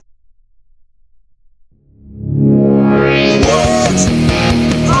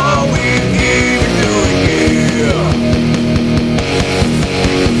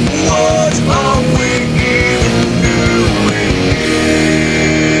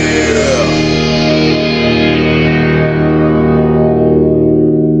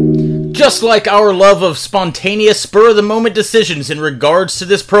just like our love of spontaneous, spur-of-the-moment decisions in regards to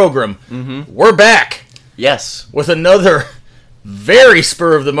this program, we're back. Yes. With another very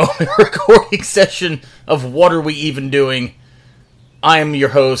spur-of-the-moment recording session of What Are We Even Doing? I am your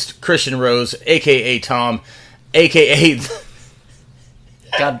host, Christian Rose, a.k.a. Tom, a.k.a.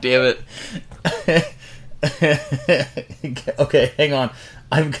 God damn it. Okay, hang on.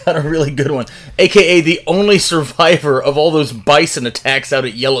 I've got a really good one. A.k.a. the only survivor of all those bison attacks out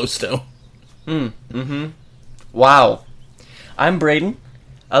at Yellowstone. Wow. I'm Braden,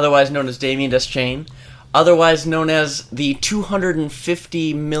 otherwise known as Damien Deschain, otherwise known as the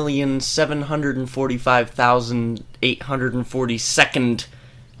 250,745,842nd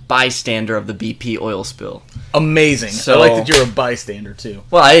bystander of the BP oil spill. Amazing. So, I like that you're a bystander, too.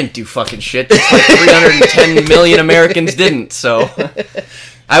 Well, I didn't do fucking shit. Just like 310 million Americans didn't, so...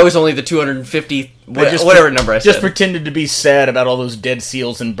 I was only the 250... whatever number I said. Just pretended to be sad about all those dead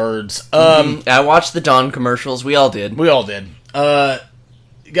seals and birds. I watched the Dawn commercials. We all did. We all did.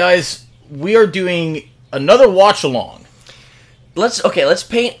 Guys, we are doing another watch-along. Let's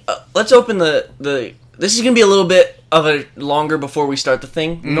paint... let's open the... This is going to be a little bit of a longer before we start the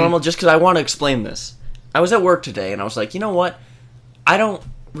thing, normal, just because I want to explain this. I was at work today, and I was like, you know what? I don't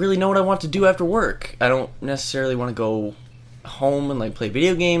really know what I want to do after work. I don't necessarily want to go home and, like, play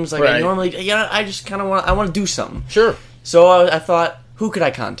video games like I normally... Yeah, I just kind of want... I want to do something. Sure. So I thought, who could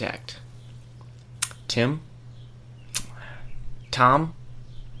I contact? Tim? Tom?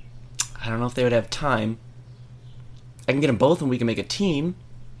 I don't know if they would have time. I can get them both, and we can make a team.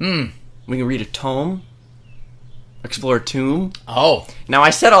 We can read a tome. Explore a tomb. Oh. Now,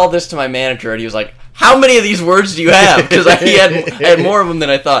 I said all this to my manager, and he was like, how many of these words do you have? Because I had more of them than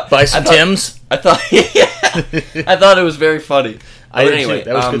I thought. Buy some Tims? I thought it was very funny. But anyway,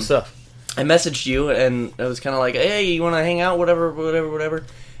 that was good stuff. I messaged you, and I was kind of like, hey, you want to hang out? Whatever.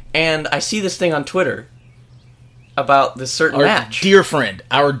 And I see this thing on Twitter about this certain match.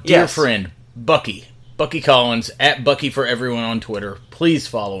 Our dear friend, Bucky. Bucky Collins, at Bucky for Everyone on Twitter. Please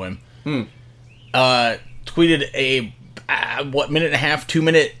follow him. Tweeted a, minute and a half, 2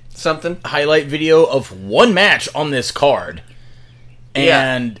 minute something highlight video of one match on this card.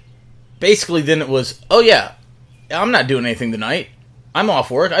 And basically then it was, oh yeah, I'm not doing anything tonight. I'm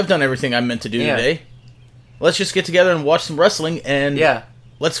off work. I've done everything I'm meant to do today. Let's just get together and watch some wrestling and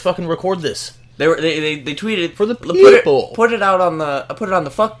let's fucking record this. They tweeted for the people. Put it on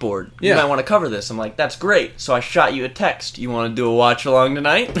the fuck board. You might want to cover this. I'm like, that's great. So I shot you a text. You want to do a watch along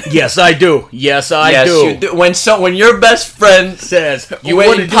tonight? Yes, I do. Yes, I do. You do. When your best friend says you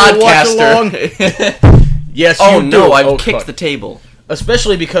want to do a watch along, yes. Oh no, I've kicked the table.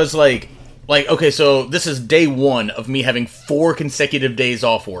 Especially because like okay, so this is day one of me having 4 consecutive days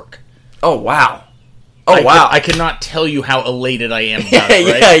off work. Oh wow. I cannot tell you how elated I am about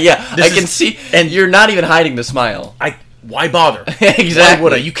it, right? I can see, and you're not even hiding the smile. Why bother? Exactly. Why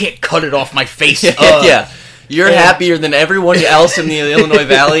would I? You can't cut it off my face. You're happier than everyone else in the Illinois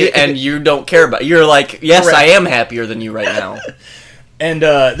Valley, and you don't care about it. You're like, yes, correct. I am happier than you right now. And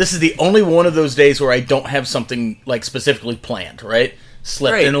this is the only one of those days where I don't have something like specifically planned, right?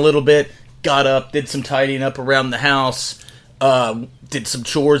 Slept in a little bit, got up, did some tidying up around the house, did some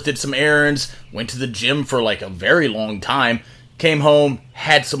chores, did some errands, went to the gym for like a very long time, came home,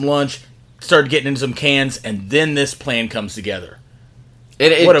 had some lunch, started getting into some cans, and then this plan comes together.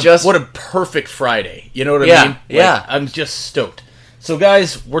 What a perfect Friday. You know what I mean? Yeah. I'm just stoked. So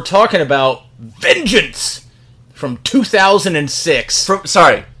guys, we're talking about Vengeance from 2006. From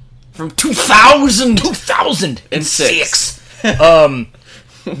 2006.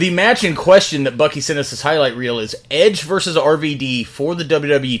 The match in question that Bucky sent us this highlight reel is Edge versus RVD for the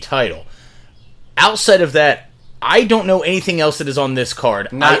WWE title. Outside of that, I don't know anything else that is on this card.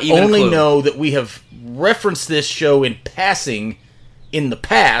 I only know that we have referenced this show in passing in the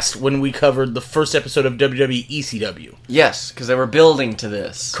past when we covered the first episode of WWE ECW. Yes, because they were building to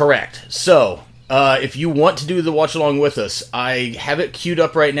this. Correct. So, if you want to do the watch along with us, I have it queued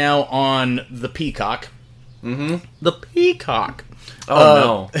up right now on the Peacock. The Peacock.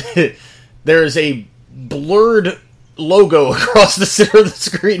 Oh, no. There's a blurred logo across the center of the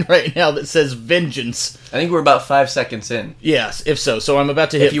screen right now that says Vengeance. I think we're about 5 seconds in. Yes, if so. So I'm about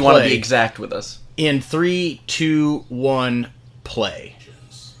to hit play. If you want to be exact with us. In 3, 2, 1, play.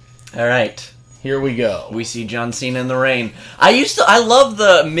 All right. Here we go. We see John Cena in the rain. I love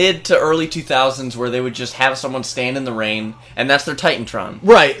the mid to early 2000s where they would just have someone stand in the rain, and that's their Titantron.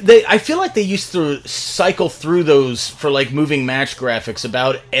 Right. I feel like they used to cycle through those for like moving match graphics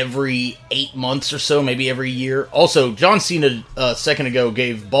about every 8 months or so, maybe every year. Also, John Cena a second ago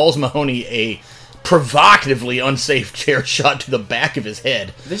gave Balls Mahoney a provocatively unsafe chair shot to the back of his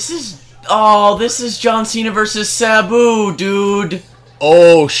head. This is Oh, this is John Cena versus Sabu, dude.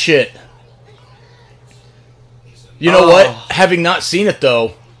 Oh, shit. You know what? Having not seen it,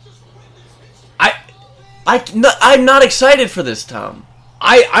 though, I'm not excited for this, Tom.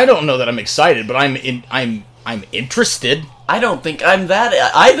 I don't know that I'm excited, but I'm interested. I don't think I'm that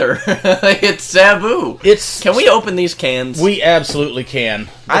either. It's Sabu. Can we open these cans? We absolutely can.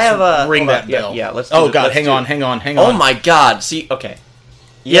 I have a... Ring that bell. Yeah, let's do Oh, it. God, Let's hang do on, it. hang on. Oh, my God. See, okay.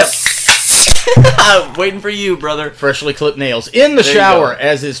 Yep. I'm waiting for you, brother. Freshly clipped nails. In the There you shower, go.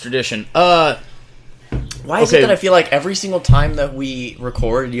 as is tradition. Why is it that I feel like every single time that we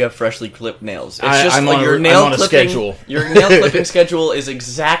record, you have freshly clipped nails? It's just I'm like on your I'm nail on a clipping. schedule. Your nail clipping schedule is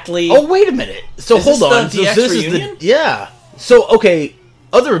exactly. Oh, wait a minute. So Is hold this on. the So DX this reunion? is the yeah. So okay,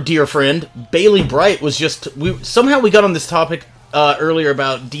 other dear friend Bailey Bright was just somehow we got on this topic earlier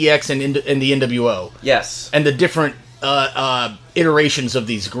about DX and the NWO. Yes. And the different iterations of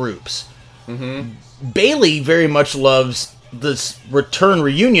these groups. Mm-hmm. Bailey very much loves this return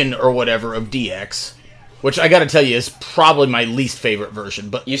reunion or whatever of DX, which I gotta tell you is probably my least favorite version.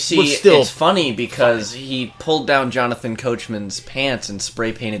 But You see, was still it's funny because he pulled down Jonathan Coachman's pants and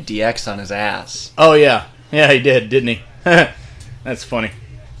spray painted DX on his ass. Oh yeah, he did, didn't he? That's funny.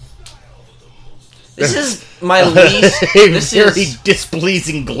 This is my least. This very is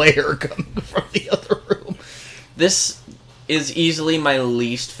displeasing glare coming from the other room. this is easily my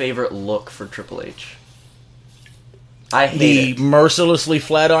least favorite look for Triple H. I hate The it. mercilessly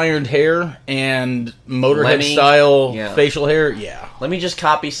flat ironed hair and Motorhead Lemmy, style yeah. facial hair. Yeah. Let me just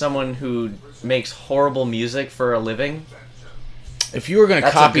copy someone who makes horrible music for a living. If you were going to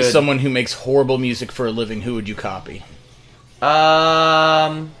That's a copy good- someone who makes horrible music for a living, who would you copy?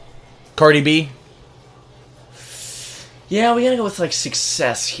 Cardi B? Yeah, we gotta go with like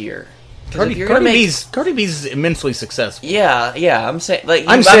success here. 'Cause Cardi, if you're gonna Cardi B's immensely successful. Yeah. I'm saying like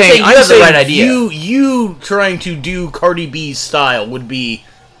I'm saying you have the right idea. You trying to do Cardi B's style would be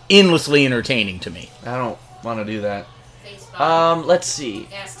endlessly entertaining to me. I don't want to do that. Face bump, Let's see.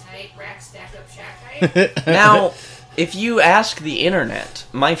 ass tight, rack stacked up, shack height. Now, if you ask the internet,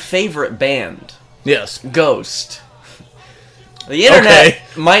 my favorite band, Yes. Ghost. The internet Okay.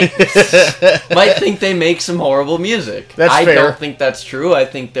 might think they make some horrible music. That's I fair. don't think that's true. I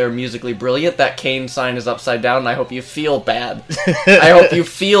think they're musically brilliant. That Kane sign is upside down, and I hope you feel bad. I hope you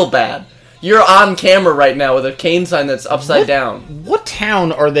feel bad. You're on camera right now with a Kane sign that's upside down. What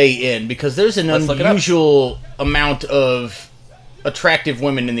town are they in? Because there's an Let's look it up. unusual amount of attractive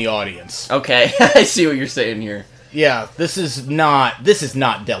women in the audience. Okay, I see what you're saying here. Yeah, this is not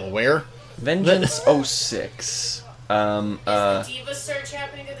Delaware. Vengeance 06. Is the Diva search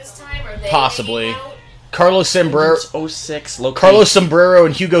happening at this time? Are they Possibly. hanging out? Carlos Sombrero, Vengeance 06 location. Carlos Sombrero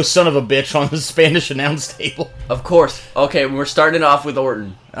and Hugo Son of a Bitch on the Spanish announce table. Of course. Okay, we're starting off with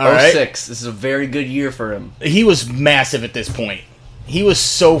Orton. All right. 06. This is a very good year for him. He was massive at this point. He was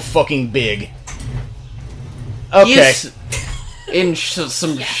so fucking big. Okay. He's in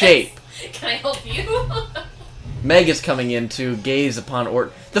some shape. Can I help you? Meg is coming in to gaze upon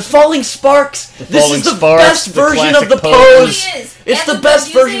Orton. The Falling Sparks! This Falling is the Sparks, best the version of classic the pose. pose! It is. It's That's the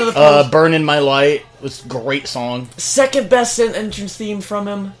best good version of the music. pose. Burn in My Light was a great song. Second best entrance theme from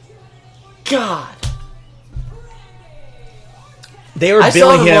him. God. They are I saw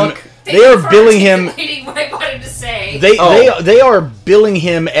billing the him. look. Thank They you are for billing him. articulating what I wanted to say. They are billing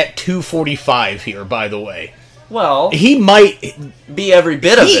him at 2:45 here. By the way, Well, he might. be every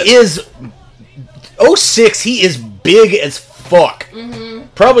bit of He it. is 06. He is big as fuck. Mm-hmm.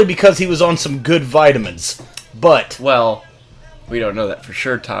 Probably because he was on some good vitamins. But Well, we don't know that for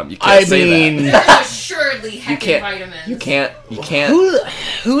sure, Tom. You I can't say mean, Assuredly, that. heckin' You can't. vitamins. You can't. You can't.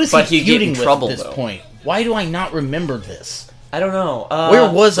 who is But he he'd get in feuding with trouble, at this though. point? Why do I not remember this? I don't know. Where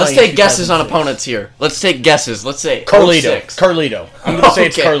was Let's I in take guesses on 2006? opponents here. Let's take guesses. Let's say Carlito. 06. Carlito. I'm gonna say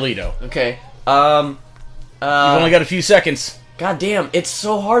it's Okay. Carlito. Okay. You've only got a few seconds. God damn, it's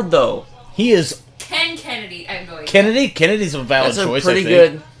so hard though. He is Ken Kennedy. I'm going. Kennedy. Kennedy's a valid That's a choice. pretty I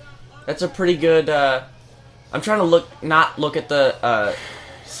think. good. That's a pretty good. I'm trying to not look at the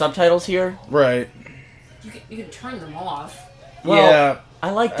subtitles here. Right. You can turn them off. Well, yeah. I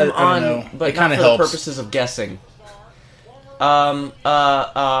like them I don't know. on, but It not kinda for helps. the purposes of guessing. God,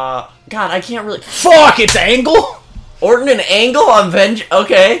 I can't really. Fuck! It's Angle. Orton and Angle on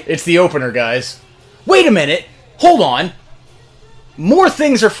Okay. It's the opener, guys. Wait a minute. Hold on. More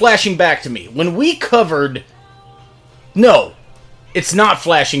things are flashing back to me. When we covered... No. It's not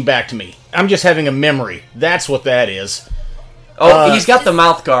flashing back to me. I'm just having a memory. That's what that is. Oh, he's got the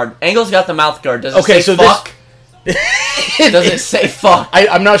mouth guard. Angle's got the mouth guard. Does it Okay, say so fuck? Does it say fuck?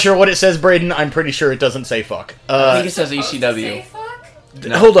 I'm not sure what it says, Braden. I'm pretty sure it doesn't say fuck. I think it says Supposed to ECW. say fuck?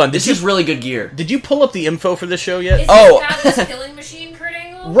 No. Hold on. This is really good gear. Did you pull up the info for this show yet? Is Oh. this Scott Killing Machine, Kurt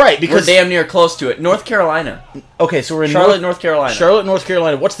Angle? Right, We're because damn near close to it. North Carolina. okay, so we're in Charlotte, North Carolina. Charlotte, North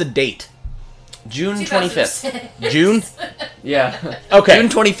Carolina. What's the date? June 25th. 2006. June? Yeah. Okay. June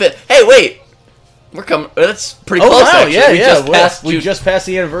 25th. Hey, wait. We're coming. That's pretty Oh close, wow, actually. yeah, We yeah. just passed we June- just passed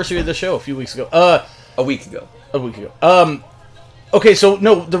the anniversary of the show a few weeks ago. a week ago. A week ago. Okay, so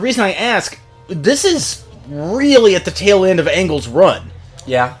no, the reason I ask, this is really at the tail end of Angle's run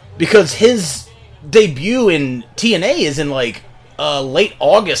Yeah. because his debut in TNA is in like late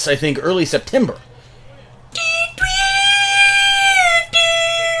August, I think, early September.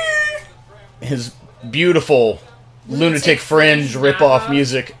 His beautiful Lunatic Fringe ripoff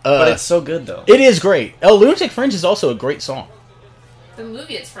music. But it's so good, though. It is great. Lunatic Fringe is also a great song. The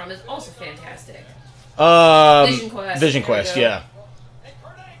movie it's from is also fantastic. Vision Quest. Vision There Quest, you go. yeah.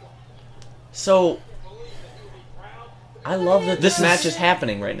 So, I love that this match is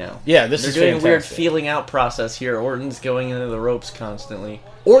happening right now. Yeah, this They're is doing a weird fantastic. feeling out process here. Orton's going into the ropes constantly.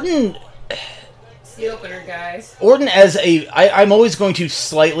 Orton It's the opener, guys. as a... I'm always going to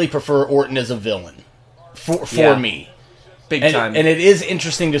slightly prefer Orton as a villain. For Yeah. me. Big And, time. and it is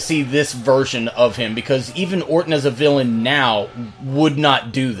interesting to see this version of him, because even Orton as a villain now would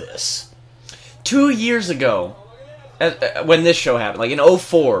not do this. 2 years ago, when this show happened, like in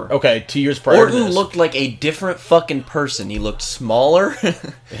 2004, Okay, 2 years prior to Orton this. looked like a different fucking person. He looked smaller.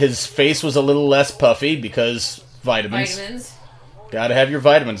 His face was a little less puffy because vitamins. Vitamins. Gotta have your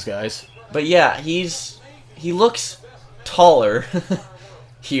vitamins, guys. But yeah, he looks taller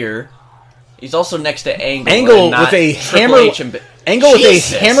here. He's also next to Angle. Angle and not with a Triple hammer. H and Angle with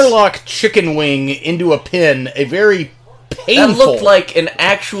Jesus. a hammerlock chicken wing into a pin. A very painful. That looked like an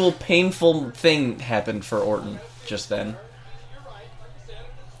actual painful thing happened for Orton just then.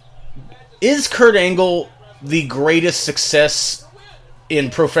 Is Kurt Angle the greatest success in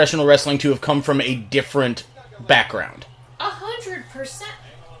professional wrestling to have come from a different background? 100%.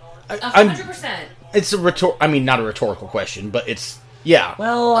 I'm- 100%. It's a I mean, not a rhetorical question, but it's yeah.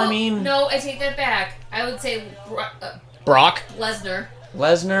 Well, I Oh, mean, no, I take that back. I would say Brock. Lesnar.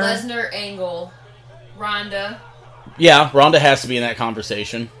 Lesnar. Lesnar, Angle, Ronda. Yeah, Ronda has to be in that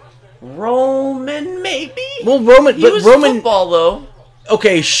conversation. Roman, maybe. Well, Roman, He but was Roman. football though.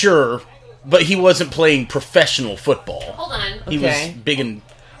 Okay, sure, but he wasn't playing professional football. Hold on. He Okay. was big and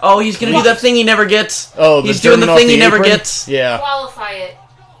Oh, he's gonna do that thing he never gets. oh, he's doing the German thing off he never apron? gets. Yeah, Qualify it.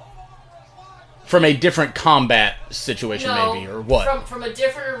 from a different combat situation, No. maybe, or what? From a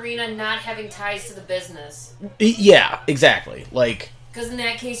different arena, not having ties to the business. Yeah, exactly. Like, Because in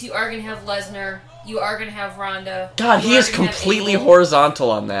that case, you are going to have Lesnar. You are going to have Ronda. God, you he are is gonna have completely Angle. horizontal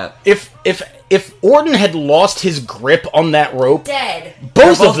on that. if Orton had lost his grip on that rope, Dead. both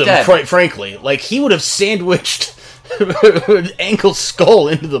They're of both them, dead. quite frankly, like he would have sandwiched Angle's skull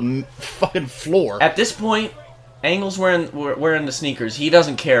into the fucking floor. At this point, Angle's wearing the sneakers. He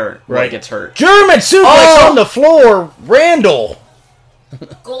doesn't care when Right. he gets hurt. German suplex Oh! on the floor, Randall.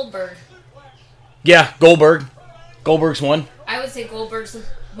 Goldberg. Yeah, Goldberg. Goldberg's one. I would say Goldberg's the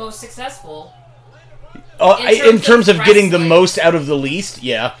most successful. In terms of getting the wrestling. most out of the least,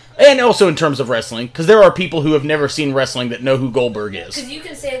 yeah. And also in terms of wrestling, because there are people who have never seen wrestling that know who Goldberg is. Because you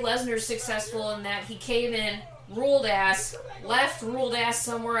can say Lesnar's successful in that he came in, ruled ass, left, ruled ass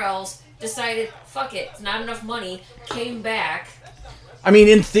somewhere else, decided, fuck it, it's not enough money, came back. I mean,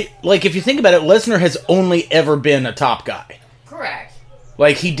 if you think about it, Lesnar has only ever been a top guy. Correct.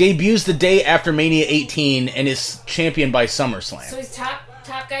 Like, he debuts the day after Mania 18 and is champion by SummerSlam. So he's top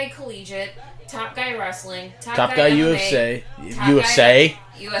guy collegiate, top guy wrestling, Top guy MMA, UFC. top UFC. guy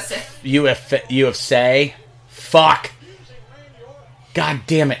USA. UFC. Fuck. God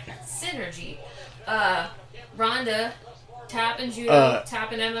damn it. Synergy. Ronda, top in judo,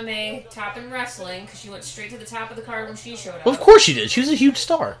 top in MMA, top in wrestling, because she went straight to the top of the card when she showed up. Of course she did. She was a huge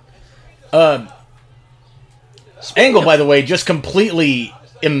star. Angle, by the way, just completely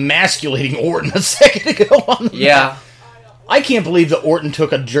emasculating Orton a second ago on the Yeah. I can't believe that Orton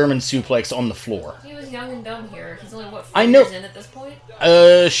took a German suplex on the floor. He was young and dumb here. He's only, what, 4 I know. years in at this point?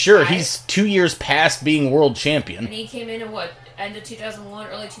 Sure, Right. he's 2 years past being world champion. And he came in what, end of 2001,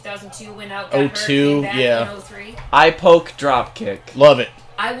 early 2002, went out, got hurt, 02, came back yeah. in 03. Eye poke drop kick. Love it.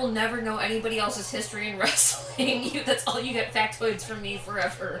 I will never know anybody else's history in wrestling. That's all you get factoids from me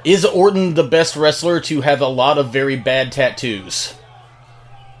forever. Is Orton the best wrestler to have a lot of very bad tattoos?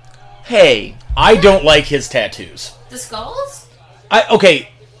 Hey, I don't like his tattoos. The skulls?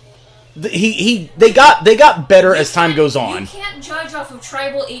 They got better as time goes on. You can't judge off of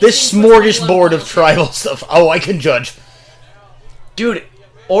tribal 18 This smorgasbord of tribal stuff. Oh, I can judge. dude,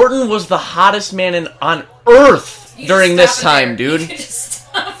 Orton was the hottest man on Earth You during just this stop it time, there. dude. You can just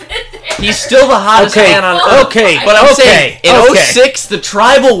stop it there. He's still the hottest Okay, man on Earth. okay, But I'm okay, saying, in okay. 06, the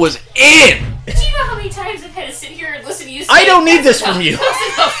Tribal was in. Do you know how many times I've had to sit here and listen to you say, I don't need "That's this from enough, you."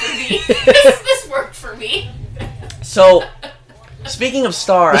 That's enough for me. This worked for me. So, speaking of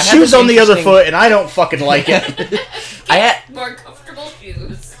Star, The I had shoe's this on the other interesting- foot, and I don't fucking like it. I had More comfortable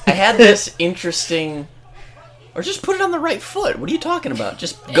shoes. I had this interesting, or just put it on the right foot. What are you talking about?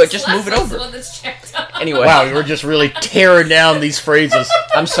 Just It's move it less over. the one that's checked out. Anyway, Wow, you were just really tearing down these phrases.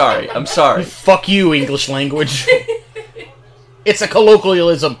 I'm sorry. Fuck you, English language. It's a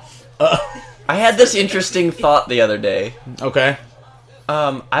colloquialism. I had this interesting thought the other day. Okay.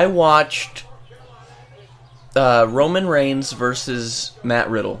 I watched Roman Reigns versus Matt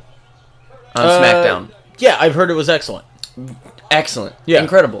Riddle on SmackDown. Yeah, I've heard it was excellent. Excellent. Yeah.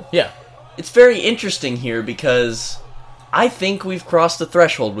 Incredible. Yeah. It's very interesting here because I think we've crossed the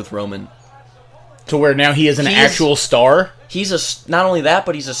threshold with Roman. To where now he is an He's- actual star? He's not only that,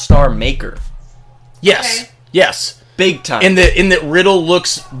 but he's a star maker. Yes. Okay. Yes. Big time. In that Riddle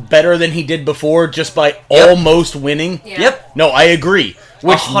looks better than he did before just by almost winning. Yeah. Yep. No, I agree.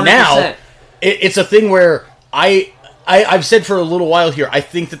 Which 100%. now it's a thing where I've said for a little while here, I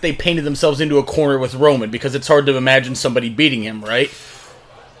think that they painted themselves into a corner with Roman because it's hard to imagine somebody beating him, right?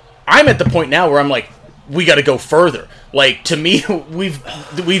 I'm at the point now where I'm like, we got to go further. Like, to me, we've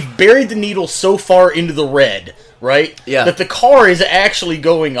buried the needle so far into the red, right? Yeah. That the car is actually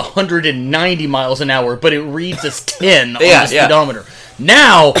going 190 miles an hour, but it reads as 10 on Yeah, the yeah. speedometer.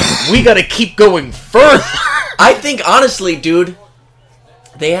 Now, we got to keep going further. I think, honestly, dude,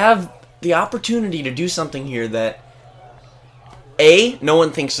 they have the opportunity to do something here that, A, no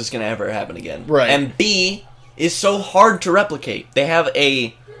one thinks is going to ever happen again. Right. And B, is so hard to replicate. They have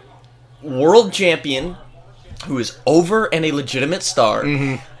a world champion who is over and a legitimate star.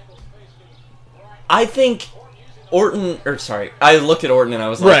 Mm-hmm. I think I looked at Orton and I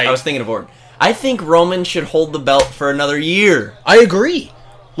was like, Right. I was thinking of Orton. I think Roman should hold the belt for another year. I agree.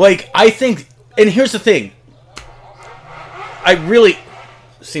 Like, I think, and here's the thing. I really,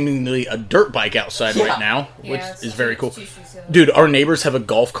 seemingly a dirt bike outside Yeah. right now, which Yeah, it's is very cool. two shoes ago. Dude, our neighbors have a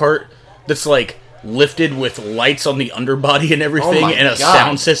golf cart that's like lifted with lights on the underbody and everything, Oh my and a God.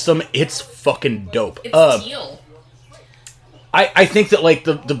 sound system. It's fucking dope. It's teal. I think that like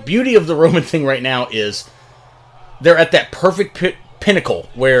the beauty of the Roman thing right now is they're at that perfect pinnacle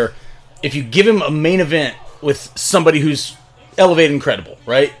where if you give him a main event with somebody who's elevated and credible,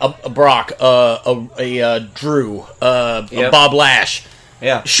 right? A Brock, a Drew, a Yep. Bob Lash.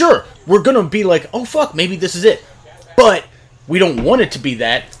 Yeah. Sure, we're gonna be like, oh fuck, maybe this is it. But we don't want it to be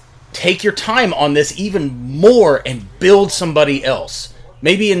that. Take your time on this even more and build somebody else.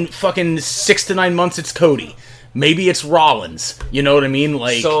 Maybe in fucking 6 to 9 months it's Cody. Maybe it's Rollins. You know what I mean?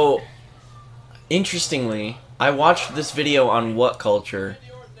 Like, So, interestingly, I watched this video on What Culture,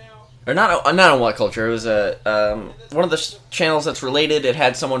 or not on What Culture. It was one of the channels that's related. It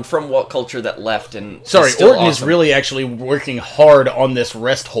had someone from What Culture that left, and sorry, is still Orton is awesome. really actually working hard on this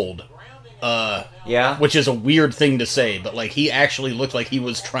rest hold. Yeah, Which is a weird thing to say, but like he actually looked like he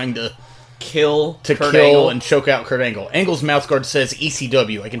was trying to kill Kurt kill Angle. and choke out Kurt Angle. Angle's mouth guard says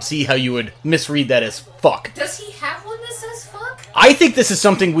ECW. I can see how you would misread that as fuck. Does he have one that says fuck? I think this is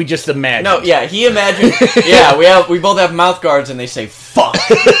something we just imagined. No, yeah, he imagined. Yeah, we both have mouth guards, and they say fuck.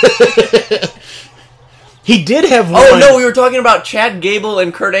 He did have one. Oh no, we were talking about Chad Gable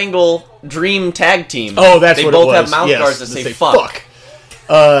and Kurt Angle Dream Tag Team. Oh, that's they what both it was. have mouth Yes, guards that they say fuck.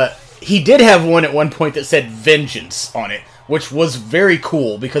 He did have one at one point that said vengeance on it, which was very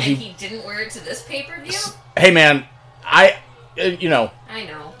cool because And he. he didn't wear it to this pay-per-view? Hey man, I I know.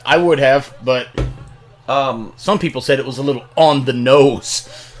 I would have, but Um, some people said it was a little on the nose.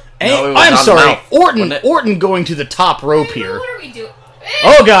 No, it was I'm on the sorry, mouth, Orton. wasn't it? Orton going to the top rope here. What are we doing?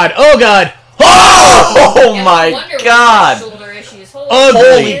 Oh god! Oh god! oh Yeah, my no wonder we god! have shoulder issues. Ugly.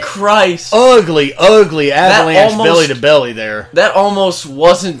 Holy Christ! Ugly avalanche almost- belly to belly there. That almost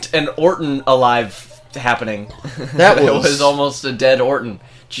wasn't an Orton alive happening. That it was- was almost a dead Orton.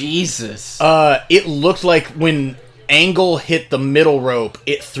 Jesus. It looked like when Angle hit the middle rope,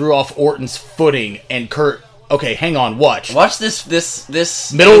 it threw off Orton's footing, and Kurt. Okay, hang on, watch. Watch this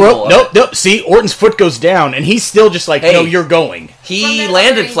Middle angle rope? of Nope, it. nope. See, Orton's foot goes down, and he's still just like, Hey. no, you're going. From He that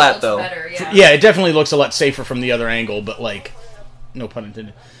landed other flat angle, though. it's better, yeah. Yeah, it definitely looks a lot safer from the other angle, but like, no pun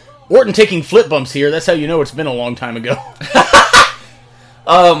intended. Orton taking flip bumps here, that's how you know it's been a long time ago.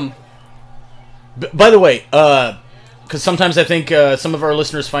 By the way, because sometimes I think some of our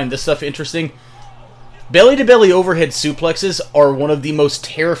listeners find this stuff interesting. Belly-to-belly overhead suplexes are one of the most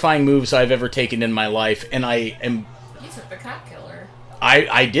terrifying moves I've ever taken in my life, and I am... You took the cop killer.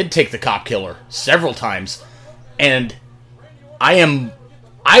 I did take the cop killer several times, and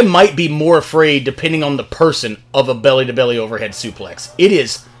I might be more afraid, depending on the person, of a belly-to-belly overhead suplex. It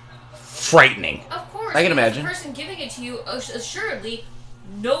is frightening. Of course. I can imagine. The person giving it to you assuredly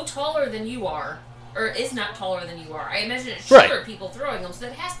no taller than you are, or is not taller than you are. I imagine it's shorter people throwing them, so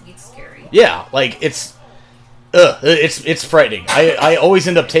that has to be scary. Yeah, like, it's frightening. I always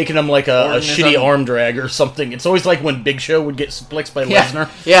end up taking them like a shitty arm drag or something. It's always like when Big Show would get suplexed by Lesnar.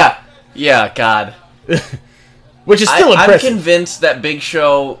 Yeah, God. Which is still impressive. I'm convinced that Big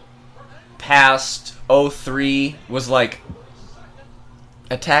Show past 03 was like,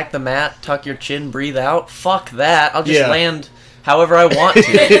 attack the mat, tuck your chin, breathe out. Fuck that. I'll just land however I want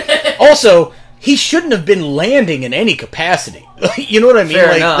to. Also, he shouldn't have been landing in any capacity. You know what I mean?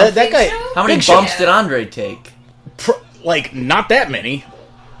 Fair enough. That guy. How many bumps did Andre take? Not that many.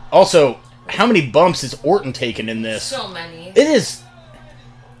 Also, how many bumps has Orton taken in this? So many. It is.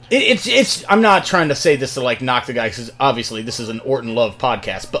 It's. I'm not trying to say this to like knock the guy, because obviously this is an Orton love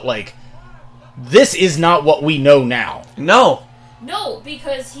podcast, but like, this is not what we know now. No,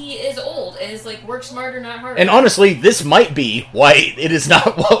 because he is old and is like, work smarter, not harder. And honestly, this might be why it is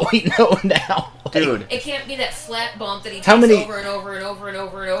not what we know now. Like, dude, it can't be that flat bump that he takes over and over and over and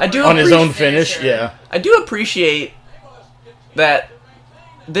over and over. I do on his own finish. Yeah, I do appreciate that.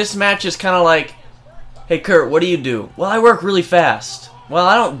 This match is kind of like, hey Kurt, what do you do? Well, I work really fast. Well,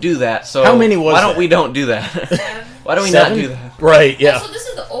 I don't do that, so how many was why don't that? we don't do that? Why don't we 7? not do that? Right, yeah. Also, this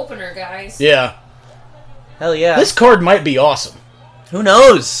is the opener, guys. Yeah. Hell yeah. This card might be awesome. Who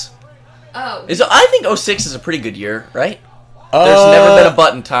knows? Oh. I think 06 is a pretty good year, right? There's never been a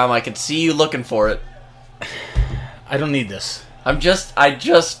button, Tom. I could see you looking for it. I don't need this.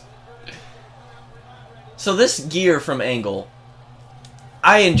 So this gear from Angle,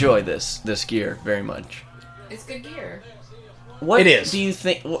 I enjoy this gear very much. It's good gear. What it is. Do you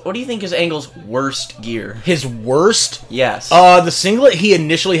think? What do you think is Angle's worst gear? His worst? Yes. The singlet he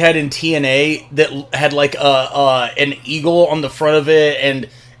initially had in TNA that had like an eagle on the front of it, and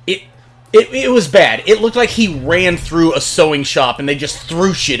it was bad. It looked like he ran through a sewing shop and they just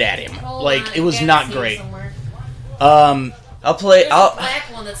threw shit at him. It was not great. I'll play. There's a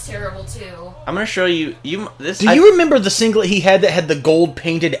black one that's terrible too. I'm gonna show you. This. Do you remember the singlet he had that had the gold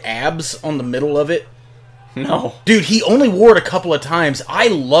painted abs on the middle of it? No. Dude, he only wore it a couple of times. I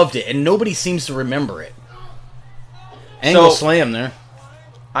loved it, and nobody seems to remember it. Angle slam there.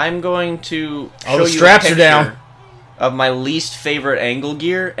 I'm going to show you the straps are down of my least favorite Angle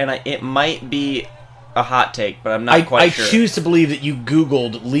gear, and it might be a hot take, but I'm not quite sure. I choose to believe that you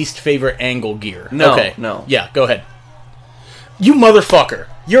Googled least favorite Angle gear. No, okay. no. Yeah, go ahead. You motherfucker.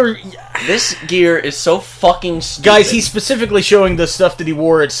 This gear is so fucking stupid. Guys, he's specifically showing the stuff that he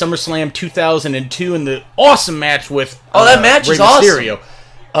wore at SummerSlam 2002 in the awesome match with that match Rey is Mysterio.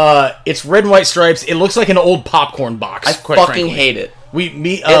 Awesome. It's red and white stripes. It looks like an old popcorn box. I quite fucking frankly. hate it. We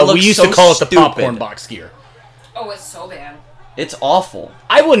used to call it the popcorn box gear. Oh, it's so bad. It's awful.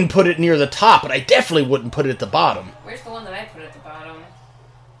 I wouldn't put it near the top, but I definitely wouldn't put it at the bottom. Where's the one that I put at the bottom?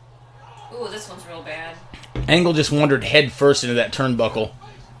 Ooh, this one's real bad. Angle just wandered head first into that turnbuckle.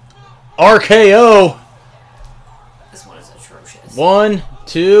 RKO. This one is atrocious. 1,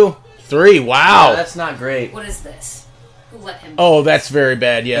 2, 3. Wow. Yeah, that's not great. What is this? Who let him? Oh, that's very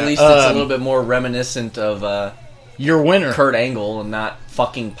bad. Yeah. At least it's a little bit more reminiscent of your winner, Kurt Angle, and not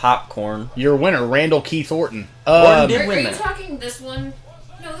fucking popcorn. Your winner, Randall Keith Orton. Orton did win Are you that. talking this one?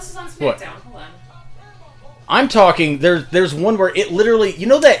 No, this is on SmackDown. What? Hold on. I'm talking. There's one where it literally. You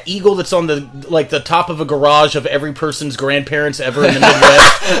know that eagle that's on the top of a garage of every person's grandparents ever in the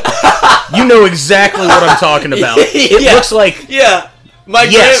Midwest. You know exactly what I'm talking about. It looks like. Yeah.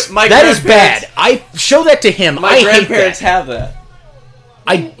 That is bad. I show that to him. My grandparents have that.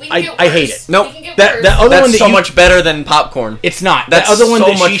 I hate it. Nope. That other That's one that so much better than popcorn. It's not. That's that other one so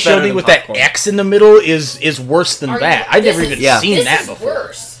that she much showed better me than with popcorn. that X in the middle is worse than that. I've never even seen that before.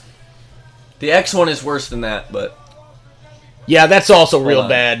 Worse. The X one is worse than that, but yeah, that's also real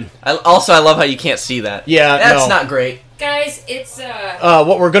bad. I love how you can't see that. Yeah, that's not great. Guys, it's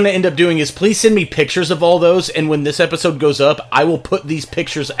what we're going to end up doing is please send me pictures of all those, and when this episode goes up, I will put these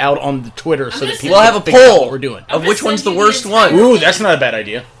pictures out on the Twitter so that people we'll have a can figure out poll what we're doing. of which one's the worst one. Ooh, that's not a bad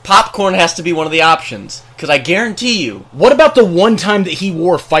idea. Popcorn has to be one of the options, because I guarantee you. What about the one time that he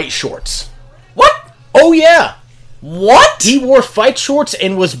wore fight shorts? What? Oh yeah. What? He wore fight shorts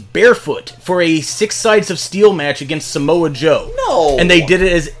and was barefoot for a 6 Sides of Steel match against Samoa Joe. No. And they did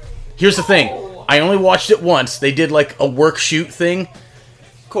it as... Here's the thing. I only watched it once. They did like a work shoot thing.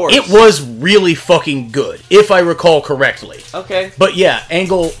 Of course. It was really fucking good, if I recall correctly. Okay. But yeah,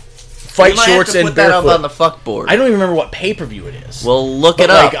 Angle fight You might shorts have to and put that up barefoot. on the fuck board. I don't even remember what pay-per-view it is. Well, look But, it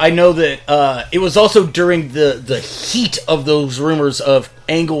up. I know that it was also during the heat of those rumors of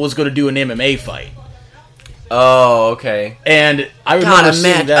Angle was going to do an MMA fight. Oh, okay. And I remember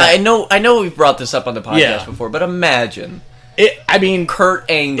seeing that. I know we've brought this up on the podcast Yeah. before, but imagine I mean, Kurt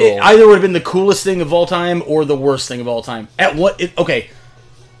Angle. it either would have been the coolest thing of all time or the worst thing of all time. Okay,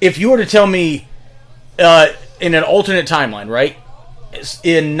 if you were to tell me in an alternate timeline, right?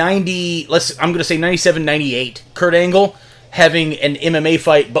 In I'm going to say 97, 98, Kurt Angle having an MMA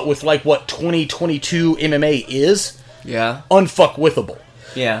fight, but with like what 2022 MMA is, yeah, unfuckwithable.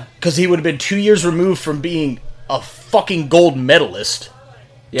 yeah, Because he would have been 2 years removed from being a fucking gold medalist.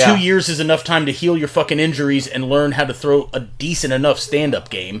 yeah. 2 years is enough time to heal your fucking injuries and learn how to throw a decent enough stand-up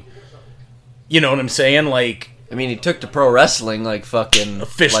game. You know what I'm saying? Like, I mean, he took to pro wrestling like fucking a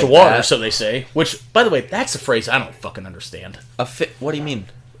fish like to water, that. so they say. Which, by the way, that's a phrase I don't fucking understand. What do you mean?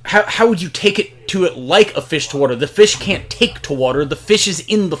 How would you take it to it like a fish to water? The fish can't take to water. The fish is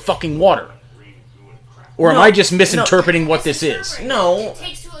in the fucking water. Or am No, I just misinterpreting what this is? No. It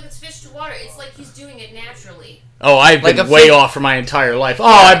takes to it like it's fish to water. It's like he's doing it naturally. Oh, I've Like been a way fish- off for my entire life. Oh,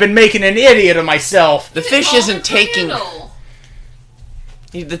 I've been making an idiot of myself. The fish All isn't in taking. Fernando.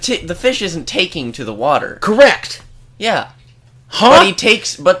 The fish isn't taking to the water. Correct. Yeah. Huh?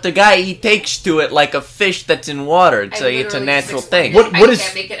 But the guy, he takes to it like a fish that's in water. It's I a literally just natural explained thing. it. What I is-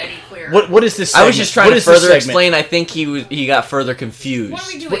 can't make it any clearer. What is this I segment? was just trying What to is this further segment? explain. I think he got further confused. What are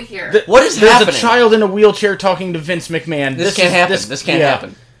we doing here? What is There's happening? a child in a wheelchair talking to Vince McMahon. This can't happen. This can't yeah.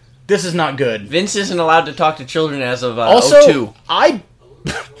 happen. This is not good. Vince isn't allowed to talk to children as of Also, 02. I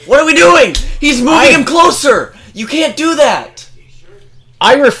What are we doing? He's moving I- him closer. You can't do that.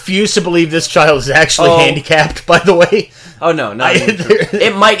 refuse to believe this child is actually Oh. handicapped. By the way, Oh no, not even true.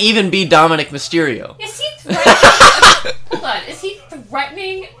 It might even be Dominic Mysterio. Is he threatening? Hold on. Is he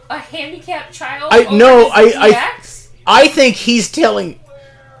threatening a handicapped child? No, over his DX? I think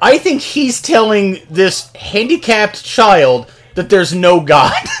he's telling this handicapped child that there's no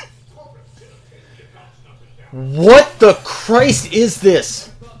God. What the Christ is this?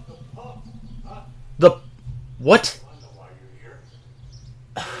 What?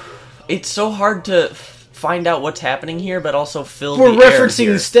 It's so hard to find out what's happening here, but also fill We're the air referencing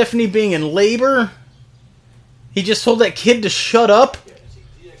here. Stephanie being in labor. He just told that kid to shut up.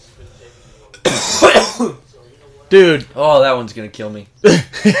 Dude, Oh, that one's gonna kill me. is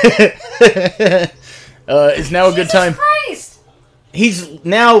now a good Jesus time. Christ! He's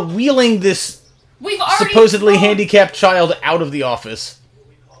now wheeling this We've already supposedly thrown- handicapped child out of the office.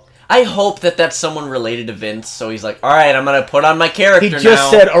 I hope that that's someone related to Vince, so he's like, alright, I'm gonna put on my character He now. just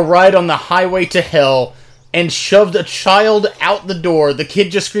said a ride on the highway to hell and shoved a child out the door. The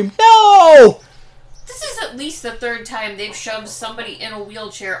kid just screamed, "No!" This is at least the third time they've shoved somebody in a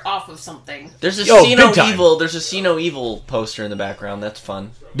wheelchair off of something. There's a Yo, See No big time. Evil. There's a See No Evil poster in the background. That's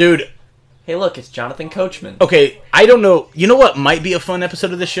fun. Dude, Hey, look, it's Jonathan Coachman. okay, I don't know. You know what might be a fun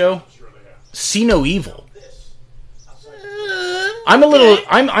episode of this show? See No Evil.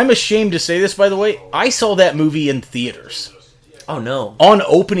 I'm ashamed to say this, by the way. I saw that movie in theaters Oh no. on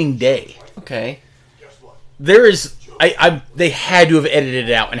opening day. Okay. There is, they had to have edited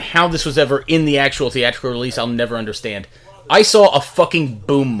it out, and how this was ever in the actual theatrical release, I'll never understand. I saw a fucking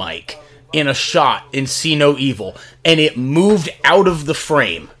boom mic in a shot in See No Evil, and it moved out of the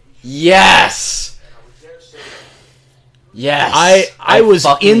frame. Yes. Yes. I was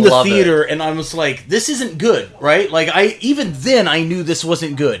fucking in the love it. theater, and I was like, this isn't good, right? Like, even then I knew this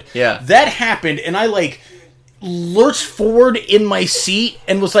wasn't good. Yeah. That happened, and I, like, lurched forward in my seat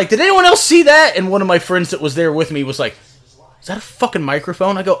and was like, did anyone else see that? And one of my friends that was there with me was like, is that a fucking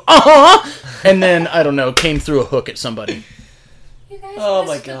microphone? I go, uh-huh! And then, I don't know, came through a hook at somebody. You guys Oh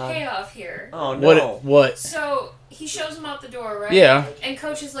my missed the God. payoff here. Oh no. What? So he shows him out the door, right? Yeah. And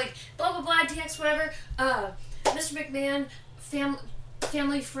Coach is like, blah blah blah, DX, whatever. Mr. McMahon,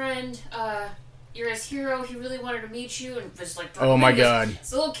 family friend. You're his hero. He really wanted to meet you, and just like, Oh my God.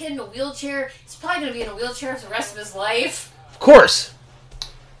 This little kid in a wheelchair. He's probably gonna be in a wheelchair for the rest of his life. Of course.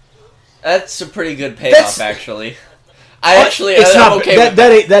 That's a pretty good payoff, actually. I'm It's not okay that,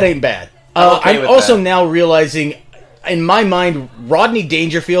 with that ain't bad. I'm okay I'm with also that. now realizing, in my mind, Rodney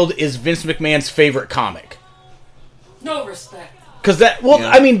Dangerfield is Vince McMahon's favorite comic. No respect. Because Yeah.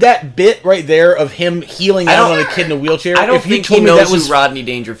 I mean, that bit right there of him healing I out don't- on a kid in a wheelchair. I don't if you think told he me knows that was who Rodney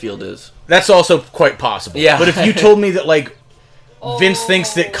Dangerfield is. that's also quite possible. Yeah. But if you told me that like Vince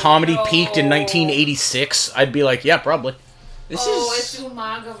thinks that comedy no. peaked in 1986, I'd be like, yeah, probably. This It's is.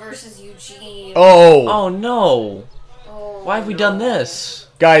 Umaga versus Eugene. Oh, Oh no. Oh, Why have we done this?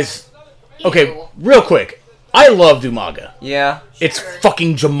 guys. Okay, Ew. real quick. I loved Umaga. Yeah. It's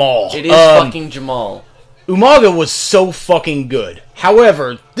fucking Jamal. It is fucking Jamal. Umaga was so fucking good.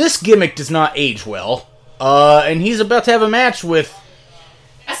 However, this gimmick does not age well. And he's about to have a match with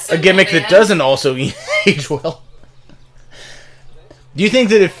a gimmick that doesn't also age well. Do you think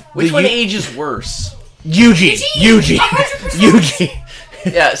that if... Which one ages worse? Eugene.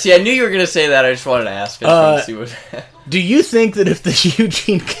 Yeah, see, I knew you were going to say that. I just wanted to ask. I just wanted to see what... Do you think that if the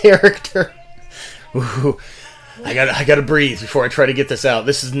Eugene character... Ooh, I gotta breathe before I try to get this out.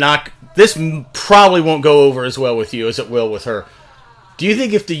 This probably won't go over as well with you as it will with her. Do you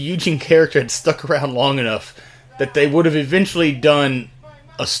think if the Eugene character had stuck around long enough that they would have eventually done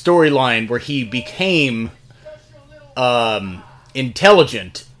a storyline where he became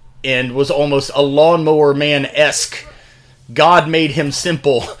intelligent and was almost a lawnmower man-esque, God made him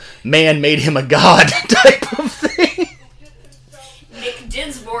simple, man made him a god type of thing? Nick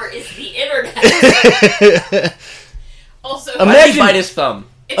Dinsmore is the internet. Also, Imagine- bite his thumb.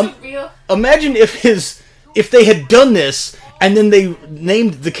 it's a real... Imagine if they had done this and then they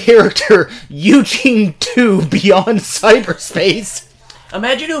named the character Eugene 2 Beyond Cyberspace.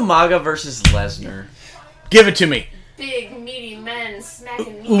 Imagine Umaga versus Lesnar. Give it to me. Big, meaty men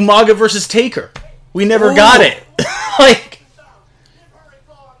smacking meat. Umaga versus Taker. We never Ooh. got it. Like,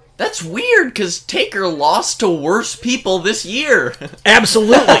 That's weird, because Taker lost to worse people this year.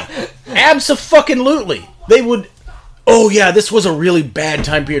 absolutely. Abso-fucking-lutely. They would... Oh, yeah, this was a really bad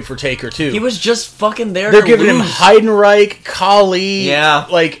time period for Taker, too. He was just fucking there They're to giving him lose. Heidenreich, Kali. Yeah.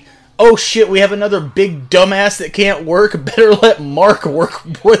 Like, oh shit, we have another big dumbass that can't work. Better let Mark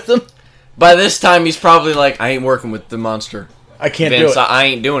work with him. By this time, he's probably like, I ain't working with the monster. I can't Vince, do it. I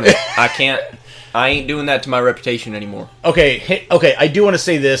ain't doing it. I ain't doing that to my reputation anymore. Okay, I do want to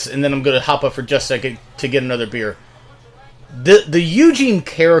say this, and then I'm going to hop up for just a second to get another beer. The Eugene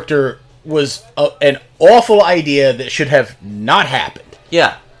character was an awful idea that should have not happened.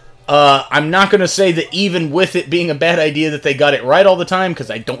 Yeah. I'm not going to say that even with it being a bad idea that they got it right all the time,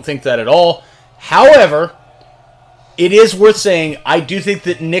 because I don't think that at all. However, it is worth saying, I do think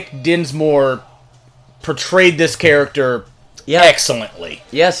that Nick Dinsmore portrayed this character excellently.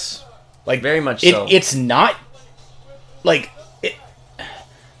 Yes. Like, very much so. It's not... Like,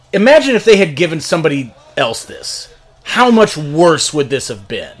 imagine if they had given somebody else this. How much worse would this have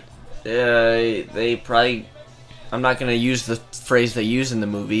been? They probably... I'm not going to use the phrase they use in the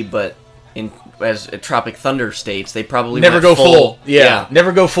movie, but as Tropic Thunder states, they probably Never went go full. Yeah,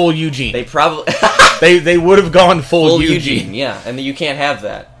 never go full Eugene. They probably... they would have gone full Eugene. Yeah, and you can't have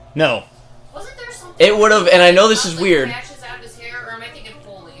that. No. Wasn't there something... It would have, and I know this is weird. ...patches out of his hair, or am I thinking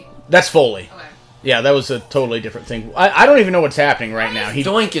Foley? That's Foley. Okay. Yeah, that was a totally different thing. I don't even know what's happening right now.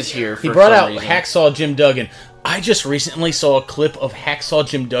 Doink is here for He brought some out reason. Hacksaw Jim Duggan. I just recently saw a clip of Hacksaw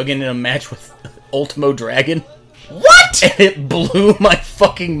Jim Duggan in a match with Ultimo Dragon. What? And it blew my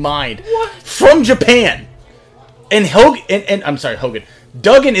fucking mind. What? From Japan. And Hogan, and I'm sorry, Hogan.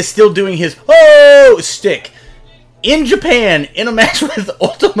 Duggan is still doing his stick in Japan in a match with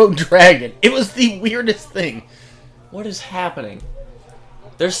Ultimo Dragon. It was the weirdest thing. What is happening?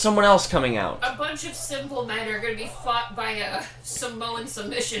 There's someone else coming out. A bunch of simple men are going to be fought by a Samoan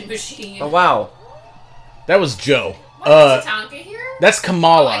submission machine. Oh, wow. That was Joe. Is Tatanka here? That's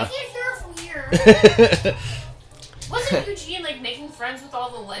Kamala. I can't hear her from here. Wasn't Eugene, like, making friends with all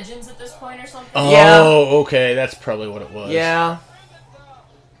the legends at this point or something? Oh, Yeah. okay. That's probably what it was. Yeah.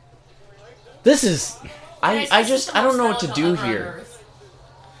 This is... Guys, I this is the don't most know what to do nostalgia on here. Earth.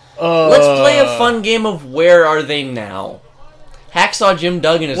 Let's play a fun game of Where Are They Now? Hacksaw Jim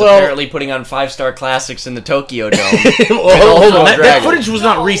Duggan is apparently putting on 5-star classics in the Tokyo Dome. Hold on. That Dragon. footage was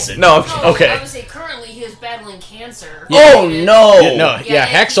not recent. No, okay. I would say currently he is battling cancer. Oh, no! Yeah,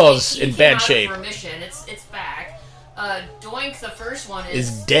 Hacksaw's he in came bad out of shape. Remission. It's back. Doink, the first one, Is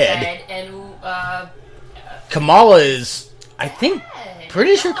is dead. and Kamala is... I think...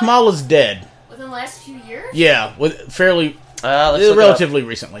 Pretty sure Kamala's dead. within the last few years, Yeah, with fairly... Let's look it up. relatively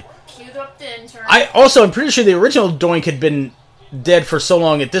recently. queued up the intern. I'm pretty sure the original Doink had been dead for so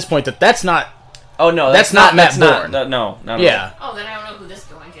long at this point that that's not... Oh, no, That's not Matt Bourne. No. Yeah. Oh, then I don't know who this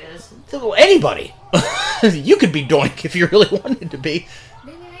Doink is. Anybody. You could be Doink if you really wanted to be.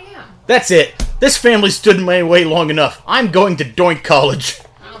 Maybe I am. That's it. This family stood in my way long enough. I'm going to Doink College.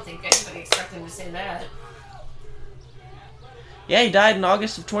 I don't think anybody expected him to say that. Yeah, he died in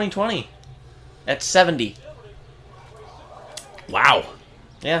August of 2020. At 70. Wow.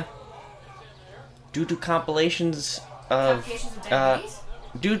 Yeah. Due to compilations of... Complications of diabetes?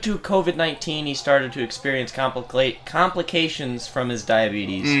 Due to COVID-19, he started to experience complications from his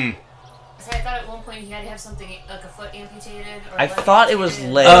diabetes. So I thought at one point he had to have something like a foot amputated. Or I thought it was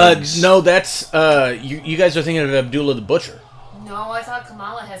leg. legs. No, that's you guys are thinking of Abdullah the Butcher. No, I thought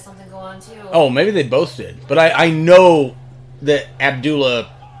Kamala had something going on too. Oh, maybe they both did. But I know that Abdullah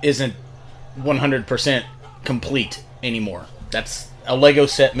isn't 100% complete anymore. That's a Lego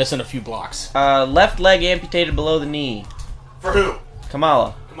set missing a few blocks. Left leg amputated below the knee. For who?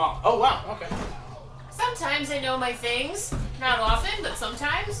 Kamala. Come on. Oh, wow. Okay. Sometimes I know my things. Not often, but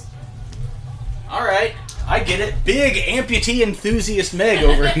sometimes. All right. I get it. Big amputee enthusiast Meg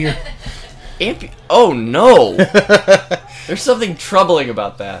over here. Oh, no. There's something troubling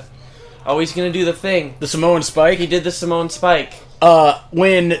about that. Oh, he's going to do the thing. The Samoan Spike? He did the Samoan Spike.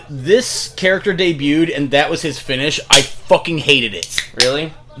 When this character debuted and that was his finish, I fucking hated it.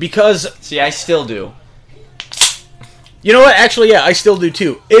 Really? Because... See, I still do. You know what? Actually, yeah, I still do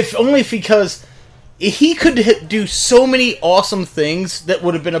too. If only because he could do so many awesome things that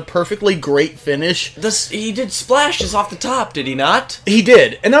would have been a perfectly great finish. He did splashes off the top, did he not? He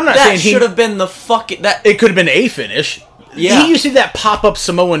did. And I'm not saying That should have been the fucking... It could have been a finish. Yeah. He used to do that pop-up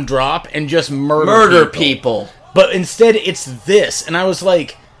Samoan drop and just murder people. But instead, it's this. And I was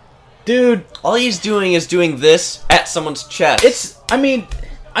like, dude... All he's doing is doing this at someone's chest. I mean,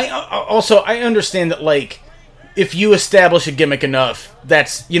 I understand that, like, if you establish a gimmick enough,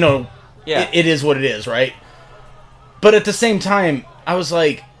 that's, yeah. It is what it is, right? But at the same time, I was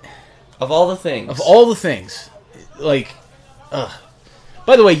like... Of all the things. Like,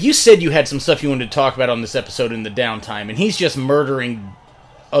 By the way, you said you had some stuff you wanted to talk about on this episode in the downtime, and he's just murdering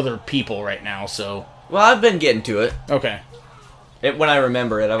other people right now, so... Well, I've been getting to it. Okay. When I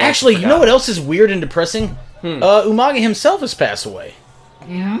remember it. Actually, you know what else is weird and depressing? Umaga himself has passed away.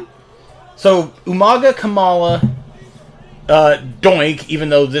 Yeah. So, Umaga, Kamala, Doink, even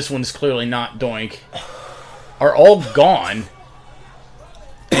though this one's clearly not Doink, are all gone.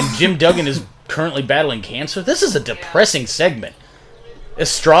 And Jim Duggan is currently battling cancer. This is a depressing segment.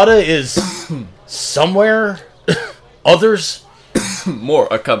 Estrada is somewhere. Others.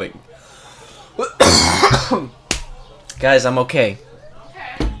 More are coming. Guys, I'm okay.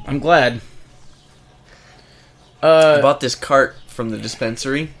 I'm glad. I bought this cart from the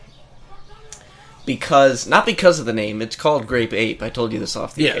dispensary. Not because of the name. It's called Grape Ape. I told you this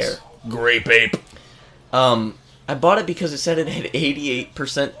off the air. Grape Ape. I bought it because it said it had 88%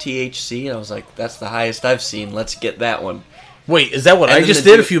 THC, and I was like, that's the highest I've seen. Let's get that one. Wait, is that what I just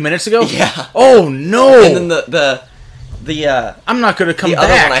did a few minutes ago? Yeah. Oh, no! And then the I'm not going to come the back.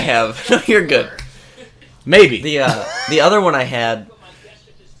 other one I have... No, you're good. Maybe. The other one I had...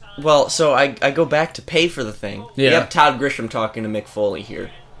 Well, so I go back to pay for the thing. Yeah. You have Todd Grisham talking to Mick Foley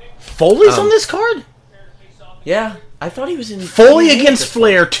here. Foley's on this card? Yeah. I thought he was in... Foley against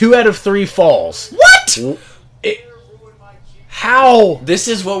Flair, 2 out of 3 falls. What? How? This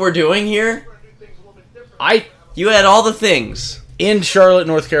is what we're doing here? You had all the things. In Charlotte,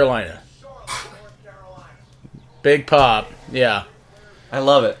 North Carolina. Big pop. Yeah. I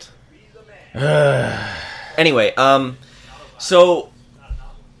love it. Anyway, so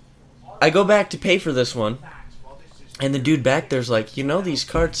I go back to pay for this one, and the dude back there's like, these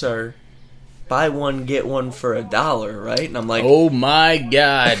carts are buy one, get one for $1, right? And I'm like... Oh my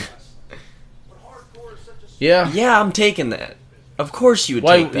god. Yeah. Yeah, I'm taking that. Of course you would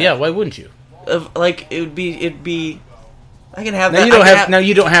take that. Yeah, why wouldn't you? It'd be... I can have now that. Now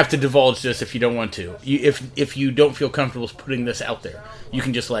you don't have to divulge this if you don't want to. If you don't feel comfortable putting this out there, you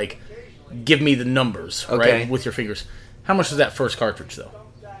can just give me the numbers, right, with your fingers. How much is that first cartridge though?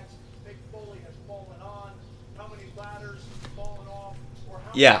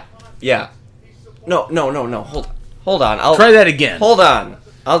 Yeah. No. Hold on. I'll try that again. Hold on.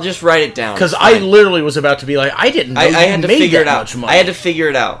 I'll just write it down. Because I literally was about to be like, I didn't know I had to made figure that it out. much money. I had to figure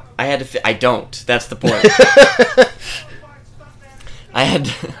it out. I don't. That's the point. I had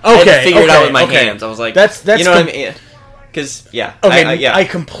to figure it out with my hands. I was like, that's what I mean? Because, yeah. Okay, I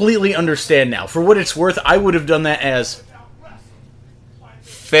completely understand now. For what it's worth, I would have done that as...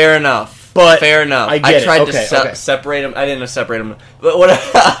 Fair enough. But fair enough. I tried to separate them. I didn't separate them. But what?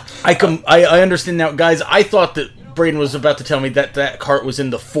 I understand now, guys. I thought that Braden was about to tell me that cart was in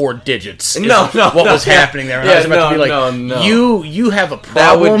the 4 digits. What was happening there? And I was about to be like, no. You have a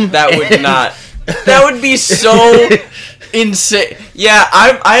problem. That would not. That would be so insane. Yeah,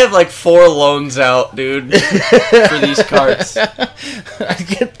 I have 4 loans out, dude, for these carts.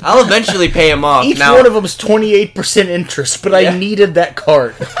 I'll eventually pay them off. Each one of them is 28% interest, but I needed that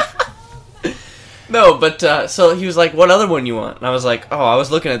cart. No, but, so he was like, what other one you want? And I was like, I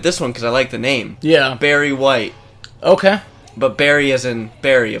was looking at this one because I like the name. Yeah. Barry White. Okay. But Barry as in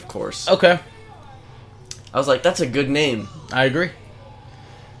Barry, of course. Okay. I was like, that's a good name. I agree.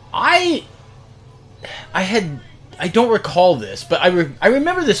 I don't recall this, but I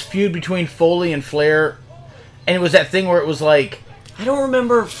remember this feud between Foley and Flair, and it was that thing where it was like, I don't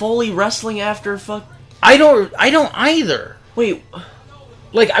remember Foley wrestling after I don't either. Wait,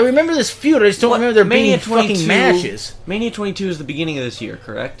 Like, I remember this feud, I just don't remember there being fucking matches. Mania 22 is the beginning of this year,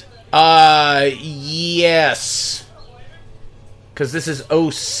 correct? Yes. Because this is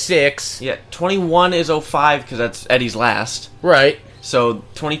 06. Yeah, 21 is 05, because that's Eddie's last. Right. So,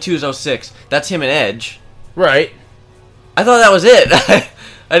 22 is 06. That's him and Edge. Right. I thought that was it.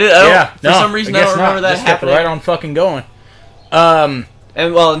 For some reason, I don't remember that just happening. kept right on fucking going. And,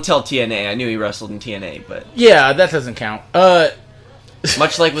 well, until TNA. I knew he wrestled in TNA, but... Yeah, that doesn't count.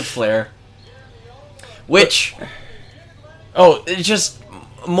 Much like with Flair. Which... it's just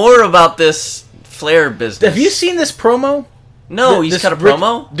more about this Flair business. Have you seen this promo? No, he's got a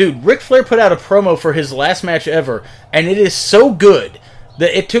promo? Dude, Ric Flair put out a promo for his last match ever, and it is so good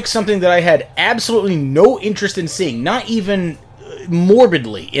that it took something that I had absolutely no interest in seeing, not even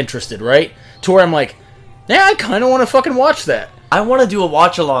morbidly interested, right? To where I'm like, yeah, I kind of want to fucking watch that. I want to do a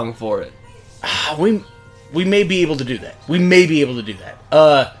watch-along for it. We may be able to do that.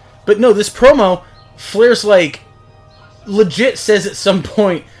 But no, this promo, Flair's like, legit says at some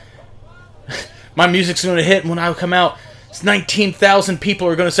point, my music's going to hit, and when I come out, 19,000 people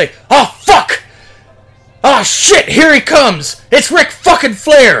are going to say, oh, fuck! Oh, shit, here he comes! It's Ric fucking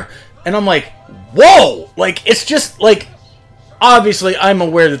Flair! And I'm like, whoa! Like, it's just, like, obviously I'm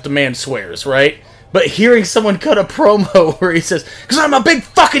aware that the man swears, right? But hearing someone cut a promo where he says, because I'm a big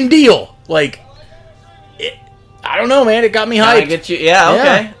fucking deal! Like, I don't know, man, it got me hyped. I get you. Yeah,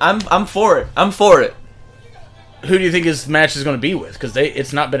 okay. Yeah. I'm for it. I'm for it. Who do you think his match is going to be with? Because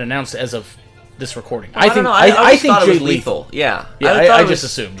it's not been announced as of this recording. I don't know. I think thought it was Lethal. Yeah. I just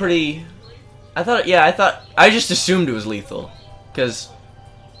assumed. I just assumed it was Lethal. Because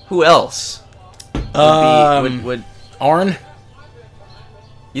who else would Arn?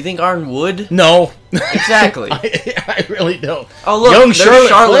 You think Arn would? No. Exactly. I really don't. Oh, look, young there's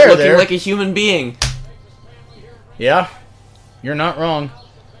Charlotte looking there. like a human being. Yeah. You're not wrong.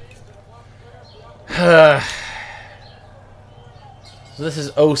 So this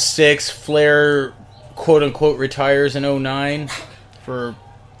is 06. Flair, quote-unquote, retires in 09 for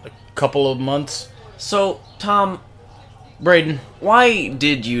a couple of months. So, Tom... Braden. Why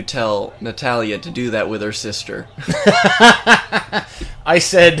did you tell Natalya to do that with her sister? I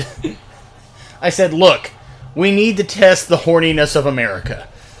said, look, we need to test the horniness of America.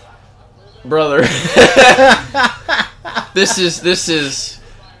 Brother. This is...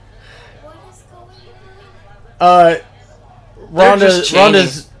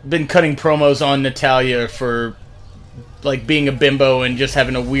 Ronda's been cutting promos on Natalya for like being a bimbo and just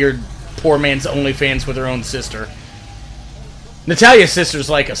having a weird poor man's OnlyFans with her own sister. Natalya's sister's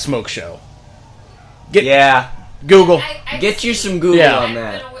like a smoke show. Google. Get you some Google on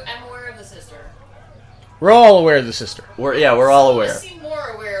that. I'm aware of the sister. We're all aware of the sister. We're all aware. I seem more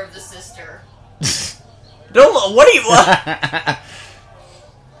aware of the sister. Don't. What are you?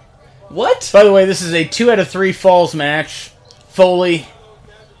 What? By the way, this is a 2 out of 3 falls match. Foley,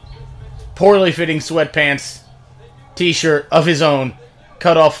 poorly fitting sweatpants, t-shirt of his own,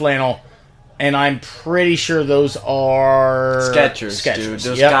 cut off flannel, and I'm pretty sure those are Skechers, dude.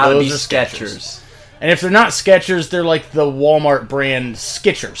 Those yep, gotta those be are Skechers. And if they're not Skechers, they're like the Walmart brand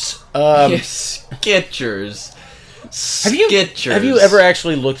Skechers. Yes, Skechers. Have you ever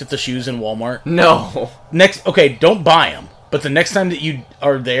actually looked at the shoes in Walmart? No. Don't buy them. But the next time that you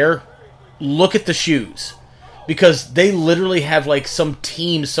are there, look at the shoes. Because they literally have like some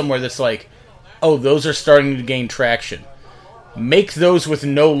team somewhere that's like, oh, those are starting to gain traction. Make those with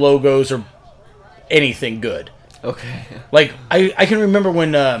no logos or anything good. Okay. Like, I can remember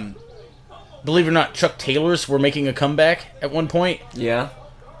when, believe it or not, Chuck Taylors were making a comeback at one point. Yeah.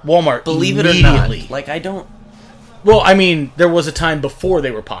 Walmart, believe it or not. Like, I don't... Well, I mean, there was a time before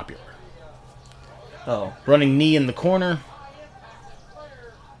they were popular. Oh. Running knee in the corner.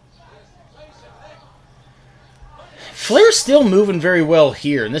 Flair's still moving very well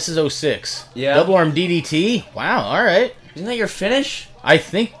here, and this is 06. Yeah. Double arm DDT? Wow, alright. Isn't that your finish? I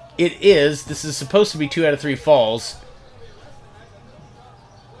think it is. This is supposed to be 2 out of 3 falls.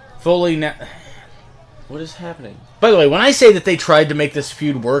 Foley now... What is happening? By the way, when I say that they tried to make this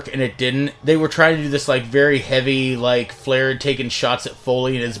feud work and it didn't, they were trying to do this like very heavy, like Flair taking shots at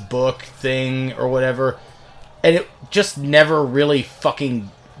Foley in his book thing or whatever, and it just never really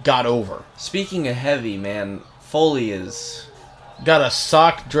fucking got over. Speaking of heavy, man, Foley is... Got a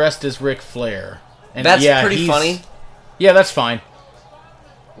sock dressed as Ric Flair. And that's pretty funny. Yeah, that's fine.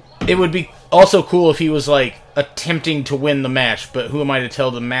 It would be also cool if he was like attempting to win the match, but who am I to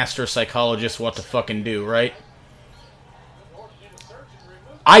tell the master psychologist what to fucking do, right?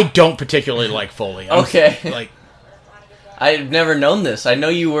 I don't particularly like Foley. Okay. Like, I've never known this. I know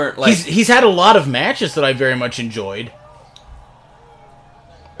you weren't like... He's had a lot of matches that I very much enjoyed.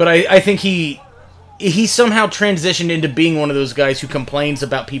 But I think he somehow transitioned into being one of those guys who complains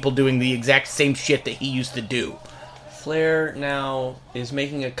about people doing the exact same shit that he used to do. Flair now is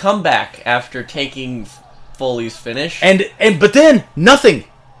making a comeback after taking Foley's finish. But then, nothing.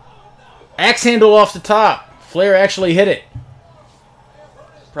 Axe handle off the top. Flair actually hit it.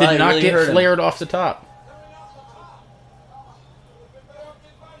 Probably Did not really get flared off the top.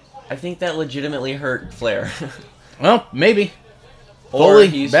 I think that legitimately hurt Flair. Well, maybe. Or Foley,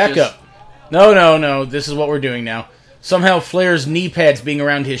 he's back just- up. No. This is what we're doing now. Somehow Flair's knee pads being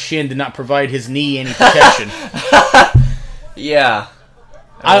around his shin did not provide his knee any protection. Yeah.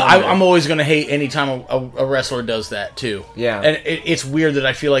 I'm always going to hate any time a wrestler does that, too. Yeah. And it's weird that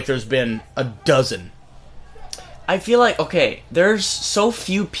I feel like there's been a dozen. I feel like, okay, there's so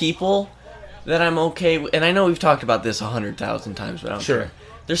few people that I'm okay with, and I know we've talked about this 100,000 times, but I don't Sure. care.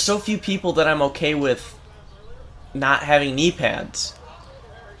 There's so few people that I'm okay with not having knee pads.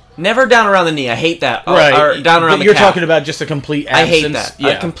 Never down around the knee. I hate that. Right. Or down around But the you're calf. talking about just a complete I absence. hate that.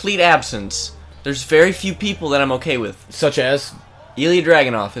 Yeah. A complete absence. There's very few people that I'm okay with. Such as? Ilya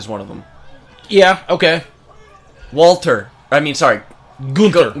Dragunov is one of them. Yeah, okay. Gunther.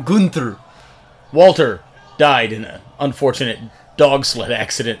 Gunther. Walter died in an unfortunate dog sled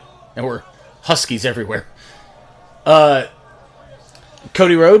accident. There were huskies everywhere.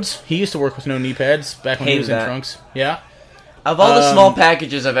 Cody Rhodes, he used to work with no knee pads back when he was in trunks. Yeah. Of all the small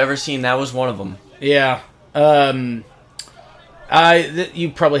packages I've ever seen, that was one of them. Yeah.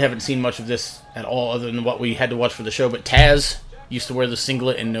 You probably haven't seen much of this at all other than what we had to watch for the show, but Taz used to wear the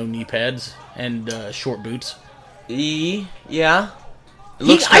singlet and no knee pads and short boots. Yeah.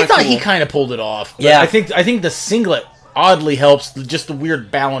 I thought he kind of pulled it off. Yeah. I think the singlet oddly helps just the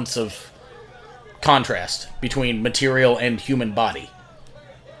weird balance of contrast between material and human body.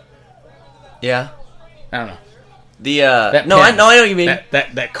 Yeah. I don't know. I know what you mean.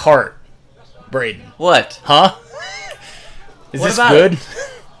 That cart, Braden. What? Huh? Is What this about good? it?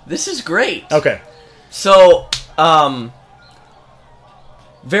 This is great. Okay. So,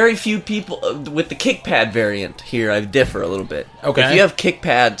 very few people with the kick pad variant here. I differ a little bit. Okay. If you have kick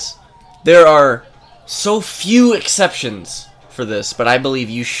pads, there are so few exceptions for this, but I believe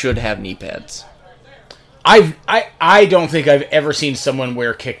you should have knee pads. I don't think I've ever seen someone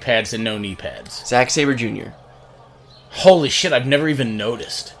wear kick pads and no knee pads. Zack Sabre Jr. Holy shit! I've never even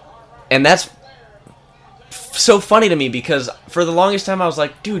noticed. And that's so funny to me because for the longest time I was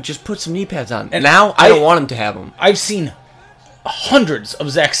like, dude, just put some knee pads on. And now I don't want him to have them. I've seen hundreds of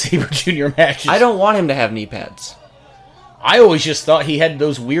Zack Sabre Jr. matches. I don't want him to have knee pads. I always just thought he had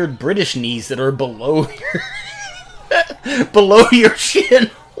those weird British knees that are below your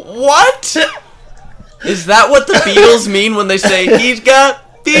shin. What? Is that what the Beatles mean when they say he's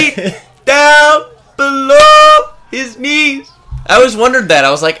got feet down below his knees? I always wondered that.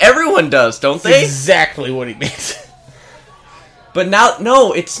 I was like, everyone does, don't That's they? exactly what he means. But now,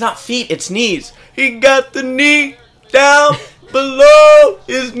 no, it's not feet, it's knees. He got the knee down below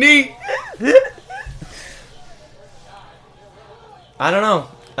his knee. I don't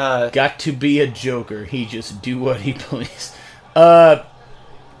know. Got to be a joker. He just do what he please.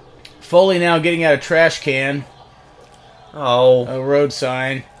 Foley now getting out a trash can. Oh. A road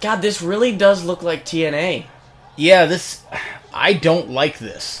sign. God, this really does look like TNA. Yeah, this... I don't like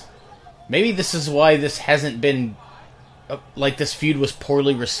this. Maybe this is why this hasn't been... like, this feud was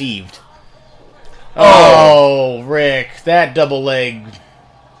poorly received. Oh, Rick. That double leg.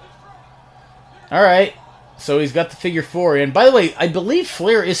 Alright. So he's got the figure 4 in. By the way, I believe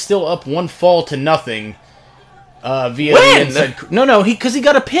Flair is still up 1-0 via When? the inside... No, because he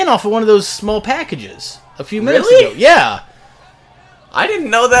got a pin off of one of those small packages a few minutes Really? ago. Yeah. I didn't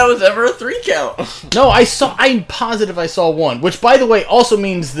know that was ever a 3 count. No, I'm positive I saw one. Which, by the way, also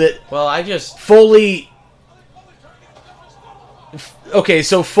means that Well, I just... Foley... Okay,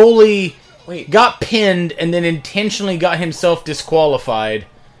 so Foley Wait. got pinned and then intentionally got himself disqualified.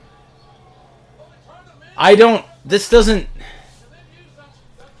 This doesn't...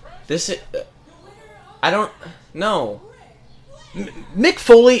 I don't... No. Mick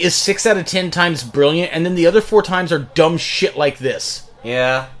Foley is 6 out of 10 times brilliant, and then the other 4 times are dumb shit like this.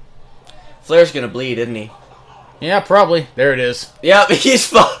 Yeah. Flair's gonna bleed, isn't he? Yeah, probably. There it is. Yeah, he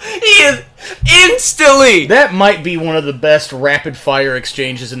is instantly... That might be one of the best rapid-fire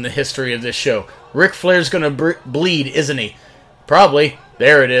exchanges in the history of this show. Ric Flair's gonna bleed, isn't he? Probably.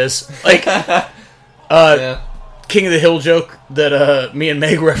 There it is. Like... King of the Hill joke that me and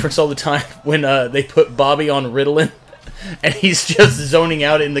Meg reference all the time when they put Bobby on Ritalin, and he's just zoning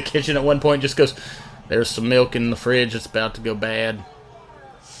out in the kitchen at one point, just goes, "There's some milk in the fridge, it's about to go bad.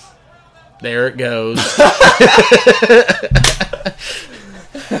 There it goes."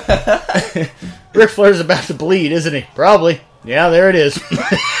 Ric Flair's about to bleed, isn't he? Probably. Yeah, there it is.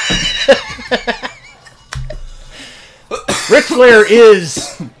 Ric Flair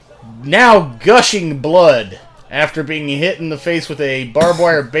is now gushing blood after being hit in the face with a barbed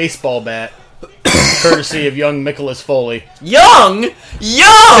wire baseball bat, courtesy of young Nicholas Foley. Young!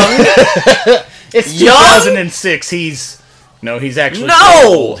 It's 2006. He's actually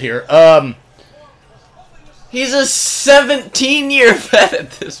old here. He's a 17-year vet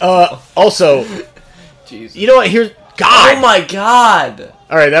at this point. Also, Jesus. you know what? Here's God. Oh my God!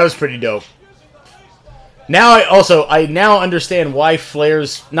 All right, that was pretty dope. Now I now understand why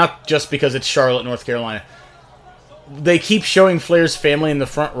Flair's, not just because it's Charlotte, North Carolina. They keep showing Flair's family in the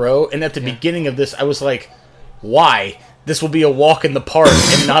front row, and at the beginning of this, I was like, why? This will be a walk in the park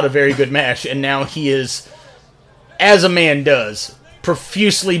and not a very good match. And now he is, as a man does,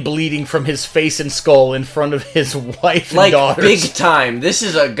 profusely bleeding from his face and skull in front of his wife and daughters. Big time. This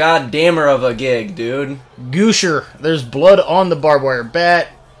is a goddammer of a gig, dude. Goosher. There's blood on the barbed wire bat.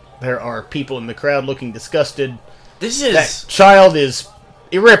 There are people in the crowd looking disgusted. That child is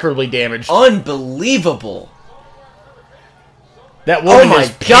irreparably damaged. Unbelievable. That woman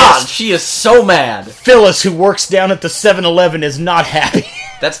is pissed. God, she is so mad. Phyllis, who works down at the 7-Eleven, is not happy.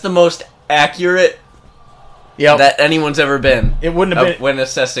 That's the most accurate that anyone's ever been. It wouldn't have been when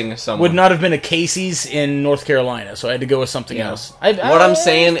assessing someone. Would not have been a Casey's in North Carolina, so I had to go with something else. What I'm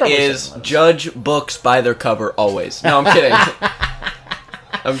saying is judge books by their cover always. No, I'm kidding.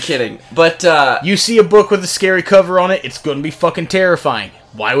 I'm kidding. But you see a book with a scary cover on it, it's going to be fucking terrifying.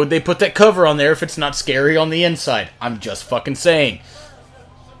 Why would they put that cover on there if it's not scary on the inside? I'm just fucking saying.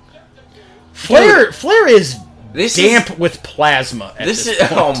 Flair is damp with plasma at this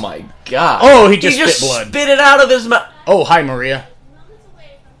point. Oh my God. Oh, he just spit blood. Spit it out of his mouth. Oh, hi, Maria.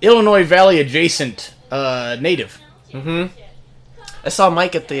 Illinois Valley adjacent native. Mm-hmm. I saw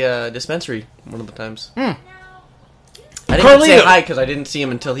Mike at the dispensary one of the times. I didn't say hi because I didn't see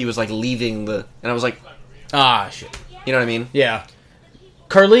him until he was like leaving and I was like, shit. You know what I mean? Yeah.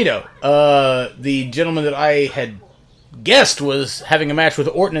 Carlito, the gentleman that I had guessed was having a match with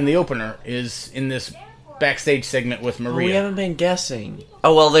Orton in the opener, is in this backstage segment with Maria. We haven't been guessing.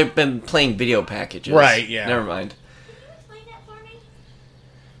 Oh, well, they've been playing video packages. Right, yeah. Never mind.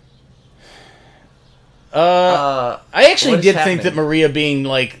 I actually did think that Maria being,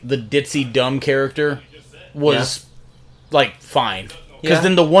 like, the ditzy dumb character was, like, fine. Because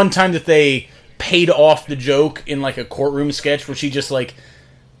then the one time that they paid off the joke in, like, a courtroom sketch where she just, like,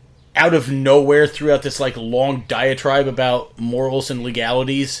 out of nowhere threw out this, like, long diatribe about morals and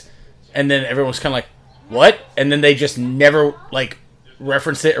legalities, and then everyone was kind of like, what? And then they just never, like,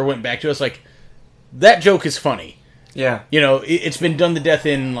 referenced it or went back to us. Like, that joke is funny. Yeah. You know, it's been done to death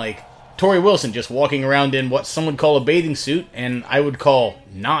in, like, Tori Wilson just walking around in what some would call a bathing suit, and I would call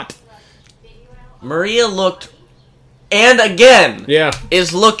not. Maria looked, and again,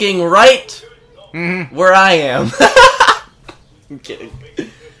 is looking right where I am. I'm kidding.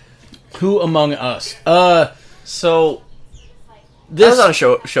 Who among us? So, I was on a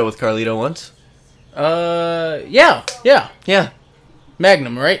show with Carlito once. Yeah.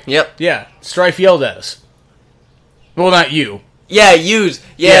 Magnum, right? Yep. Yeah. Strife yelled at us. Well, not you. Yeah, yous.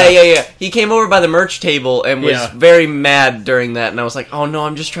 Yeah. He came over by the merch table and was very mad during that, and I was like, oh no,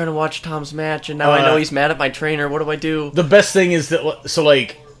 I'm just trying to watch Tom's match, and now I know he's mad at my trainer. What do I do? The best thing is that, so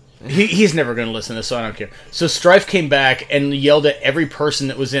like, he's never going to listen to this, so I don't care. So Strife came back and yelled at every person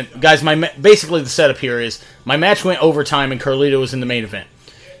that was in... Guys, basically the setup here is, my match went overtime and Carlito was in the main event.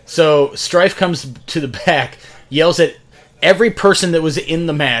 So Strife comes to the back, yells at every person that was in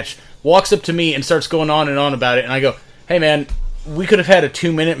the match, walks up to me and starts going on and on about it, and I go, hey man, we could have had a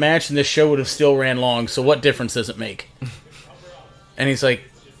 2-minute match and this show would have still ran long, so what difference does it make? And he's like,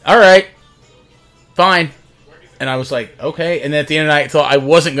 alright, fine. And I was like, okay. And then at the end of the night, I thought I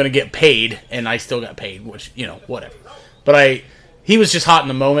wasn't going to get paid, and I still got paid, which, you know, whatever. But he was just hot in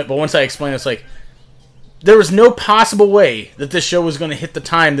the moment, but once I explained, it's like, there was no possible way that this show was going to hit the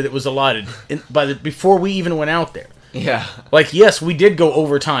time that it was allotted before we even went out there. Yeah. Like, yes, we did go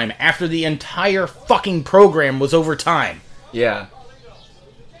overtime after the entire fucking program was overtime. Yeah.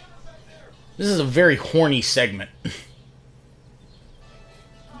 This is a very horny segment.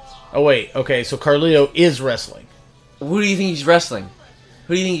 Oh, wait. Okay, so Carlito is wrestling. Who do you think he's wrestling?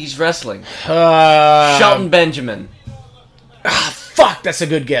 Shelton Benjamin. Fuck. Fuck, that's a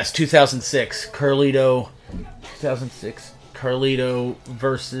good guess. 2006. Carlito. 2006. Carlito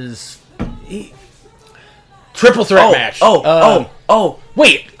versus... Triple threat match.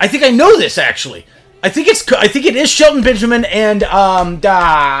 Wait, I think I know this, actually. I think it is Shelton Benjamin and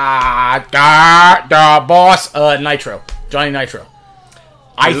boss Nitro. Johnny Nitro.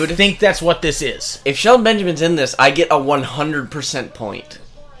 Dude, I think that's what this is. If Shelton Benjamin's in this, I get a 100% point.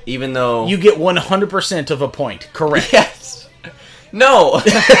 Even though... You get 100% of a point. Correct. Yes. No.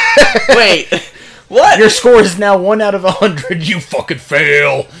 Wait. What? Your score is now 1 out of 100. You fucking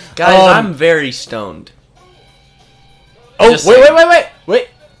fail. Guys, I'm very stoned. Oh, wait.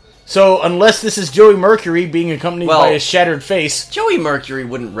 So, unless this is Joey Mercury being accompanied by a shattered face... Joey Mercury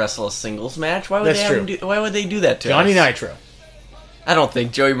wouldn't wrestle a singles match. Why would they do that to Johnny us? Nitro. I don't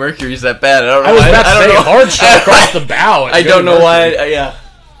think Joey Mercury's that bad. I was about to say a hard shot across the bow. I don't know why. Yeah.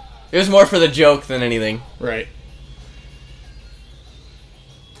 It was more for the joke than anything. Right.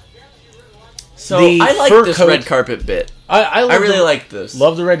 So, I like this red carpet bit. I really like this.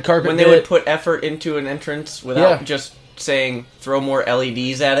 Love the red carpet when bit. they would put effort into an entrance without just saying, throw more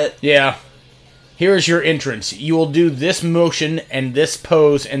LEDs at it. Yeah. Here is your entrance. You will do this motion and this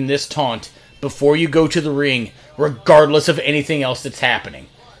pose and this taunt before you go to the ring, regardless of anything else that's happening.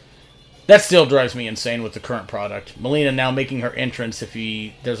 That still drives me insane with the current product. Melina now making her entrance if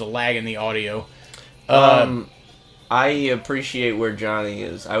there's a lag in the audio. I appreciate where Johnny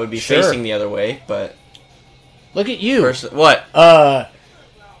is. I would be facing the other way, but... Look at you. What? God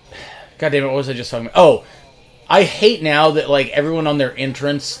damn it, what was I just talking about? Oh, I hate now that, like, everyone on their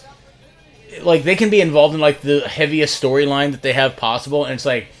entrance... Like, they can be involved in, like, the heaviest storyline that they have possible, and it's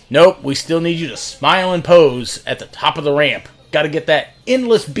like, nope, we still need you to smile and pose at the top of the ramp. Gotta get that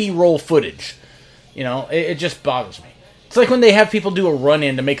endless B-roll footage. You know, it just bothers me. It's like when they have people do a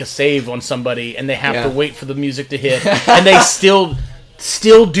run-in to make a save on somebody, and they have to wait for the music to hit, and they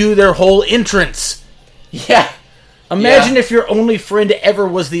still do their whole entrance. Yeah. Imagine if your only friend ever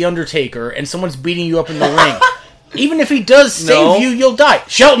was The Undertaker, and someone's beating you up in the ring. Even if he does save you, you'll die.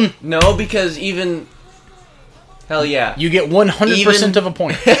 Shelton! No, because even... Hell yeah. You get 100% of a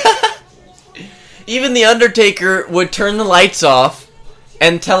point. Even The Undertaker would turn the lights off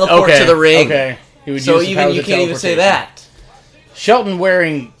and teleport to the ring. Okay. He would so use the even powers you of can't even say that. Shelton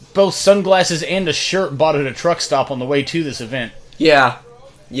wearing both sunglasses and a shirt bought at a truck stop on the way to this event. Yeah.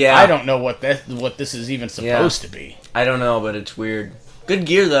 Yeah. I don't know what this is even supposed to be. I don't know, but it's weird. Good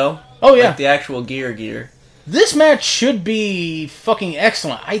gear, though. Oh, yeah. Like the actual gear. This match should be fucking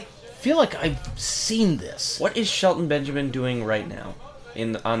excellent. I feel like I've seen this. What is Shelton Benjamin doing right now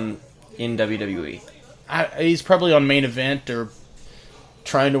in WWE? He's probably on main event or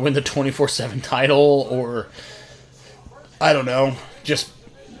trying to win the 24/7 title, or I don't know, just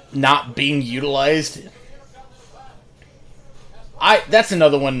not being utilized. That's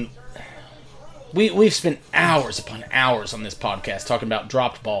another one. We've spent hours upon hours on this podcast talking about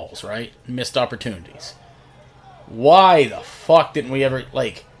dropped balls, right? Missed opportunities. Why the fuck didn't we ever,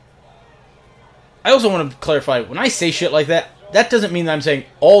 like... I also want to clarify, when I say shit like that, that doesn't mean that I'm saying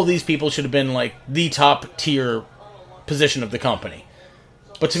all these people should have been, like, the top tier position of the company.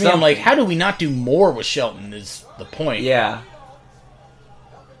 But to me, I'm like, how do we not do more with Shelton is the point. Yeah.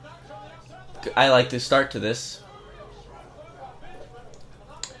 I like the start to this.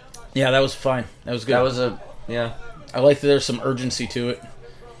 Yeah, that was fine. That was good. That was yeah. I like that there's some urgency to it.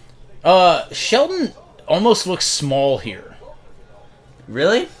 Shelton almost looks small here.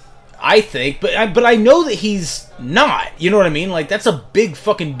 Really? I think, but I know that he's not. You know what I mean? Like, that's a big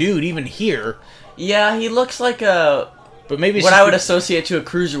fucking dude even here. Yeah, he looks like a... But maybe it's what I would associate to a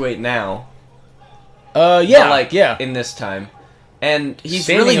cruiserweight now. Yeah, like, yeah. in this time. And he's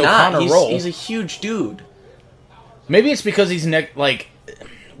Standing really not. O'Connor He's a huge dude. Maybe it's because he's like...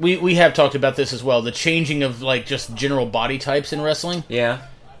 We have talked about this as well. The changing of, like, just general body types in wrestling. Yeah.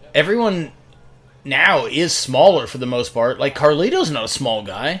 Everyone now is smaller for the most part. Like, Carlito's not a small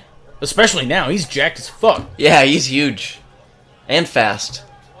guy. Especially now. He's jacked as fuck. Yeah, he's huge. And fast.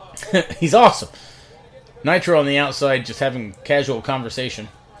 He's awesome. Nitro on the outside just having casual conversation.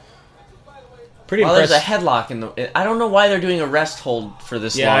 Pretty impressive. There's a headlock in the... I don't know why they're doing a rest hold for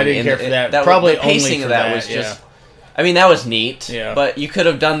this long. Yeah, I didn't care for that. Probably the pacing only for of that was just... I mean, that was neat. Yeah. But you could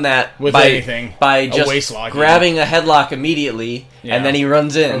have done that with anything. By just grabbing a headlock immediately, and then he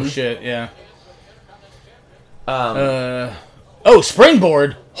runs in. Oh, shit, yeah.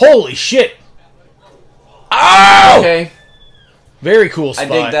 Springboard! Holy shit! Oh! Okay. Very cool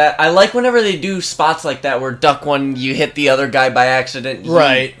spot. I dig that. I like whenever they do spots like that where duck one, you hit the other guy by accident.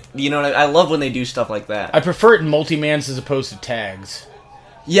 Right. You know what I love when they do stuff like that. I prefer it in multi-mans as opposed to tags.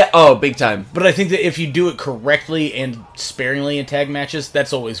 Yeah, oh, big time. But I think that if you do it correctly and sparingly in tag matches,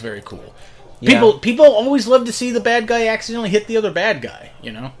 that's always very cool. Yeah. People always love to see the bad guy accidentally hit the other bad guy,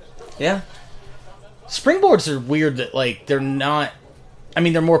 you know? Yeah. Springboards are weird that, like, they're not... I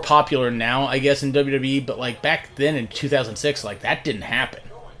mean, they're more popular now, I guess, in WWE, but, like, back then in 2006, like, that didn't happen.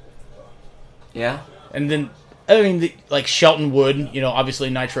 Yeah. And then, I mean, like, Shelton would, you know,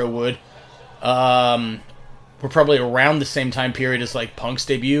 obviously Nitro would. We're probably around the same time period as, like, Punk's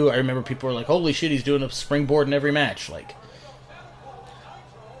debut. I remember people were like, holy shit, he's doing a springboard in every match. Like...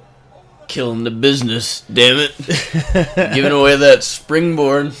 Killing the business, damn it. Giving away that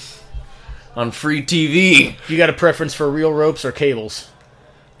springboard on free TV. You got a preference for real ropes or cables?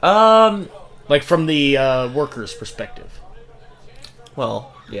 Like from the workers' perspective.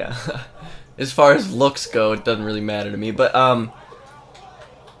 Well, yeah. As far as looks go, it doesn't really matter to me. But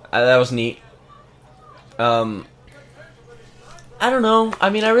that was neat. I don't know. I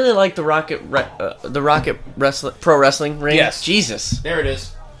mean, I really like the Rocket Pro Wrestling ring. Yes. Jesus. There it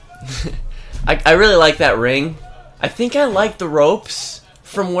is. I really like that ring. I think I like the ropes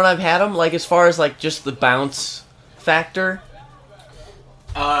from when I've had them, like as far as like just the bounce factor.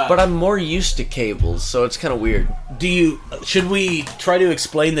 But I'm more used to cables, so it's kind of weird. Should we try to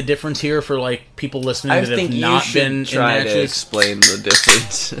explain the difference here for like people listening that have not been in try matches? to explain the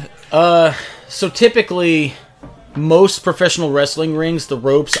difference. So typically, most professional wrestling rings, the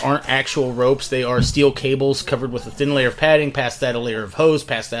ropes aren't actual ropes. They are steel cables covered with a thin layer of padding, past that a layer of hose,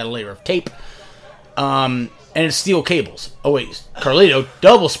 past that a layer of tape. And it's steel cables. Oh wait, Carlito,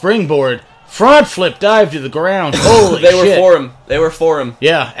 double springboard, front flip dive to the ground. Holy They shit. were for him.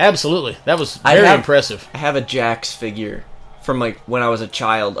 Yeah, absolutely. That was very impressive. I have a Jax figure from like when I was a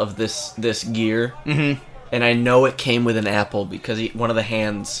child of this gear. Mm-hmm. And I know it came with an apple because one of the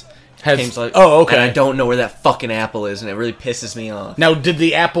hands... oh, okay. And I don't know where that fucking apple is, and it really pisses me off. Now, did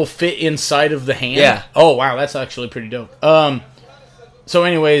the apple fit inside of the hand? Yeah. Oh, wow, that's actually pretty dope. So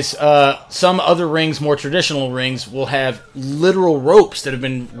anyways, some other rings, more traditional rings, will have literal ropes that have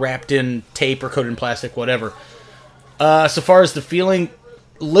been wrapped in tape or coated in plastic, whatever. So far as the feeling,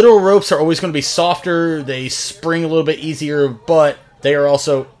 literal ropes are always going to be softer, they spring a little bit easier, but they are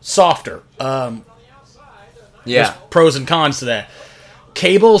also softer. There's pros and cons to that.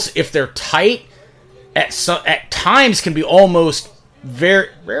 Cables, if they're tight, at times can be almost very,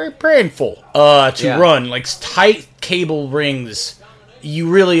 very painful to run. Like tight cable rings, you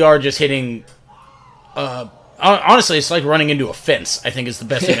really are just hitting. Honestly, it's like running into a fence. I think is the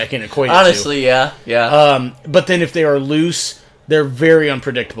best thing I can equate it to. Honestly, yeah. But then if they are loose, they're very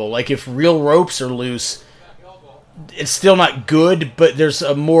unpredictable. Like if real ropes are loose, it's still not good, but there's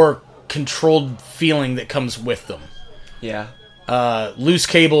a more controlled feeling that comes with them. Yeah. Loose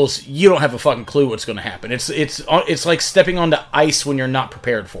cables, you don't have a fucking clue what's going to happen. It's like stepping onto ice when you're not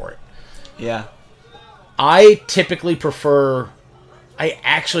prepared for it. Yeah. I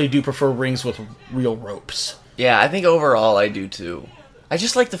actually do prefer rings with real ropes. Yeah, I think overall I do too. I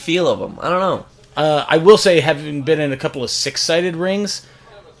just like the feel of them. I don't know. I will say, having been in a couple of 6-sided rings,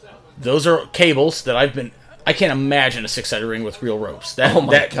 those are cables that I can't imagine a 6-sided ring with real ropes.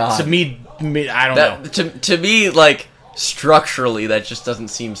 God. To me, I don't know. To me, like, structurally, that just doesn't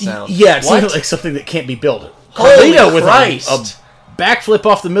seem sound. Yeah, it seems like something that can't be built. Holy Carlito with Christ. a backflip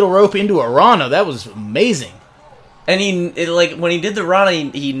off the middle rope into a Rana, that was amazing. And when he did the Rana,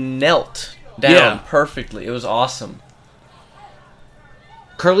 he knelt down perfectly. It was awesome.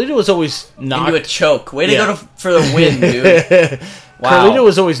 Carlito was always knocked into a choke. Way to go for the win, dude. Wow. Carlito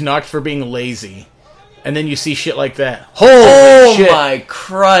was always knocked for being lazy. And then you see shit like that. Holy shit. Oh my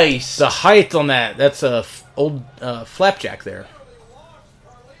Christ. The height on that's a old flapjack there.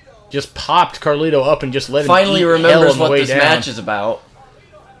 Just popped Carlito up and just let him finally eat remembers hell on the what this down. match is about.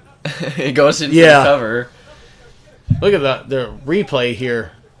 It goes into the cover. Look at the replay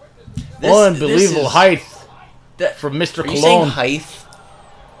here. Unbelievable height from Mr. Cologne. Are you saying height?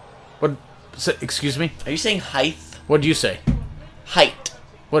 What? Excuse me? Are you saying height? What did you say? Height.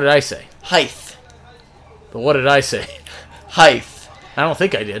 What did I say? Height. But what did I say? Height. I don't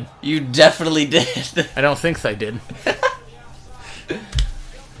think I did. You definitely did. I don't think I did.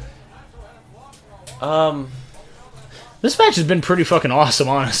 This match has been pretty fucking awesome,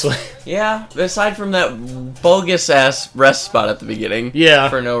 honestly. Yeah, aside from that bogus-ass rest spot at the beginning. Yeah.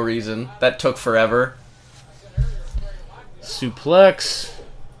 For no reason. That took forever. Suplex.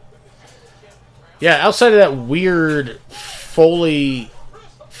 Yeah, outside of that weird Foley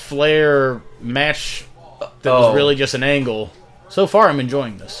Flair match that was really just an angle, so far I'm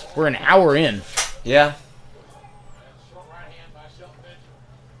enjoying this. We're an hour in. Yeah.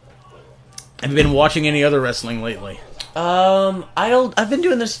 Have you been watching any other wrestling lately? I've been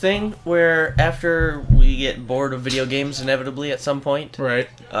doing this thing where after we get bored of video games, inevitably at some point, Right.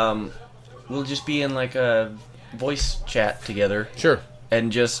 we'll just be in like a voice chat together. Sure.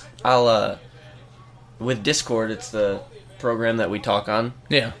 And just with Discord, it's the program that we talk on.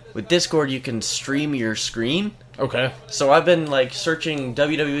 Yeah. With Discord, you can stream your screen. Okay. So I've been like searching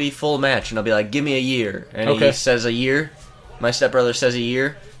WWE full match, and I'll be like, "Give me a year," and Okay. he says a year. My stepbrother says a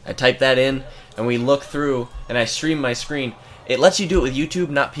year. I type that in, and we look through, and I stream my screen. It lets you do it with YouTube,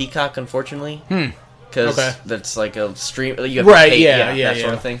 not Peacock, unfortunately. Because Okay. that's like a stream. You have Right, to pay, yeah, that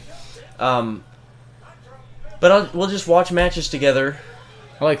sort of thing. But we'll just watch matches together.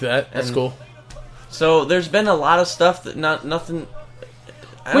 I like that. That's And- cool. So there's been a lot of stuff that nothing.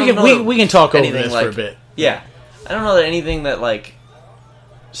 I We don't know can we can talk over anything this like, for a bit. Yeah, I don't know that anything that like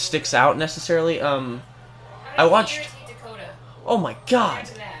sticks out necessarily. I watched. Dakota. Oh my god,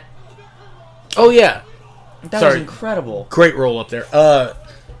 To that. Oh yeah. that was Sorry. incredible. Great roll up there.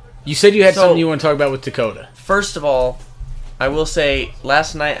 You said you had So- something you want to talk about with Dakota. First of all, I will say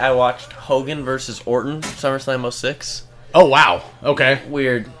last night I watched Hogan versus Orton, SummerSlam 06. Oh wow. Okay.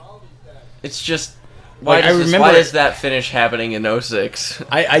 Weird. It's just Like, why why is that finish happening in 06?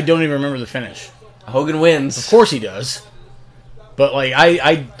 I don't even remember the finish. Hogan wins. Of course he does. But like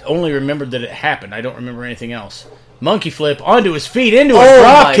I only remembered that it happened. I don't remember anything else. Monkey flip onto his feet into a Oh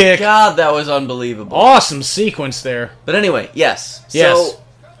drop my kick. god, that was unbelievable. Awesome sequence there. But anyway, yes. Yes. So,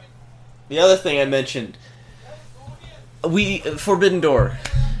 the other thing I mentioned, Forbidden Door.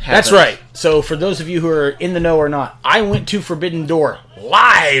 That's happened. right. So for those of you who are in the know or not, I went to Forbidden Door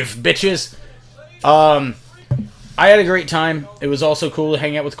live, bitches. I had a great time. It was also cool to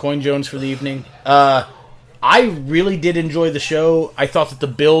hang out with Coin Jones for the evening. I really did enjoy the show. I thought that the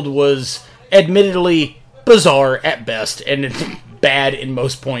build was admittedly bizarre at best and bad in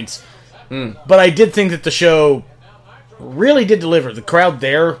most points. But I did think that the show really did deliver. The crowd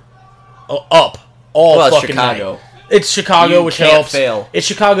there, up all Well, it's fucking Chicago. night. It's Chicago, You which can't helps. fail. It's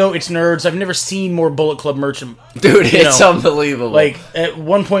Chicago. It's nerds. I've never seen more Bullet Club merch. Dude, you it's know, unbelievable. like at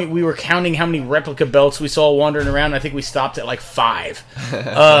one point we were counting how many replica belts we saw wandering around. I think we stopped at like 5.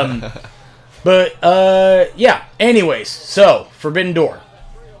 Yeah. Anyways, so Forbidden Door,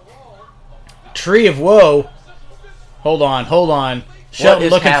 Tree of Woe. Hold on. Shelton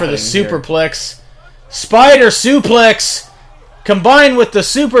is looking for the happening here? superplex. Spider suplex combined with the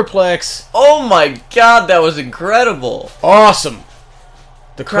superplex. oh my god, that was incredible. Awesome.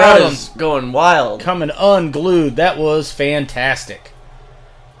 The Crowd crowd is going wild. coming unglued. That was fantastic.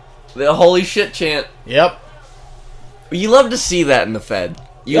 The holy shit chant. Yep. You love to see that in the Fed.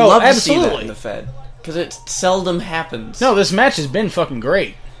 You Oh, love to see that absolutely. in the Fed. Because it seldom happens. No, this match has been fucking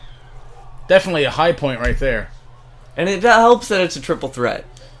great. Definitely a high point right there. And it helps that it's a triple threat.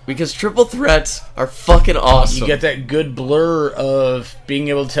 Because triple threats are fucking awesome. You get that good blur of being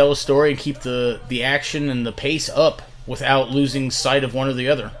able to tell a story and keep the action and the pace up without losing sight of one or the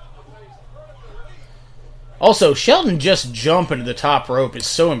other. Also, Shelton just jumping to the top rope is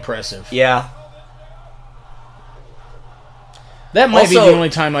so impressive. Yeah. That might be Also- the only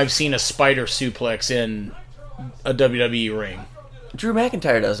time I've seen a spider suplex in a WWE ring. Drew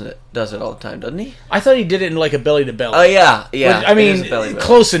McIntyre does it all the time, doesn't he? I thought he did it in like a belly to belly. Oh, yeah. Yeah. Which, I it mean, is a belly button.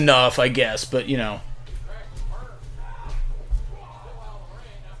 close enough, I guess, but you know.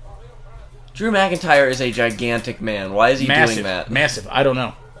 Drew McIntyre is a gigantic man. Why is he doing that? Massive. I don't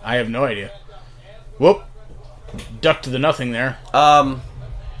know. I have no idea. Whoop. Duck to the nothing there.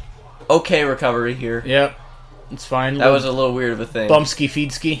 Okay recovery here. Yep. It's fine. That was a little weird of a thing. Bumpski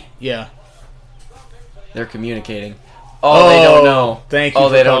feedski. Yeah. They're communicating. Oh, they don't know. Thank you Oh,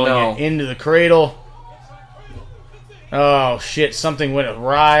 for they don't calling know. it. Into the cradle. Oh, shit. Something went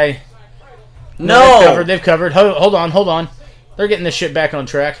awry. No! They've covered. Hold on. They're getting this shit back on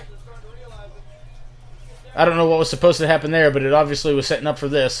track. I don't know what was supposed to happen there, but it obviously was setting up for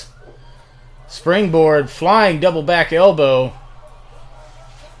this. Springboard, flying double back elbow.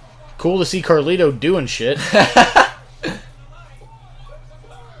 Cool to see Carlito doing shit.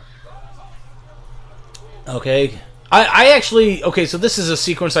 Okay. I actually... Okay, so this is a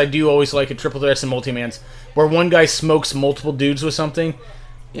sequence I do always like at Triple Threats and Multi-Mans, where one guy smokes multiple dudes with something,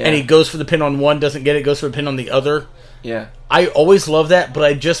 Yeah. and he goes for the pin on one, doesn't get it, goes for the pin on the other. Yeah. I always love that, but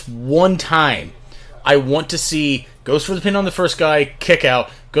I just one time I want to see goes for the pin on the first guy, kick out,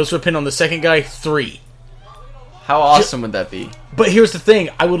 goes for a pin on the second guy, 3. How awesome would that be? But here's the thing,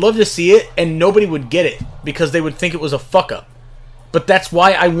 I would love to see it and nobody would get it because they would think it was a fuck up. But that's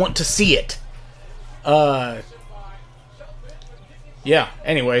why I want to see it. Yeah,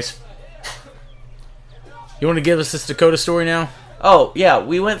 anyways. You want to give us this Dakota story now? Oh, yeah,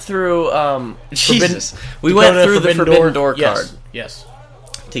 we went through, Jesus. We to went go to through the Forbidden Door card Yes.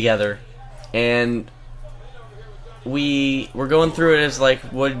 together, and we were going through it as, like,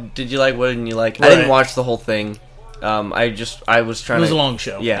 what did you like, what didn't you like? Right. I didn't watch the whole thing. I was trying to... It was a long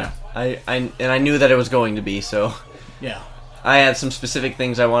show. Yeah. I knew that it was going to be, so... Yeah. I had some specific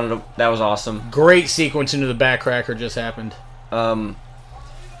things I wanted to... That was awesome. Great sequence into the backcracker just happened.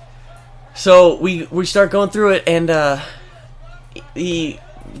 So we start going through it, and the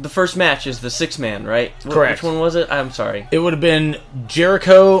first match is the 6-man, right? Correct. Which one was it? I'm sorry. It would have been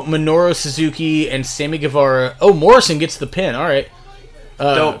Jericho, Minoru Suzuki, and Sammy Guevara. Oh, Morrison gets the pin. All right.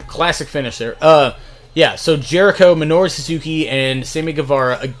 Dope. Classic finish there. Yeah, so Jericho, Minoru Suzuki, and Sammy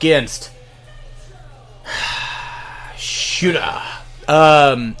Guevara against Shota.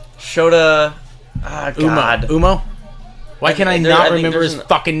 Shota. God. Umo? Why can I not remember his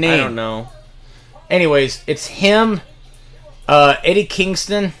fucking name? I don't know. Anyways, it's him, Eddie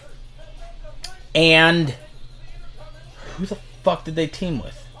Kingston, and who the fuck did they team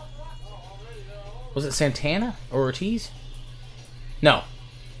with? Was it Santana or Ortiz? No.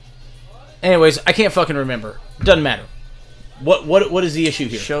 Anyways, I can't fucking remember. Doesn't matter. What is the issue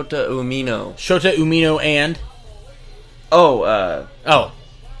here? Shota Umino. Shota Umino and Oh,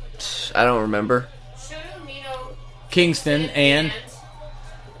 I don't remember. Kingston and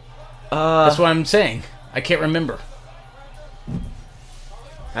that's what I'm saying. I can't remember.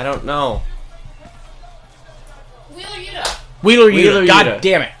 I don't know. Wheeler Yuta. Wheeler God Yuta.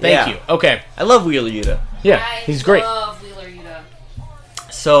 damn it. Thank you. Okay. I love Wheeler Yuta. Yeah, he's great. I love Wheeler Yuta.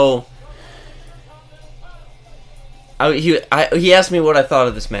 So, he asked me what I thought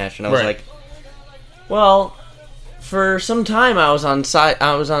of this match, and I was Right. like, "Well, for some time I was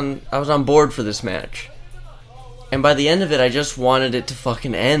on board for this match, and by the end of it, I just wanted it to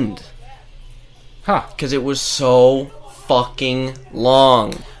fucking end Huh. because it was so fucking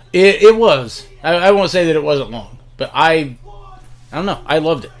long." It was. I won't say that it wasn't long, but I don't know. I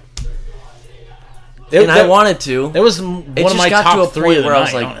loved it. I wanted to. That was It one just of my got top to a three point of the where night, I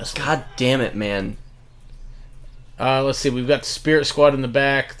was like, honestly. "God damn it, man!" Let's see. We've got the Spirit Squad in the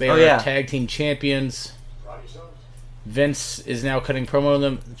back. They are yeah. tag team champions. Vince is now cutting promo on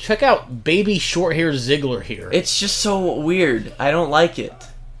them. Check out baby short hair Ziggler here. It's just so weird. I don't like it.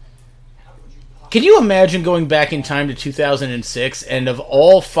 Can you imagine going back in time to 2006 and of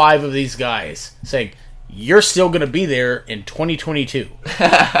all 5 of these guys saying, you're still going to be there in 2022.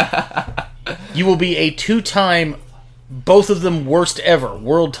 You will be a 2-time, both of them worst ever,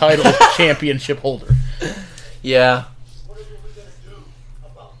 world title championship holder. Yeah.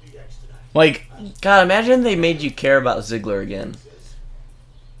 Like, God, imagine they made you care about Ziggler again.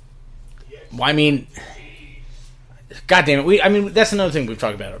 I mean, God damn it. I mean, that's another thing we've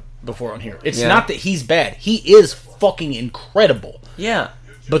talked about before on here. It's Yeah. not that he's bad. He is fucking incredible. Yeah.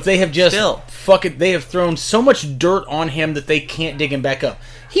 But they have just Still. they have thrown so much dirt on him that they can't dig him back up.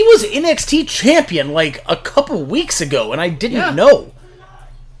 He was NXT champion like a couple weeks ago, and I didn't know.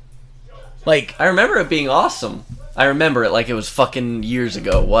 Like, I remember it being awesome. I remember it like it was fucking years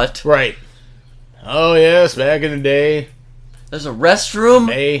ago. What? right. Oh, yes, back in the day. There's a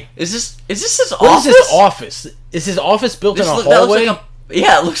restroom? Hey. Is this his What office? is his office? Is his office built in a That hallway? looks like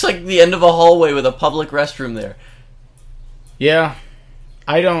it looks like the end of a hallway with a public restroom there. Yeah.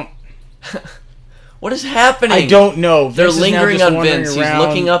 I don't... What is happening? I don't know. They're Vince is now lingering just on wandering Vince. around. He's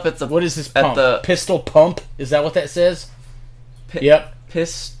looking up at the... What is this at pump? the- Pistol pump? Is that what that says? Yep.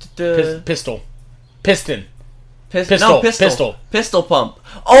 Pistol. Piston. Pistol pump.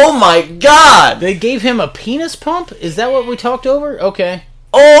 Oh my god! They gave him a penis pump? Is that what we talked over? Okay.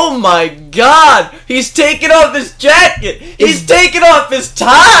 Oh my god! He's taking off his jacket! He's taking off his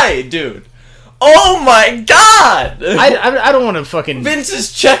tie, dude! Oh my god! I don't want to fucking... Vince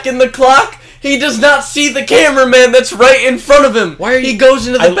is checking the clock. He does not see the cameraman that's right in front of him. Why are He you- goes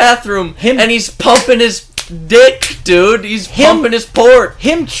into the bathroom and he's pumping his dick, dude. He's pumping his port.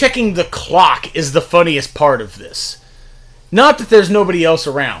 Him checking the clock is the funniest part of this. Not that there's nobody else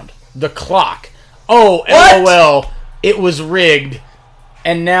around. The clock. Oh, What? LOL. It was rigged.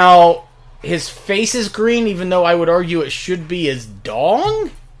 And now his face is green, even though I would argue it should be his dong?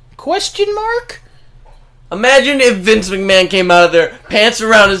 Question mark? Imagine if Vince McMahon came out of there, pants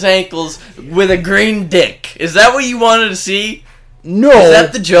around his ankles, with a green dick. Is that what you wanted to see? No. Is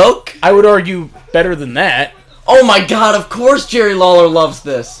that the joke? I would argue better than that. Oh my god, of course Jerry Lawler loves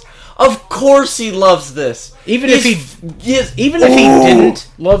this. Of course he loves this. Even if he Ooh. didn't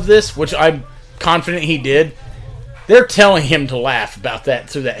love this, which I'm confident he did, they're telling him to laugh about that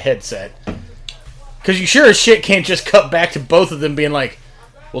through that headset. Because you sure as shit can't just cut back to both of them being like,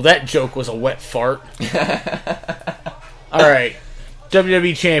 well, that joke was a wet fart. Alright.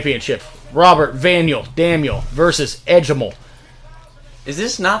 WWE Championship. Robert Daniel versus Edgemal. Is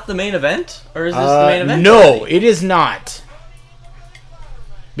this not the main event? Or is this the main event? No, already? it is not.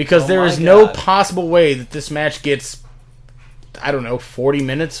 Because there is no possible way that this match gets, I don't know, 40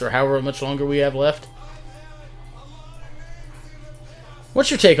 minutes or however much longer we have left. What's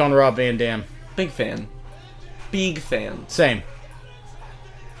your take on Rob Van Dam? Big fan. Big fan. Same.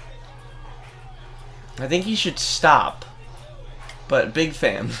 I think he should stop. But big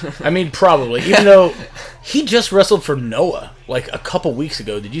fan. I mean, probably. Even though he just wrestled for Noah like a couple weeks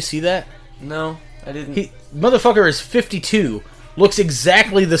ago. Did you see that? No, I didn't. Motherfucker is 52, looks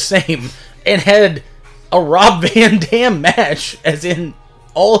exactly the same, and had a Rob Van Dam match, as in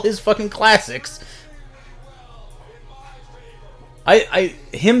all his fucking classics.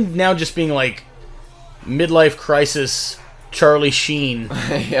 Him now just being like midlife crisis Charlie Sheen.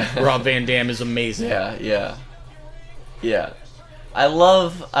 Yeah. Rob Van Dam is amazing. Yeah. I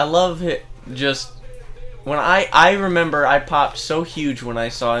love it. Just when I remember I popped so huge when I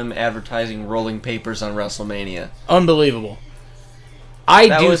saw him advertising rolling papers on WrestleMania. Unbelievable.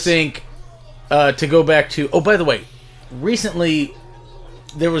 I do think to go back to. Oh, by the way, recently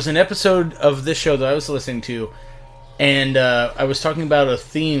there was an episode of this show that I was listening to, and I was talking about a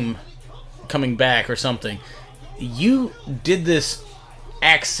theme coming back or something. You did this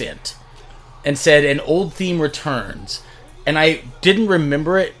accent and said an old theme returns. And I didn't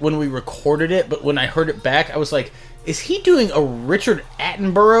remember it when we recorded it, but when I heard it back, I was like, is he doing a Richard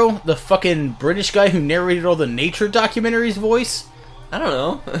Attenborough, the fucking British guy who narrated all the nature documentaries voice? I don't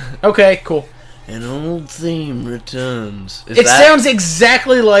know. Okay, cool. An old theme returns. It sounds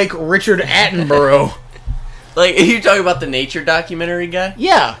exactly like Richard Attenborough. Like, are you talking about the nature documentary guy?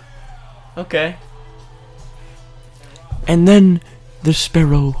 Yeah. Okay. And then the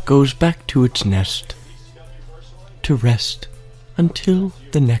sparrow goes back to its nest to rest until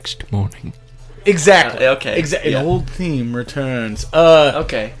the next morning. Exactly. Okay. An old theme returns.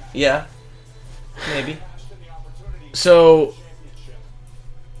 Okay. Yeah. Maybe. So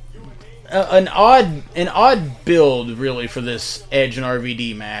an odd build really for this Edge and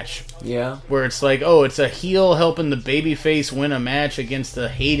RVD match. Yeah. Where it's like, oh, it's a heel helping the babyface win a match against the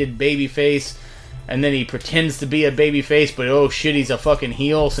hated babyface, and then he pretends to be a babyface, but oh shit, he's a fucking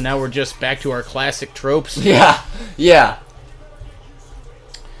heel, so now we're just back to our classic tropes. Yeah.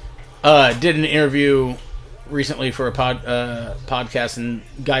 Did an interview recently for a podcast, and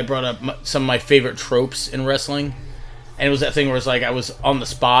guy brought up some of my favorite tropes in wrestling, and it was that thing where it's like I was on the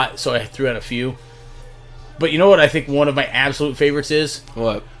spot, so I threw out a few. But you know what I think one of my absolute favorites is?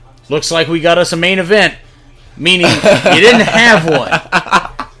 What? Looks like we got us a main event, meaning you didn't have one.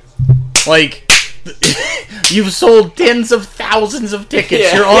 Like, you've sold tens of thousands of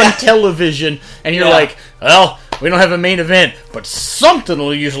tickets, you're on television, and you're like, well, we don't have a main event, but something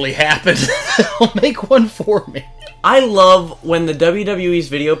will usually happen. They'll make one for me. I love when the WWE's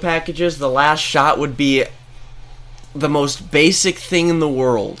video packages, the last shot would be the most basic thing in the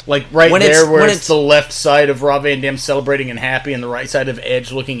world. Like where it's the left side of Rob Van Dam celebrating and happy, and the right side of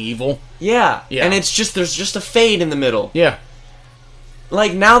Edge looking evil. Yeah. And there's just a fade in the middle. Yeah.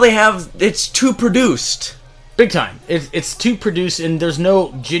 Like, now it's too produced. Big time. It's too produced, and there's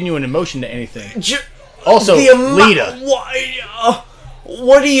no genuine emotion to anything. Also, Lita.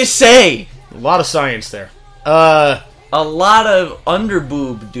 What do you say? A lot of science there. A lot of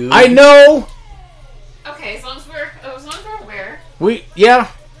underboob, dude. I know. Okay, as long as we're aware.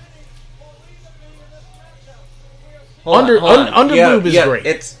 Underboob is great.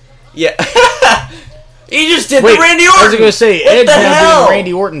 He just did the Randy Orton. I was going to say, Edge now doing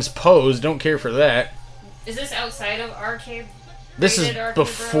Randy Orton's pose. Don't care for that. Is this outside of arcade? This is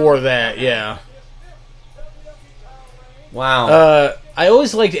before that, yeah. Wow. I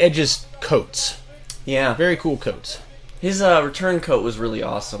always liked Edge's coats. Yeah. Very cool coats. His return coat was really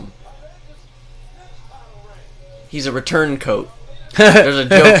awesome. He's a return coat. There's a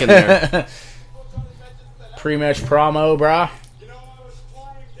joke in there. Pre-match promo, brah.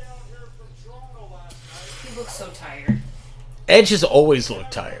 He looks so tired. Edge has always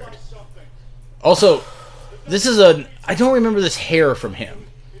looked tired. Also, I don't remember this hair from him.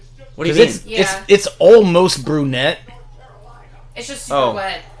 What do you mean? It's almost brunette. It's just super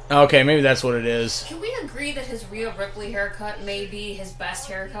wet. Okay, maybe that's what it is. Can we agree that his Rhea Ripley haircut may be his best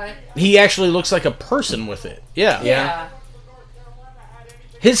haircut? He actually looks like a person with it. Yeah.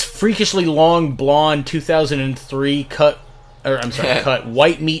 His freakishly long blonde 2003 cut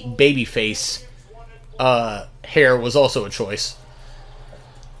white meat baby face hair was also a choice.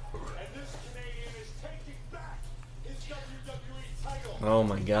 Oh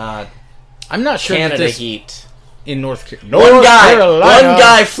my god. I'm not sure Canada heat. in North Carolina. One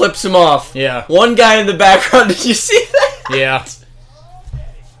guy flips him off. Yeah. One guy in the background. Did you see that? Yeah.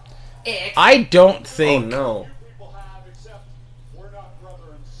 Ick. I don't think... Oh, no.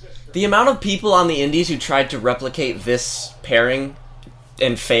 The amount of people on the indies who tried to replicate this pairing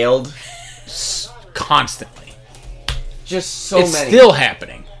and failed. Constantly. Just so it's many. still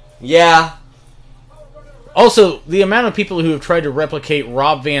happening. Yeah. Also, the amount of people who have tried to replicate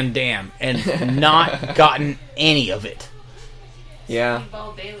Rob Van Dam and not gotten any of it. Yeah.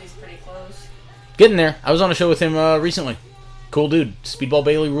 Speedball Bailey's pretty close. Getting there. I was on a show with him recently. Cool dude. Speedball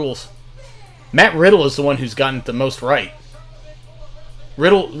Bailey rules. Matt Riddle is the one who's gotten it the most right.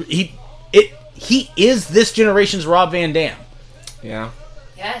 Riddle, he is this generation's Rob Van Dam. Yeah.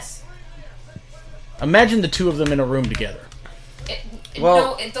 Yes. Imagine the two of them in a room together.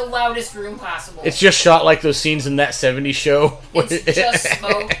 Well- It's the loudest room possible. It's just shot like those scenes in that 70s show. It's just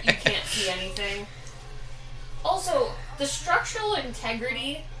smoke. You can't see anything. Also, the structural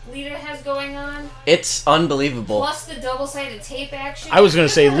integrity Lita has going on, It's unbelievable. plus the double-sided tape action. I was going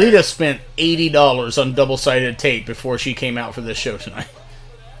to say, Good for her. Lita spent $80 on double-sided tape before she came out for this show tonight.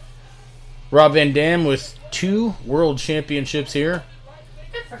 Rob Van Dam with 2 world championships here.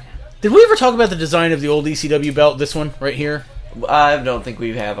 Good for him. Did we ever talk about the design of the old ECW belt? This one right here. I don't think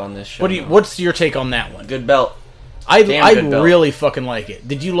we have on this show. no. What's your take on that one? Good belt. I Damn good belt. really fucking like it.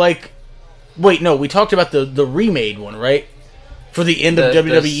 Did you like? Wait, no, we talked about the remade one, right? For the end of The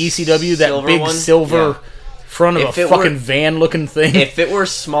WWE ECW, that silver big one? silver Yeah. front of If a it were- fucking van looking thing. If it were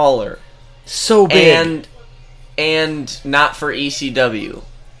smaller So big. and not for ECW,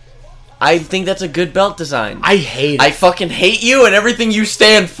 I think that's a good belt design. I hate it. I fucking hate you and everything you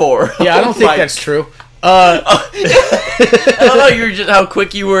stand for. Yeah, I don't think My- that's true. I don't know you're just how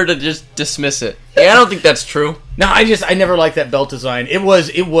quick you were to just dismiss it. Yeah, I don't think that's true. No, I never liked that belt design. It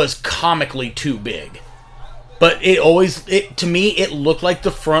was comically too big. But to me it looked like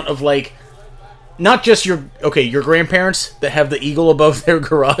the front of like not just your grandparents that have the eagle above their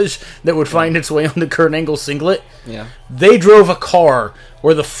garage that would find its way on the Kurt Angle singlet. Yeah. They drove a car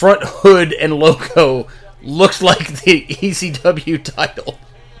where the front hood and logo looks like the ECW title.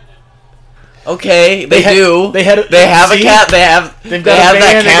 Okay, They do. they have a They've got a that van, they've got a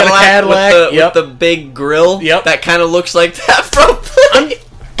Cadillac, yep. with the big grill. Yep. That kind of looks like that from.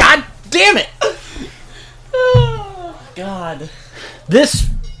 God damn it! Oh, God. This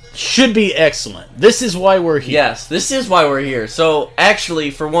should be excellent. This is why we're here. Yes, this is why we're here. So,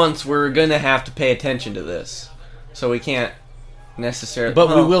 actually, for once, we're gonna have to pay attention to this. So we can't necessarily.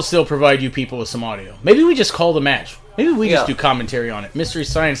 But we will still provide you people with some audio. Maybe we just call the match. Maybe we just do commentary on it. Mystery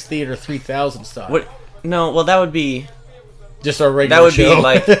Science Theater 3000 style. What? No, well, that would be. Just our regular That would show. be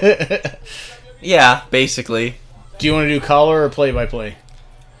like. Yeah, basically. Do you want to do color or play-by-play?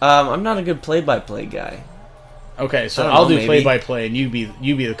 I'm not a good play-by-play guy. Okay, so I don't I'll know, do maybe. play-by-play and you be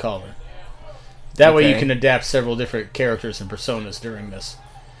the caller. That way you Okay. can adapt several different characters and personas during this.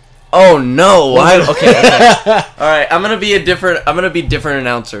 Oh no! Okay. All right, I'm gonna be different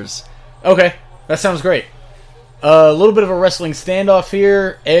announcers. Okay, that sounds great. A little bit of a wrestling standoff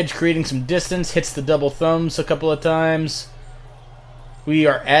here. Edge creating some distance, hits the double thumbs a couple of times. We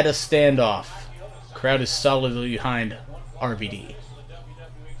are at a standoff. Crowd is solidly behind RVD.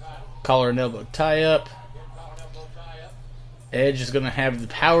 Collar and elbow tie up. Edge is going to have the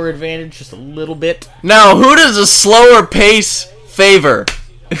power advantage just a little bit. Now, who does a slower pace favor?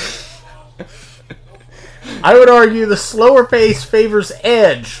 I would argue the slower pace favors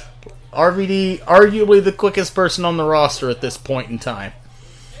Edge. RVD, arguably the quickest person on the roster at this point in time.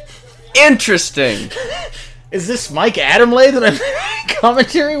 Interesting. Is this Mike Adamle that I'm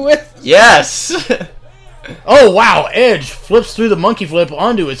commentary with? Yes. Oh, wow. Edge flips through the monkey flip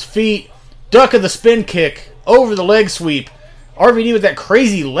onto his feet. Duck of the spin kick. Over the leg sweep. RVD with that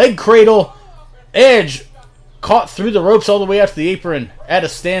crazy leg cradle. Edge caught through the ropes all the way out to the apron at a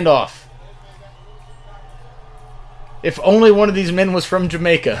standoff. If only one of these men was from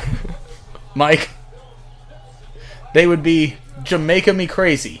Jamaica, Mike, they would be Jamaica me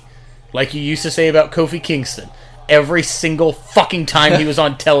crazy, like you used to say about Kofi Kingston every single fucking time he was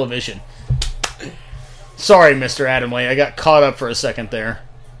on television. Sorry, Mr. Adamle, I got caught up for a second there.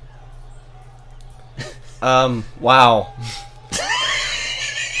 Wow.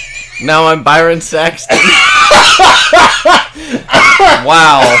 Now I'm Byron Saxton.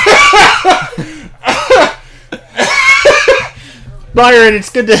 Wow. Byron, it's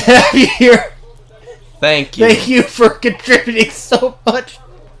good to have you here. Thank you. Thank you for contributing so much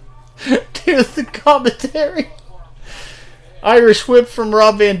to the commentary. Irish whip from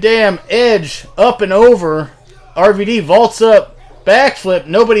Rob Van Dam. Edge up and over. RVD vaults up. Backflip,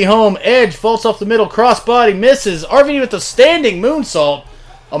 nobody home. Edge falls off the middle, crossbody, misses. RVD with a standing moonsault.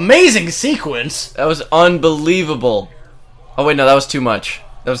 Amazing sequence. That was unbelievable. Oh, wait, no, that was too much.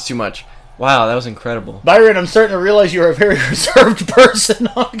 Wow, that was incredible. Byron, I'm starting to realize you're a very reserved person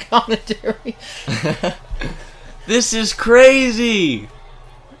on commentary. This is crazy.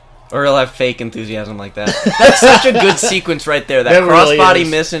 Or he'll have fake enthusiasm like that. That's such a good sequence right there. That crossbody really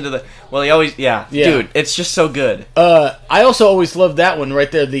miss into the... Well, he always... Yeah. Dude, it's just so good. I also always love that one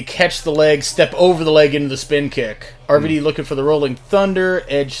right there. The catch the leg, step over the leg into the spin kick. RVD looking for the Rolling Thunder.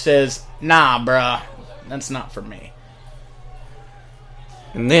 Edge says, nah, bruh. That's not for me.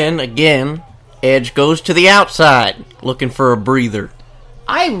 And then, again, Edge goes to the outside, looking for a breather.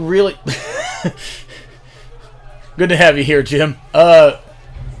 I really... Good to have you here, Jim.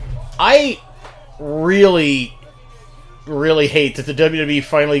 I really hate that the WWE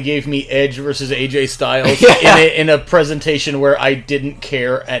finally gave me Edge versus AJ Styles in a presentation where I didn't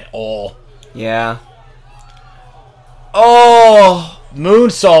care at all. Yeah. Oh!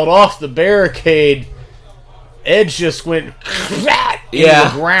 Moonsault off the barricade. Edge just went into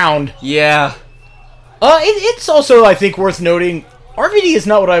the ground. Yeah. It's also, I think, worth noting, RVD is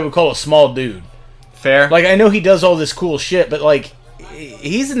not what I would call a small dude. Fair. Like, I know he does all this cool shit, but, like,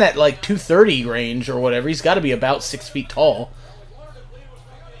 he's in that, like, 230 range or whatever. He's got to be about 6 feet tall.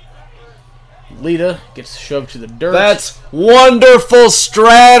 Lita gets shoved to the dirt. That's wonderful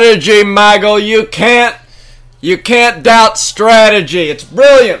strategy, Michael. You can't doubt strategy. It's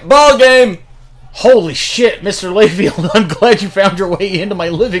brilliant. Ball game. Holy shit, Mr. Layfield. I'm glad you found your way into my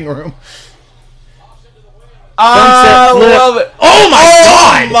living room. I love it. Oh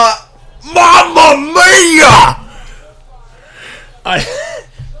my god! Mamma mia!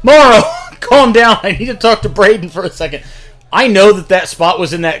 Morrow, calm down. I need to talk to Braden for a second. I know that spot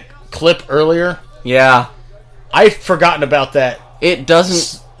was in that clip earlier. Yeah. I've forgotten about that. It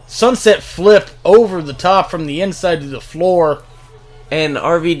doesn't... Sunset flip over the top from the inside to the floor. And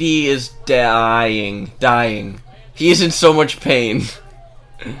RVD is dying. He is in so much pain.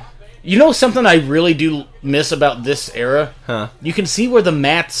 You know something I really do miss about this era? Huh. You can see where the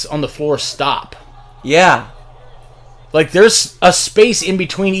mats on the floor stop. Yeah. Like, there's a space in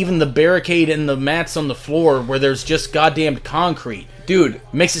between even the barricade and the mats on the floor where there's just goddamn concrete. Dude.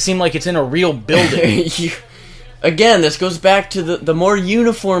 It makes it seem like it's in a real building. Again, this goes back to the more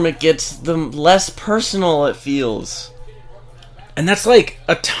uniform it gets, the less personal it feels. And that's like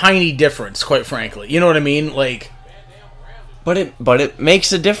a tiny difference, quite frankly. You know what I mean? Like... But it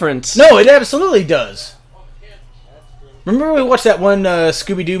makes a difference. No, it absolutely does. Remember we watched that one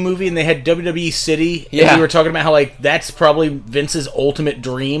Scooby-Doo movie and they had WWE City? Yeah. And we were talking about how, like, that's probably Vince's ultimate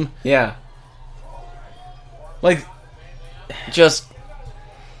dream? Yeah. Like... Just...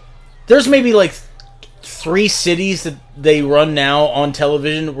 There's maybe, like, 3 cities that they run now on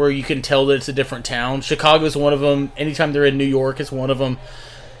television where you can tell that it's a different town. Chicago's one of them. Anytime they're in New York, it's one of them.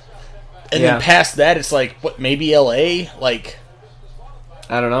 And then past that, it's like, what, maybe LA? Like...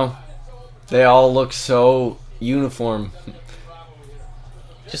 I don't know. They all look so uniform.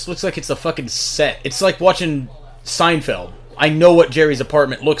 Just looks like it's a fucking set. It's like watching Seinfeld. I know what Jerry's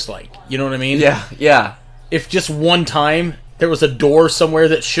apartment looks like. You know what I mean? Yeah. If just one time there was a door somewhere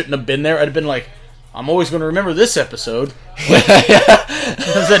that shouldn't have been there, I'd have been like, I'm always going to remember this episode. Like,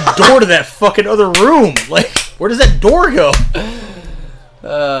 there's that door to that fucking other room. Like, where does that door go?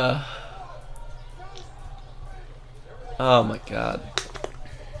 Oh my god.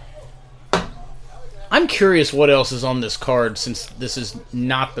 I'm curious what else is on this card since this is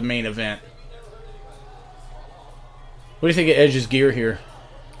not the main event. What do you think of Edge's gear here?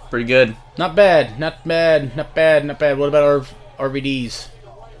 Pretty good. Not bad. What about our RVD's?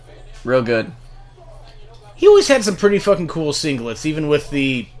 Real good. He always had some pretty fucking cool singlets, even with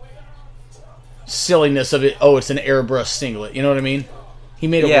the silliness of it. Oh, it's an airbrush singlet. You know what I mean? He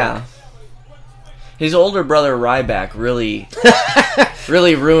made it work. His older brother Ryback really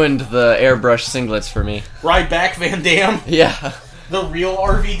ruined the airbrush singlets for me. Ryback Van Dam? Yeah. The real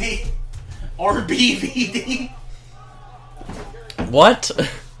RVD? RBVD? What?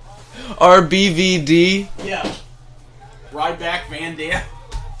 RBVD? Yeah. Ryback Van Dam.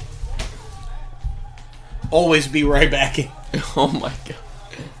 Always be Rybacking. Oh my god.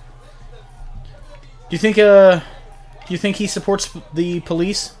 Do you think he supports the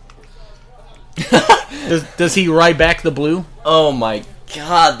police? Does he ride back the blue? Oh my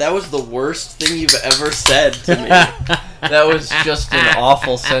god, that was the worst thing you've ever said to me. That was just an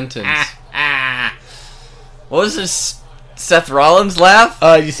awful sentence. What was this Seth Rollins laugh?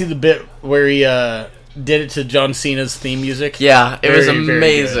 You see the bit where he did it to John Cena's theme music? Yeah, it was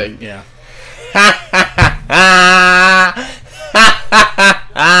amazing. Yeah.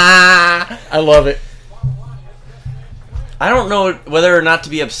 I love it. I don't know whether or not to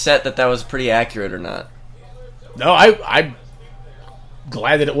be upset that was pretty accurate or not. No, I'm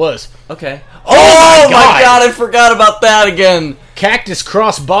glad that it was. Okay. Oh my god, I forgot about that again. Cactus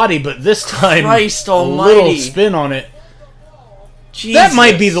cross body, but this time Christ a almighty. little spin on it. Jesus. That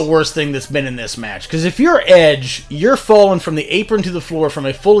might be the worst thing that's been in this match. Because if you're Edge, you're falling from the apron to the floor from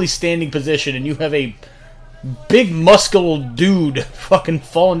a fully standing position, and you have a big muscular dude fucking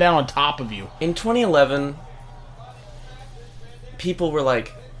falling down on top of you. In 2011, people were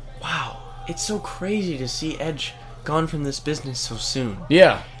like, wow, it's so crazy to see Edge gone from this business so soon.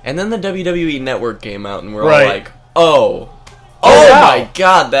 Yeah. And then the WWE Network came out, and we're Right. all like, oh wow. my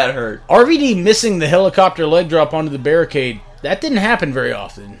god, that hurt. RVD missing the helicopter leg drop onto the barricade, that didn't happen very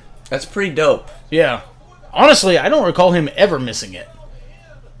often. That's pretty dope. Yeah. Honestly, I don't recall him ever missing it.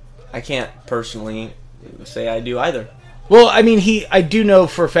 I can't personally say I do either. Well, I mean, I do know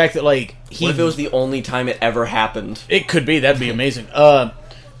for a fact that, like, What if it was the only time it ever happened? It could be. That'd be amazing.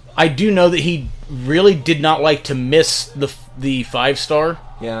 I do know that he really did not like to miss the 5-star.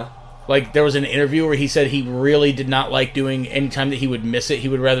 Yeah. Like, there was an interview where he said he really did not like doing any time that he would miss it. He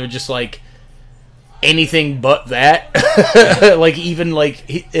would rather just, like, anything but that. Like, even,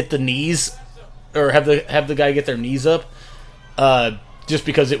 like, at the knees. Or have the guy get their knees up. Just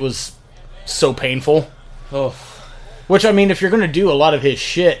because it was so painful. Oh. Which, I mean, if you're going to do a lot of his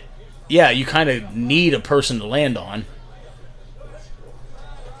shit, yeah, you kind of need a person to land on.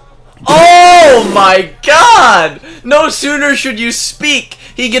 Oh my god! No sooner should you speak,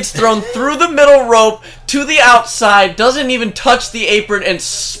 he gets thrown through the middle rope to the outside, doesn't even touch the apron, and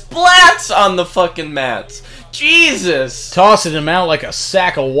splats on the fucking mats. Jesus! Tossing him out like a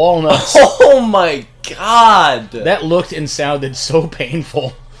sack of walnuts. Oh my god! That looked and sounded so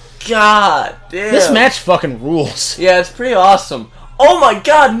painful. God damn. This match fucking rules. Yeah, it's pretty awesome. Oh my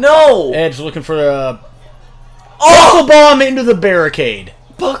god, no! Edge looking for a buckle bomb into the barricade.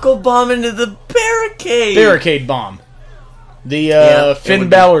 Buckle bomb into the barricade! Barricade bomb. The Yeah, Finn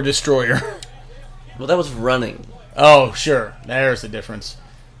Balor destroyer. Well, that was running. Oh, sure. There's the difference.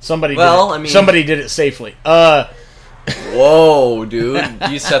 Somebody did it safely. Whoa, dude.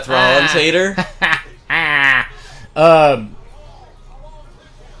 You Seth Rollins hater?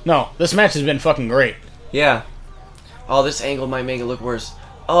 No, this match has been fucking great. Yeah. Oh, this angle might make it look worse.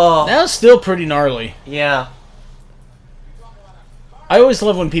 Oh. That was still pretty gnarly. Yeah. I always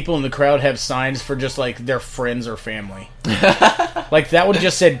love when people in the crowd have signs for just, like, their friends or family. Like, that one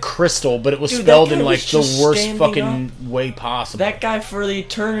just said Crystal, but it was Dude, spelled that guy in, like, was the just worst standing fucking way possible. That guy for the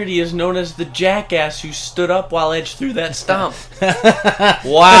eternity is known as the jackass who stood up while Edge threw that stomp.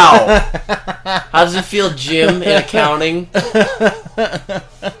 Wow. How does it feel, Jim, in accounting?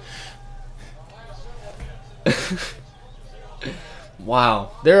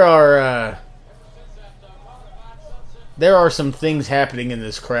 Wow. There are some things happening in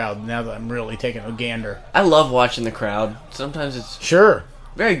this crowd now that I'm really taking a gander. I love watching the crowd. Sometimes it's Sure.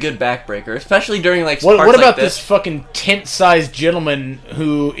 very good backbreaker, especially during like What parts about like this fucking tent-sized gentleman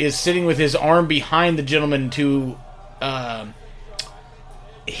who is sitting with his arm behind the gentleman to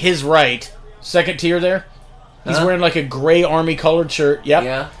his right, second tier there? He's Huh? wearing like a gray army-colored shirt. Yep.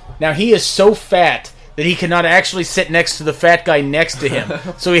 Yeah. Now he is so fat that he cannot actually sit next to the fat guy next to him.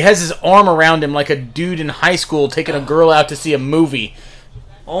 So he has his arm around him like a dude in high school taking a girl out to see a movie.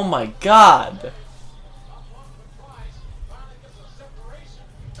 Oh my god.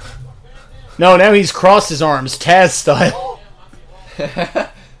 No, now he's crossed his arms, Taz style.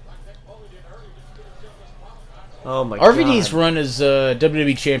 Oh my RVD's god. run as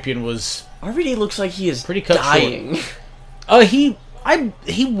WWE champion was RVD looks like he is pretty cut dying. he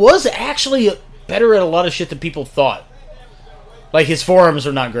was actually better at a lot of shit than people thought. Like, his forearms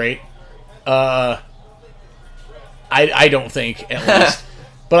are not great. I don't think, at least.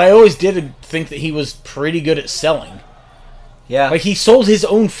 But I always did think that he was pretty good at selling. Yeah. Like, he sold his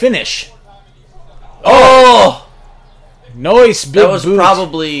own finish. Oh! Nice big That was boot.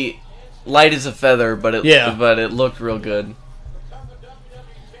 probably light as a feather, but it Yeah. looked real good.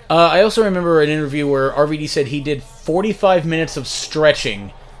 I also remember an interview where RVD said he did 45 minutes of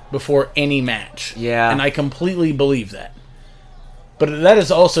stretching before any match. Yeah. And I completely believe that. But that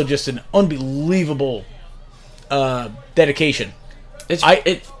is also just an unbelievable dedication.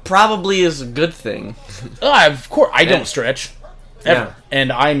 It probably is a good thing. Of course, I don't stretch. Ever. Yeah.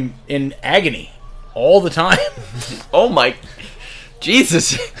 And I'm in agony all the time. Oh my...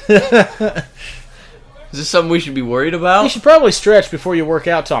 Jesus. Is this something we should be worried about? You should probably stretch before you work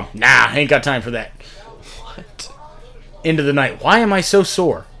out, Tom. Nah, I ain't got time for that. What? Into the night. Why am I so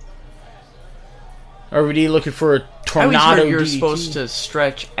sore? RVD looking for a I always tornado heard you're DDT. supposed to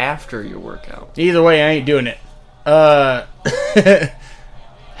stretch after your workout. Either way, I ain't doing it.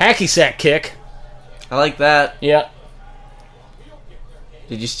 Hacky sack kick. I like that. Yeah.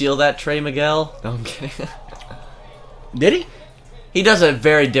 Did you steal that, Trey Miguel? No, I'm kidding. Did he? He does a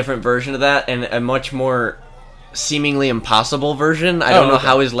very different version of that, and a much more seemingly impossible version. I don't know okay.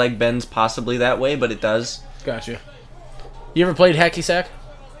 how his leg bends possibly that way, but it does. Gotcha. You ever played hacky sack?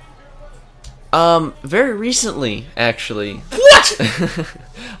 Very recently, actually. What?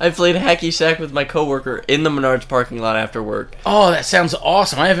 I played hacky sack with my coworker in the Menards parking lot after work. Oh, that sounds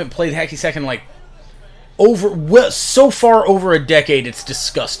awesome. I haven't played hacky sack in so far over a decade, it's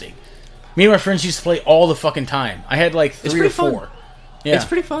disgusting. Me and my friends used to play all the fucking time. I had like 3 or 4. Fun. Yeah, It's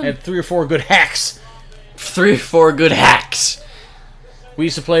pretty fun. I had 3 or 4 good hacks. 3 or 4 good hacks. We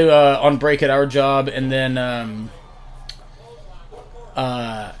used to play on break at our job, and then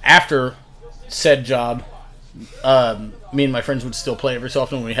after said job, me and my friends would still play every so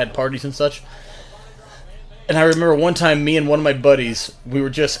often when we had parties and such. And I remember one time, me and one of my buddies, we were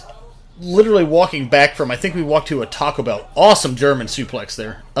just literally walking back from, I think we walked to a Taco Bell. Awesome German suplex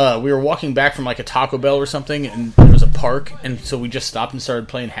there. We were walking back from like a Taco Bell or something, and there was a park, and so we just stopped and started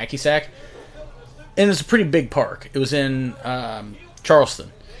playing hacky sack. And it was a pretty big park. It was in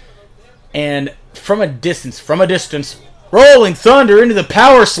Charleston. And from a distance, Rolling Thunder into the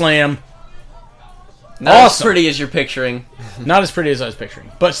Power Slam. Not Awesome. as pretty as you're picturing. Not as pretty as I was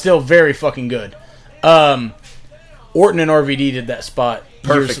picturing, but still very fucking good. Orton and RVD did that spot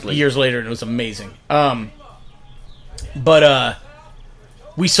Perfectly. years later, and it was amazing. But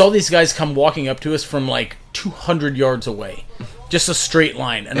we saw these guys come walking up to us from like 200 yards away, just a straight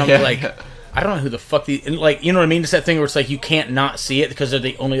line, and I'm Yeah. like, I don't know who the fuck these, and like, you know what I mean? It's that thing where it's like you can't not see it because they're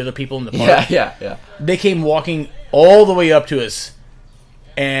the only other people in the park. Yeah. They came walking all the way up to us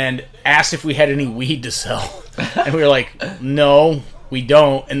and asked if we had any weed to sell. And we were like, no, we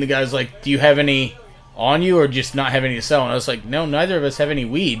don't. And the guy's like, do you have any on you or just not have any to sell? And I was like, no, neither of us have any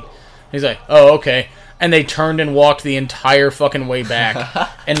weed. And he's like, oh, okay. And they turned and walked the entire fucking way back.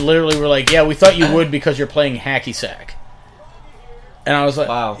 And literally were like, yeah, we thought you would because you're playing hacky sack. And I was like,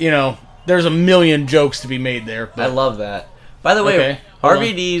 Wow. you know, there's a million jokes to be made there. But I love that. By the way, Okay, hold on.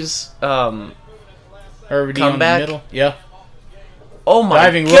 RVD's RVD comeback? on the middle. Yeah. oh my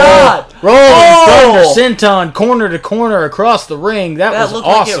Diving god, roll, rolling Oh! thunder, senton, corner to corner across the ring. That that was looked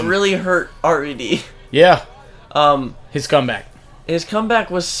awesome. like it really hurt RVD. Yeah, his comeback. His comeback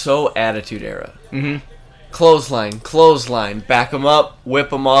was so Attitude Era. Mm-hmm. Clothesline, back him up,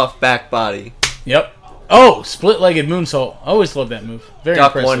 whip him off, back body, Yep. Oh, split-legged moonsault. I always love that move. Very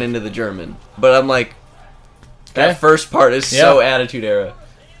duck impressive. one into the German. But I'm like, that Okay. first part is so Attitude Era.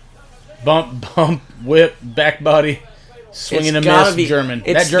 Bump, whip, back body, swinging a gotta miss, be German.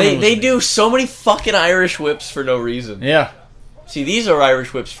 It's, That German they was they amazing. do so many fucking Irish whips for no reason. Yeah. See, these are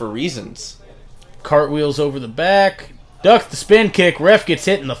Irish whips for reasons. Cartwheels over the back. Duck the spin kick. Ref gets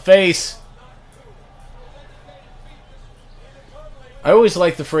hit in the face. I always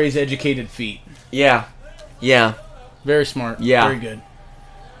like the phrase educated feet. Yeah. Very smart. Yeah. Very good.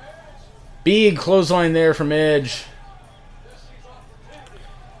 Big clothesline there from Edge.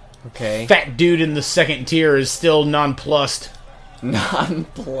 Okay. Fat dude in the second tier is still nonplussed.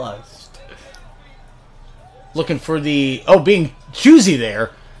 Nonplussed. Looking for the... Oh, being choosy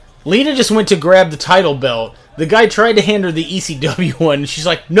there. Lita just went to grab the title belt. The guy tried to hand her the ECW one. And she's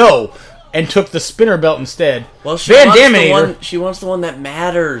like, no. And took the spinner belt instead. Well, she Van wants the Daminator. one. She wants the one that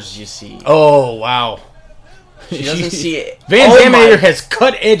matters. You see. Oh, wow. She doesn't see it. Van Oh Daminator my- has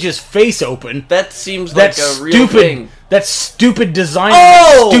cut Edge's face open. That seems That like a real thing. That stupid design,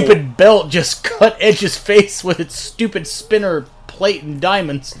 Oh! of that stupid belt just cut Edge's face with its stupid spinner plate and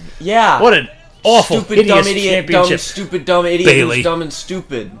diamonds. Yeah. What an awful, stupid dumb hideous idiot, championship. stupid dumb idiot Bailey. who's dumb and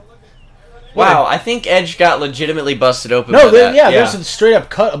stupid. What Wow, a- I think Edge got legitimately busted open. No, by that. there's a straight up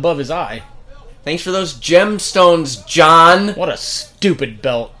cut above his eye. Thanks for those gemstones, John. What a stupid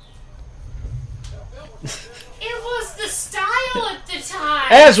belt. It was the style at the time.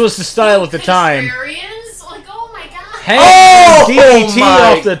 As was the style at the time. Contrarians, like, oh my god. Hang DDT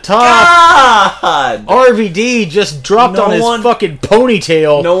my off the top. God! RVD just dropped No on his one- fucking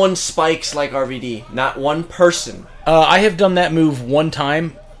ponytail. No one spikes like RVD. Not one person. I have done that move one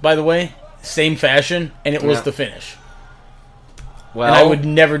time, by the way. Same fashion, and it was Yeah. the finish. Well, And I would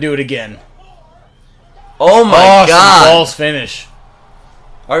never do it again. Oh my Awesome God! false finish.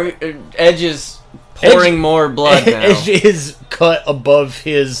 Edge is pouring more blood now. Edge is cut above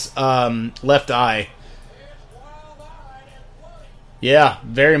his left eye. Yeah,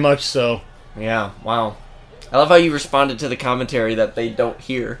 very much so. Yeah, wow. I love how you responded to the commentary that they don't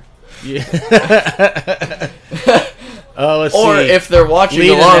hear. Yeah. Let's Or see. if they're watching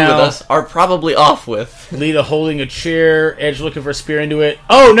Lita along now. with us, are probably off with. Lita holding a chair, Edge looking for a spear into it.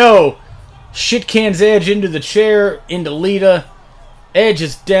 Oh no! Shit cans Edge into the chair, into Lita. Edge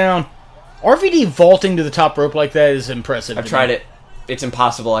is down. RVD vaulting to the top rope like that is impressive. I've tried it. It's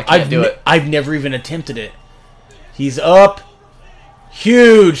impossible. I can't do it. I've never even attempted it. He's up.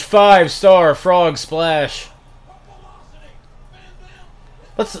 Huge 5-star frog splash.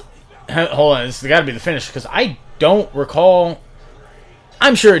 Hold on. This has got to be the finish because I don't recall.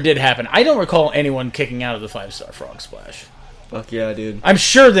 I'm sure it did happen. I don't recall anyone kicking out of the 5-star frog splash. Fuck yeah, dude. I'm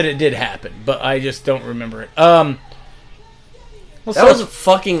sure that it did happen, but I just don't remember it. That was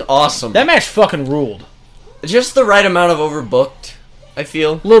fucking awesome. That match fucking ruled. Just the right amount of overbooked, I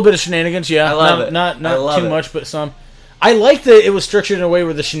feel. A little bit of shenanigans, yeah. I love it. Not I love too it. much, but some. I like that it was structured in a way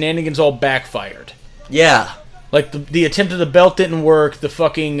where the shenanigans all backfired. Yeah. Like, the attempt of the belt didn't work, the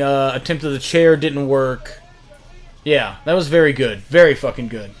fucking attempt of the chair didn't work. Yeah, that was very good. Very fucking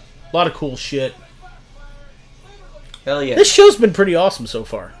good. A lot of cool shit. Hell yeah. This show's been pretty awesome so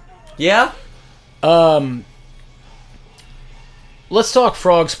far. Yeah? Let's talk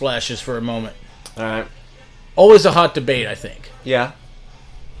frog splashes for a moment. Alright. Always a hot debate, I think. Yeah.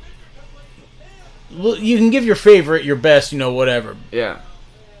 Well, you can give your favorite, your best, whatever. Yeah.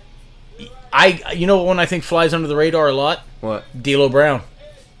 You know what one I think flies under the radar a lot? What? D'Lo Brown.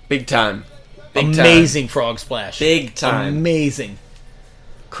 Big time. Big Amazing frog splash. Big time. Amazing.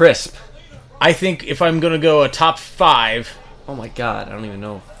 Crisp. I think if I'm going to go a top 5... Oh my god, I don't even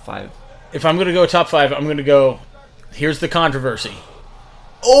know. 5. If I'm going to go top 5, I'm going to go... Here's the controversy.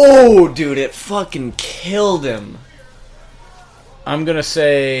 Oh, dude, it fucking killed him. I'm going to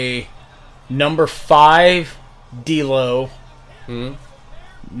say... Number 5, D'Lo.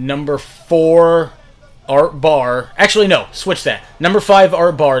 Number 4, Art Barr. Actually, no. Switch that. Number 5,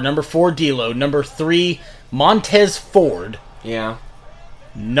 Art Barr. Number 4, D'Lo. Number 3, Montez Ford. Yeah.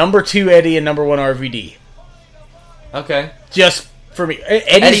 Number 2, Eddie. And number 1, RVD. Okay. Just for me.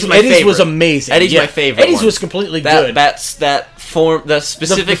 Eddie's my Eddie's favorite. was amazing. Eddie's my favorite Eddie's one. was completely good. That form, the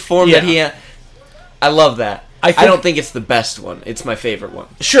specific form yeah. that he had. I love that. I don't think it's the best one. It's my favorite one.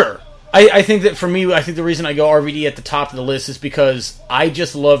 Sure. I think that for me, I think the reason I go RVD at the top of the list is because I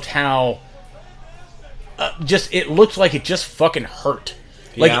just loved how it looked like it just fucking hurt.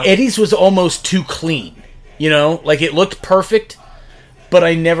 Like, Yeah. Eddie's was almost too clean. Like, it looked perfect, but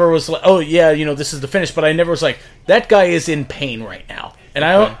I never was like, oh, yeah, this is the finish, but I never was like, that guy is in pain right now. And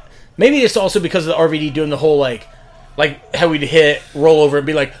I don't... Maybe it's also because of the RVD doing the whole, like how we'd hit, roll over, and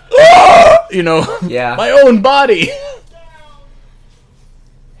be like, ah! Yeah. My own body.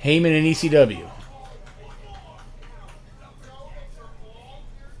 Heyman and ECW.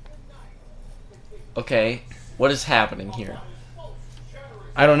 Okay, what is happening here?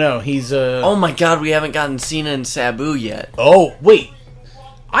 I don't know. He's Oh my god, we haven't gotten Cena and Sabu yet. Oh, wait.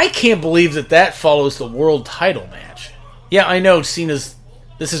 I can't believe that follows the world title match. Yeah, I know Cena's...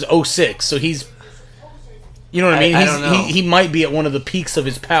 This is 06, so he's... You know what I mean? I don't know. He might be at one of the peaks of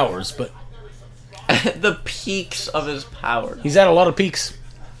his powers, but... The peaks of his power. He's at a lot of peaks.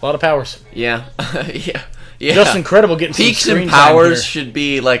 A lot of powers. Yeah. Yeah. Just incredible getting Peaks some screen and time powers here. should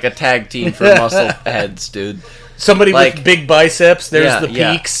be like a tag team for muscle heads, dude. Somebody like- with big biceps. There's Yeah, the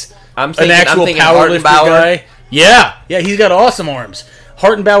yeah. peaks. I'm thinking, An actual powerlifter Hartenbauer. guy. Yeah, he's got awesome arms.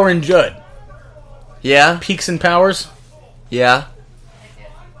 Hartenbauer and Judd. Yeah, Peaks and powers. yeah.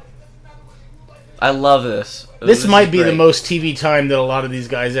 I love this. This might is be the great. most TV time that a lot of these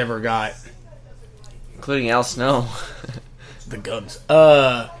guys ever got. Including Al Snow. The guns.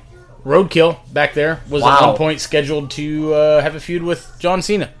 Roadkill back there was at Wow. one point scheduled to have a feud with John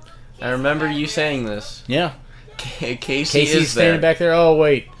Cena. I remember you saying this. Yeah. Casey Casey's is there. standing back there. Oh,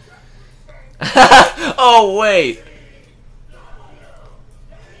 wait. Oh, wait.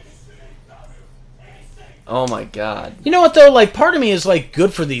 Oh, my God. You know what, though? Like, part of me is, like,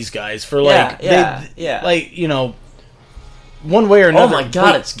 good for these guys. For, like, yeah. like, one way or another. my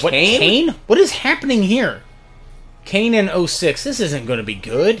God, Wait, it's what, Kane? Kane? What is happening here? Kane in 06. This isn't going to be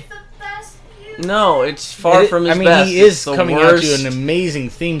good. The best feud. No, it's far from his best. He is It's the coming worst. out to an amazing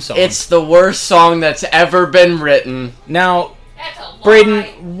theme song. It's the worst song that's ever been written. Now, That's a lie.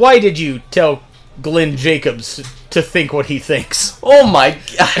 Braden, why did you tell Glenn Jacobs to think what he thinks? Oh my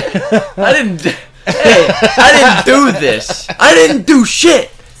God. I didn't... Hey, I didn't do this. I didn't do shit.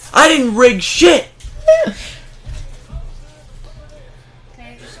 I didn't rig shit. Can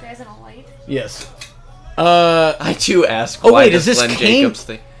I interest you guys in a light? Yes. I too ask. Oh, why wait, does is this Glenn Kane? Jacobs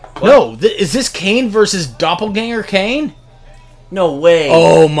thing? No, is this Kane versus Doppelganger Kane? No way.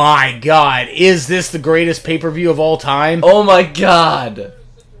 Oh my god, is this the greatest pay-per-view of all time? Oh my God.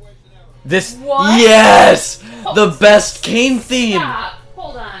 This What? Yes! The best Kane theme! Stop.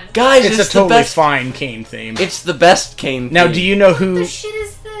 Hold on. Guys, it's it's a totally the best. fine Kane theme. It's the best Kane theme. Now, do you know What who? the shit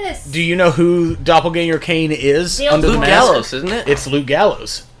is this? Do you know who Doppelganger Kane is Dale under the Luke mask? Gallows, isn't it? It's Luke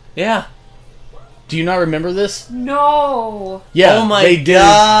Gallows. Yeah. Do you not remember this? No. Yeah, Oh my they did.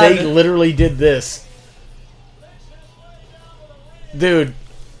 God. They literally did this, dude.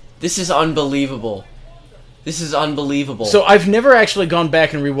 This is unbelievable. This is unbelievable. So I've never actually gone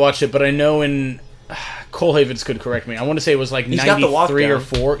back and rewatched it, but I know Cole Havens could correct me. I want to say it was like He's got the walk 93 or down.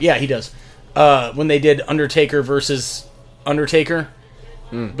 4. Yeah, he does. When they did Undertaker versus Undertaker,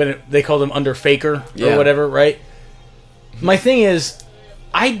 but they called him Underfaker or Yeah. whatever, right? My thing is,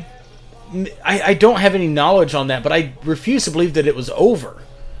 I don't have any knowledge on that, but I refuse to believe that it was over.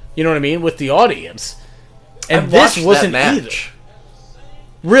 You know what I mean? With the audience. And I've this watched wasn't that either. match.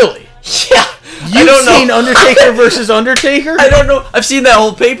 Really? Yeah. I You've don't know. seen Undertaker versus Undertaker? I don't know. I've seen that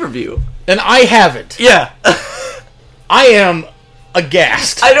whole pay-per-view. And I haven't. Yeah. I am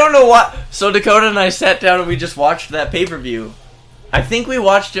aghast. I don't know what. So Dakota and I sat down and we just watched that pay-per-view. I think we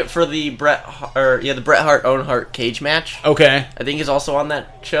watched it for the Bret Hart Owen Hart cage match. Okay. I think is also on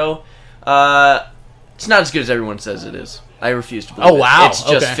that show. It's not as good as everyone says it is. I refuse to believe Oh, it. wow. It's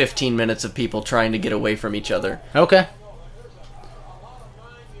just Okay. 15 minutes of people trying to get away from each other. Okay.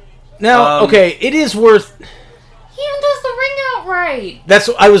 Now, Um, okay, it is worth... He even does the ring out right. That's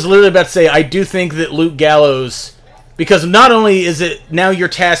what I was literally about to say. I do think that Luke Gallows... Because not only is it now you're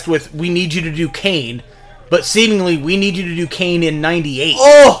tasked with, we need you to do Kane, but seemingly we need you to do Kane in 98.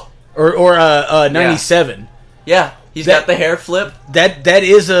 Oh! Or 97. Yeah, he's That- got the hair flip. That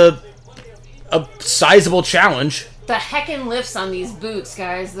is a sizable challenge. The heckin' lifts on these boots,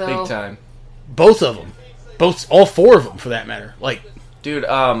 guys, though. Big time. Both of them. All 4 of them, for that matter. Like, Dude,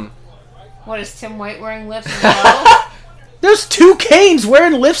 What is Tim White wearing lifts as well? there's 2 Kanes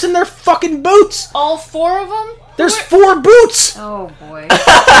wearing lifts in their fucking boots. All 4 of them? There's 4 boots. Oh boy.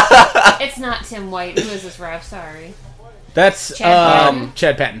 It's not Tim White. Who is this ref? Sorry. That's Chad Patton.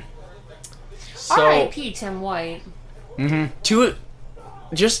 Chad Patton. so R.I.P. Tim White.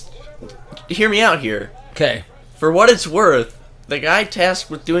 just hear me out here. Okay. For what it's worth, the guy tasked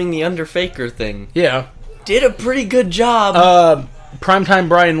with doing the Underfaker thing Yeah. did a pretty good job. Primetime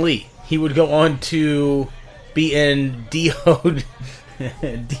Brian Lee. He would go on to be in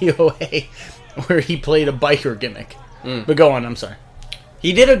DOA, where he played a biker gimmick. But go on, I'm sorry.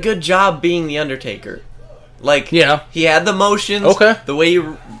 He did a good job being the Undertaker. Like, Yeah. he had the motions. Okay. The way he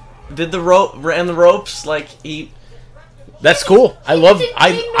did the rope, ran the ropes, like he. That's cool. I love did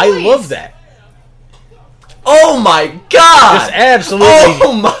I make I noise. love that. Oh my god! Just absolutely.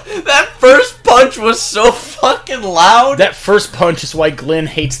 Oh my! That first punch was so fucking loud. That first punch is why Glenn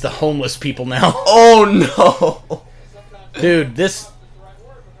hates the homeless people now. Oh no! Dude,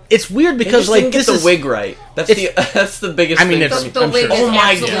 it's weird They because just like didn't get this the is wig right. That's it's- that's the biggest. I mean, thing it's- for me. The I'm wig sure. is Oh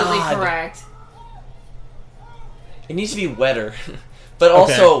my absolutely God. correct. It needs to be wetter, but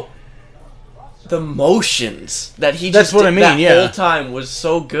Okay. also the motions that he That's just what did I mean, that yeah. whole time was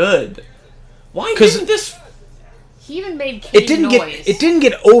so good. Why 'Cause- didn't this? He even made Kane noise. it didn't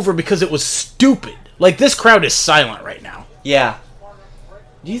get over because it was stupid. Like this crowd is silent right now. Yeah.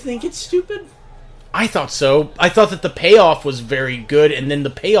 Do you think it's stupid? I thought so. I thought that the payoff was very good, and then the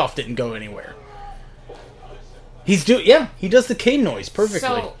payoff didn't go anywhere. He does the Kane noise perfectly.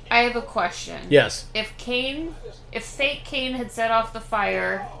 So, I have a question. Yes. If fake Kane had set off the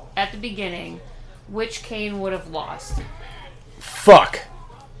fire at the beginning, which Kane would have lost? Fuck.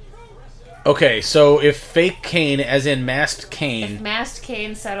 Okay, so if fake Kane, as in masked If Kane, masked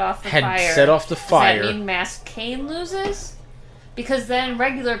Kane set off the Had fire, set off the fire. does that mean masked Kane loses? Because then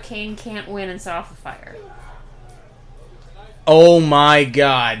regular Kane can't win and set off the fire. oh my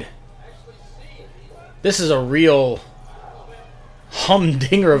god. This is a real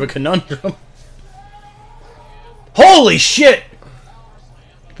humdinger of a conundrum. Holy shit!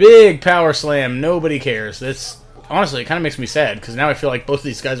 Big power slam, nobody cares. That's honestly, it kind of makes me sad, because now I feel like both of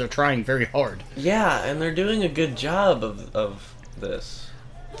these guys are trying very hard. Yeah, and they're doing a good job of this.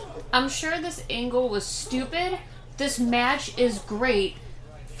 I'm sure this angle was stupid. This match is great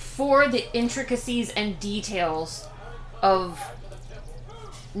for the intricacies and details of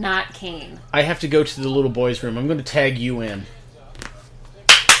not Kane. I have to go to the little boys' room. I'm going to tag you in.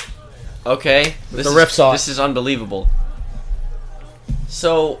 Okay, this The ref saw it. This is unbelievable.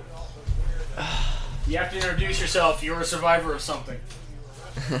 So, You have to introduce yourself. You're a survivor of something.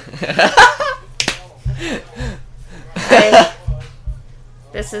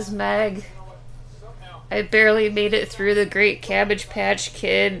 This is Meg. I barely made it through the Great Cabbage Patch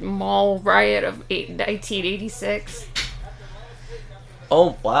Kid Mall riot of 1986.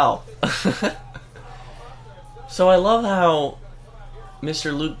 Oh, wow. So I love how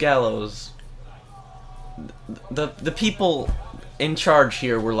Mr. Luke Gallows, the people in charge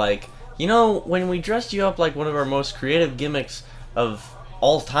here were like, you know, when we dressed you up like one of our most creative gimmicks of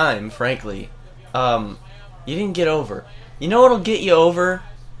all time, frankly, you didn't get over. You know what'll get you over?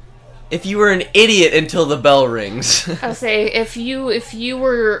 If you were an idiot until the bell rings. I'll say, if you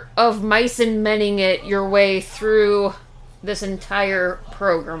were of mice and menning it your way through this entire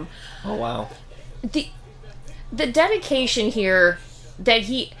program. Oh, wow. The dedication here that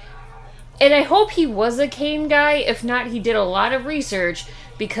he... And I hope he was a Kane guy. If not, he did a lot of research,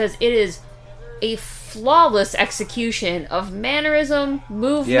 because it is a flawless execution of mannerism,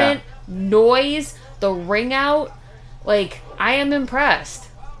 movement, noise, the ring out. Like, I am impressed.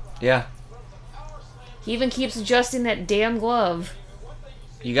 Yeah. He even keeps adjusting that damn glove.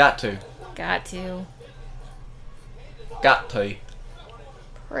 You got to. Got to. Got to. been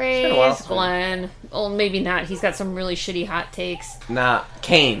a while Praise since- Glenn. Well, maybe not. He's got some really shitty hot takes. Nah,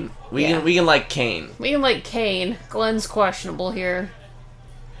 Kane. We can like Kane. We can like Kane. Glenn's questionable here.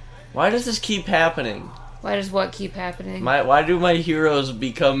 Why does this keep happening? Why does what keep happening? Why do my heroes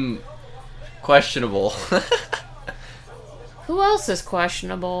become questionable? Who else is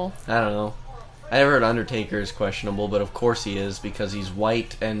questionable? I don't know. I never heard Undertaker is questionable, but of course he is because he's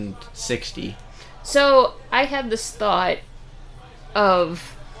white and 60. So, I had this thought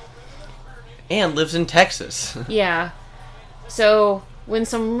of... And lives in Texas. Yeah. So, when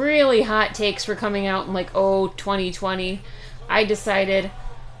some really hot takes were coming out in 2020, I decided,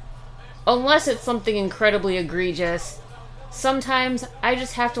 unless it's something incredibly egregious, sometimes I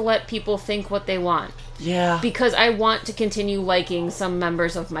just have to let people think what they want. Yeah. Because I want to continue liking some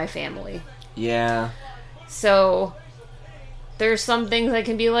members of my family. Yeah. So, there's some things I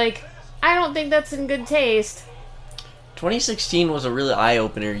can be like, I don't think that's in good taste. 2016 was a really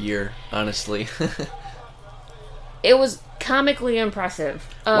eye-opener year, honestly. It was comically impressive.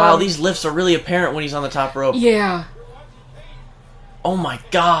 Wow, these lifts are really apparent when he's on the top rope. Yeah. Oh my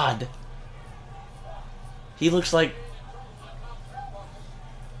god. He looks like...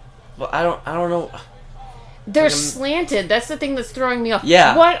 Well, I don't know. They're Like slanted. That's the thing that's throwing me off.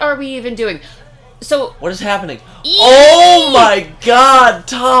 Yeah. What are we even doing? So, What is happening? Eee! Oh my god,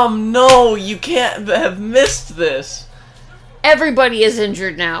 Tom, no! You can't have missed this. everybody is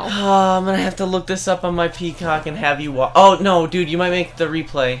injured now. I'm gonna have to look this up on my Peacock and have you watch. Oh, no, dude, you might make the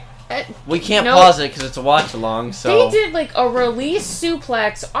replay. We can't No. pause it because it's a watch along, so... They did a release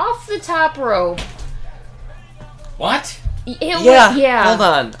suplex off the top rope. What? Yeah. Hold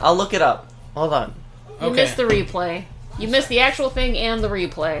on, I'll look it up. Hold on. You Okay. missed the replay. You missed the actual thing and the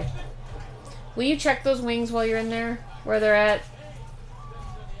replay. Will you check those wings while you're in there? Where they're at?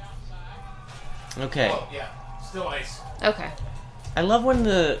 Okay. Oh, yeah. Still ice. Okay. I love when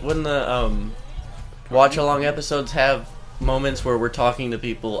the watch along episodes have moments where we're talking to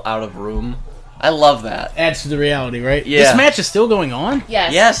people out of room. I love that. Adds to the reality, right? Yeah. This match is still going on?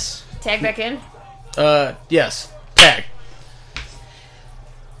 Yes. Yes. Tag back in. Yes. Tag.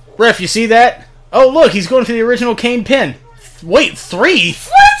 Ref, you see that? Oh, look, he's going for the original Kane pin. Wait, 3?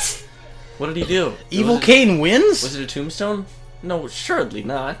 What? What did he do? Evil Was it- Kane wins? Was it a tombstone? No, assuredly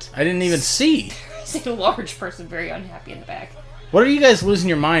not. I didn't even see. There's a large person very unhappy in the back. What are you guys losing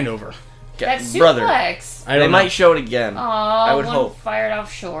your mind over? That Brother, suplex. I they don't know. might show it again. Aw, would one hope. fired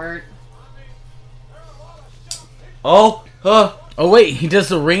off short. Oh, Oh, wait, he does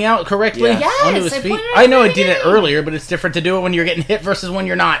the ring out correctly? Yeah. Yes, Onto his I feet? pointed out I know at I the did it beginning. earlier, but it's different to do it when you're getting hit versus when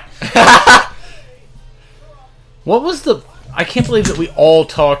you're not. What was the... I can't believe that we all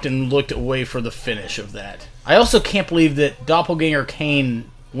talked and looked away for the finish of that. I also can't believe that Doppelganger Kane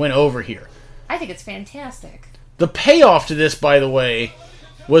went over here. I think it's fantastic. The payoff to this, by the way,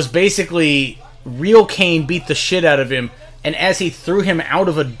 was basically real Kane beat the shit out of him, and as he threw him out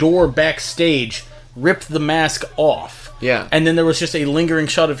of a door backstage, ripped the mask off. Yeah. And then there was just a lingering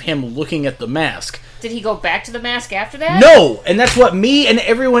shot of him looking at the mask. Did he go back to the mask after that? No! And that's what me and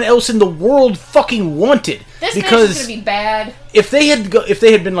everyone else in the world fucking wanted. This match because is gonna be bad. if they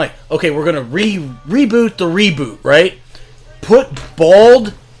had been like, okay, we're gonna reboot the reboot, right? Put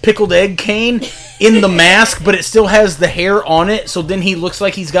bald pickled egg Kane in the mask, but it still has the hair on it, so then he looks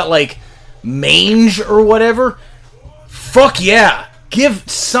like he's got mange or whatever. Fuck yeah.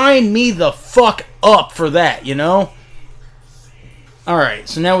 Sign me the fuck up for that, you know? Alright,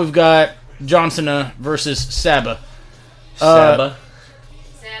 so now we've got John Cena versus Saba. Saba.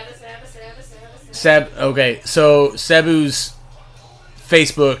 Okay, so Sabu's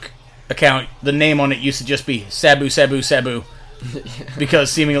Facebook account, the name on it used to just be Sabu Sabu Sabu,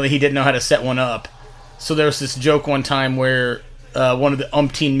 because seemingly he didn't know how to set one up. So there was this joke one time where one of the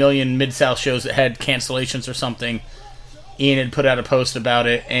umpteen million Mid-South shows that had cancellations or something. Ian had put out a post about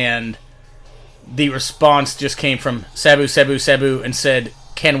it, and the response just came from Sabu, Sabu, Sabu, and said,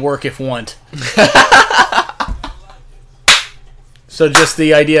 "Can work if want." So just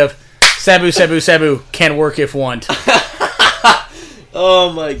the idea of Sabu, Sabu, Sabu, can work if want.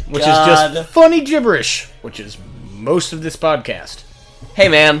 Oh my god. Which is just funny gibberish, which is most of this podcast. Hey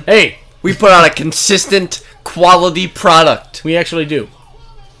man, Hey, we put out a consistent quality product. we actually do.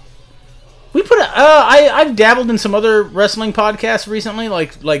 We put. I've dabbled in some other wrestling podcasts recently,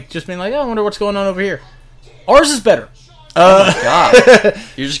 like just being like, oh, I wonder what's going on over here. Ours is better. God,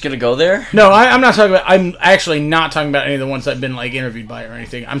 you're just gonna go there? No, I'm not talking about. I'm actually not talking about any of the ones I've been like interviewed by or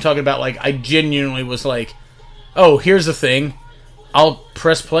anything. I'm talking about like I genuinely was like, oh, here's the thing. I'll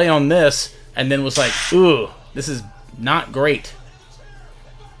press play on this, and then was like, ooh, this is not great.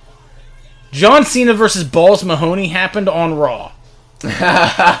 John Cena versus Balls Mahoney happened on Raw.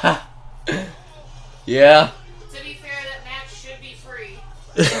 Yeah. To be fair, that match should be free.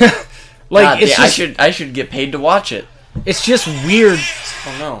 Like God, it's yeah, just, I should get paid to watch it. it's just weird.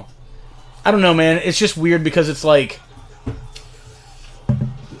 Oh no. I don't know, man. It's just weird because it's like,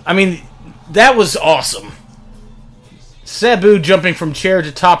 I mean, that was awesome. Sabu jumping from chair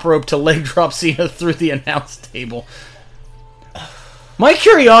to top rope to leg drop Cena through the announce table. My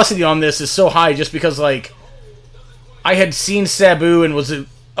curiosity on this is so high just because, like, I had seen Sabu and was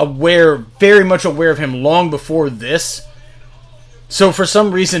aware, very much aware of him long before this. So for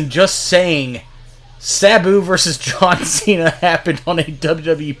some reason, just saying Sabu versus John Cena happened on a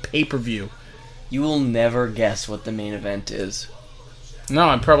WWE pay-per-view. You will never guess what the main event is. No,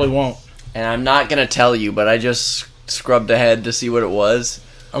 I probably won't. And I'm not gonna tell you, but I just scrubbed ahead to see what it was.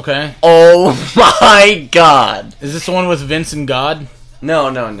 Okay. Oh my god! Is this the one with Vince and God? No.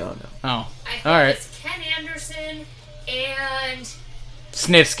 Oh. I think Alright. it's Ken Anderson and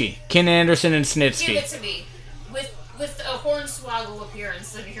Snitsky. Ken Anderson and give Snitsky. it to me with a Hornswoggle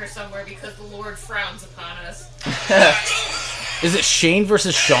appearance in here somewhere because the Lord frowns upon us. Is it Shane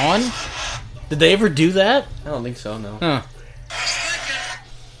versus Shawn? Did they ever do that? I don't think so, no. Huh.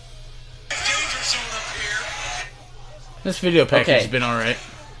 This video package Okay. has been alright.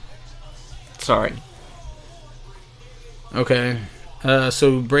 Sorry. Okay.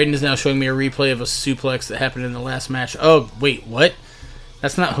 So Braden is now showing me a replay of a suplex that happened in the last match. Oh, wait, what?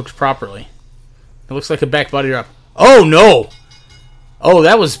 That's not hooked properly. It looks like a back body drop. Oh, no! Oh,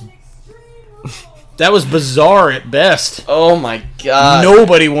 that was bizarre at best. Oh my god.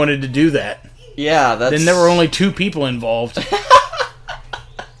 Nobody wanted to do that. Yeah, that's... Then there were only 2 people involved.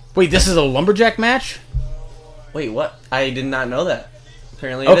 Wait, this is a lumberjack match? Wait, what? I did not know that.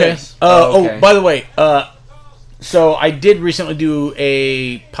 Apparently it Okay. is. Okay. Oh, by the way, so I did recently do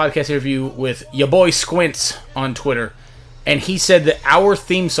a podcast interview with ya boy Squints on Twitter, and he said that our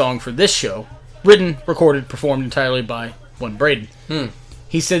theme song for this show, written, recorded, performed entirely by one Braden,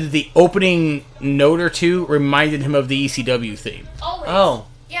 he said that the opening note or two reminded him of the ECW theme. Always. Oh.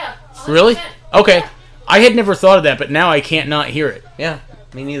 Yeah. 100%. Really? Okay. I had never thought of that, but now I can't not hear it. Yeah,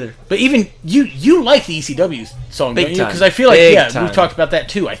 me neither. But even you like the ECW song, Big don't you? time. Because I feel like Big time. we've talked about that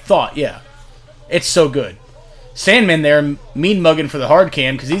too. I thought, it's so good. Sandman there, mean mugging for the hard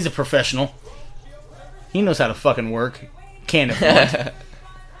cam because he's a professional. He knows how to fucking work. Can if not.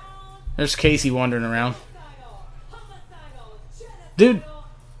 There's Casey wandering around. Dude,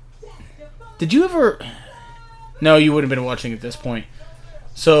 did you ever? No, you wouldn't have been watching at this point.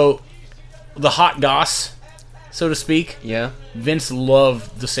 So, the hot goss, so to speak. Yeah. Vince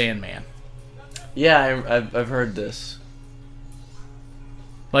loved the Sandman. Yeah, I've heard this.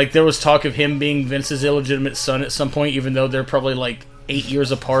 Like, there was talk of him being Vince's illegitimate son at some point, even though they're probably, like, 8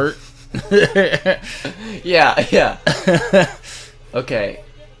 years apart. Yeah. Okay.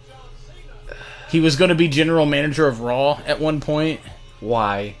 He was going to be general manager of Raw at one point.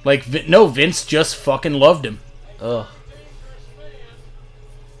 Why? Like, no, Vince just fucking loved him. Ugh.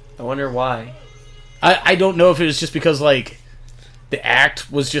 I wonder why. I don't know if it was just because, like, the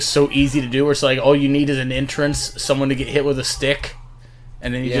act was just so easy to do, where it's like, all you need is an entrance, someone to get hit with a stick,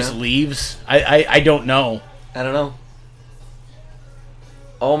 and then he just leaves. I don't know. I don't know.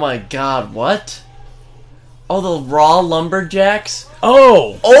 Oh my god, what? Oh, the Raw Lumberjacks?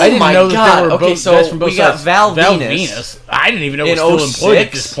 Oh! Oh I didn't my know that God. There were Okay, both so guys from both we got sides. Val Venus. I didn't even know he In was still employed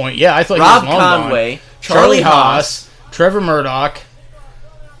at 06. this point. Yeah, I thought Rob he was long Conway, gone. Charlie Haas, Trevor Murdoch.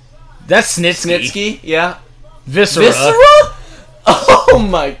 That's Snitsky. Snitsky, yeah. Viscera. Viscera? Oh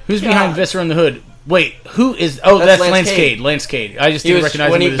my Who's god. behind Viscera in the hood? Wait, who is... Oh, that's Lance Lance Cade. Cade. Lance Cade. I just He didn't was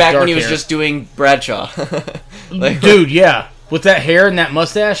recognize when him he with his back dark when he was hair. just doing Bradshaw. Like, Dude, yeah. With that hair and that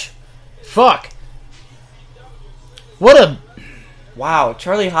mustache? Fuck. What a... Wow,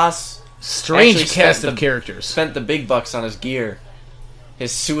 Charlie Haas Strange actually cast spent of characters. spent the big bucks on his gear.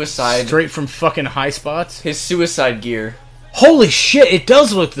 His suicide Straight from fucking High Spots. his suicide gear. Holy shit, it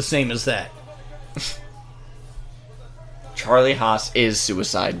does look the same as that. Charlie Haas is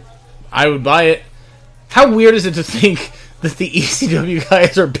suicide. I would buy it. How weird is it to think that the ECW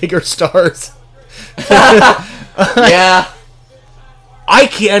guys are bigger stars? Yeah. I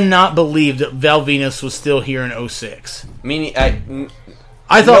cannot believe that Val Venus was still here in 06.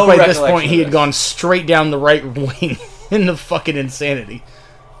 I thought No by this recollection point he of had this. gone straight down the right wing in the fucking insanity.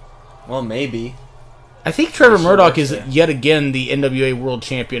 Well, maybe. I think Trevor He Murdoch still is works there. yet again the NWA World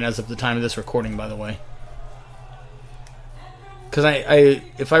Champion as of the time of this recording, by the way. Because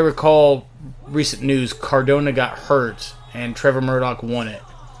if I recall recent news, Cardona got hurt and Trevor Murdoch won it.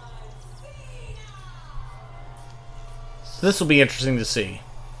 So this will be interesting to see.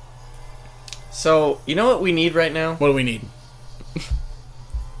 So, you know what we need right now? What do we need?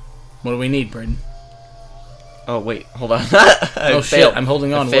 What do we need, Braden? Oh, wait, hold on. Oh shit, I'm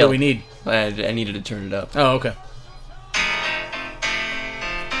holding on. What do we need? I needed to turn it up. Oh, okay.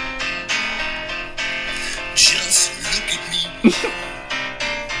 Just look at me.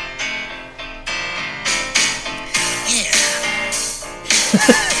 Yeah.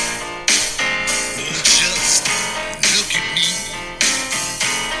 Well, just look at me.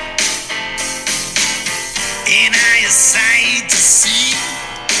 Ain't I a sight to see?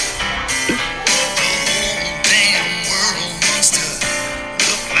 The whole damn world wants to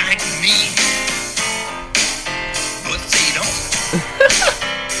look like me. But they don't.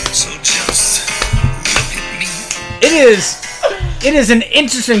 So just look at me. It is an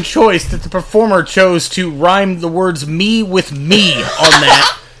interesting choice that the performer chose to rhyme the words "me" with "me" on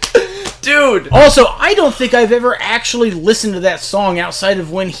that. Dude! Also, I don't think I've ever actually listened to that song outside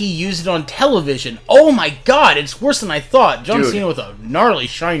of when he used it on television. Oh my god, it's worse than I thought. John Dude. Cena with a gnarly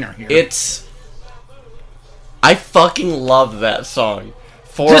shiner here. I fucking love that song.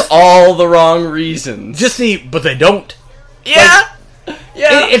 For Just- all the wrong reasons. but they don't. yeah!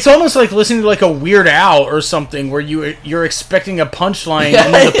 Yeah! It's almost like listening to like a Weird Al or something where you're expecting a punchline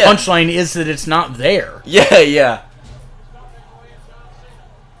and then the Yeah. punchline is that it's not there. yeah.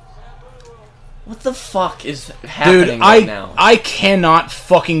 What the fuck is happening Dude, right now? I cannot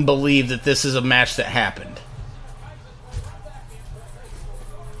fucking believe that this is a match that happened.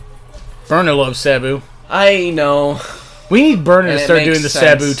 Burner loves Sabu. I know. We need Burner And to it start makes doing the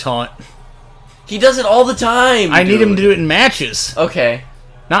sense. Sabu taunt. He does it all the time. I need him dude. to do it in matches, Okay.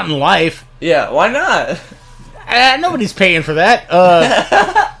 not in life. Yeah, why not? Nobody's paying for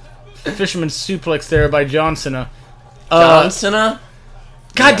that. Fisherman suplex there by John Cena. John Cena?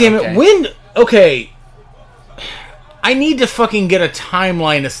 God damn it! okay. When I need to fucking get a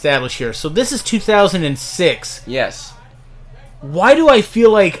timeline established here. So this is 2006. Yes. Why do I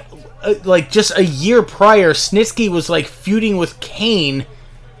feel like just a year prior, Snitsky was like feuding with Kane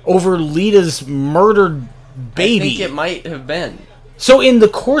over Lita's murdered baby? I think it might have been. So in the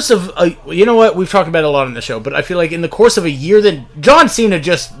course of you know what, we've talked about it a lot on the show, but I feel like in the course of a year, that John Cena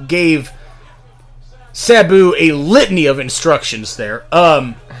just gave Sabu a litany of instructions there.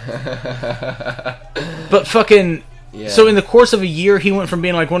 But fucking. Yeah. So in the course of a year, he went from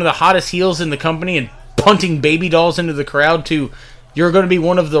being like one of the hottest heels in the company and punting baby dolls into the crowd to, you're going to be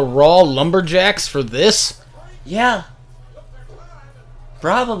one of the Raw lumberjacks for this? Yeah.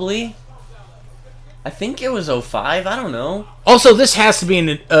 Probably. I think it was 05. I don't know. Also, this has to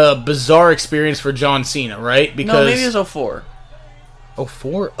be a bizarre experience for John Cena, right? Because No, maybe it was 04.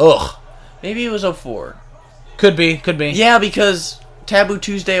 04? Ugh. Maybe it was 04. Could be. Yeah, because Taboo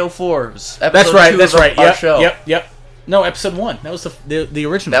Tuesday 04 was episode That's right. 2 That's of right. our Yep. show. Yep. No, episode 1. That was the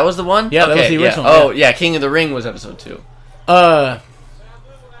original. That was the one? Yeah, that was Okay, the original, Yeah. Oh, yeah. yeah, King of the Ring was episode 2. Uh,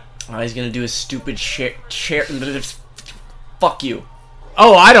 Oh, he's gonna do his stupid share. Fuck you.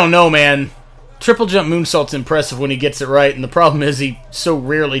 oh, I don't know, man. Triple jump moonsault's impressive when he gets it right, and the problem is he so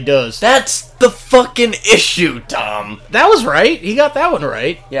rarely does. That's the fucking issue, Tom. That was right. He got that one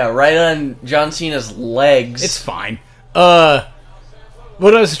right. Yeah, right on John Cena's legs. It's fine.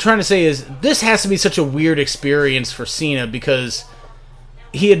 What I was trying to say is, this has to be such a weird experience for Cena because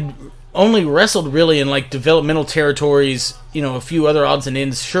he had only wrestled really in like developmental territories, you know, a few other odds and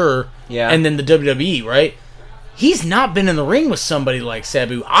ends, sure. Yeah. And then the WWE, right? He's not been in the ring with somebody like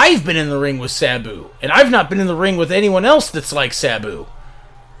Sabu. I've been in the ring with Sabu, and I've not been in the ring with anyone else that's like Sabu.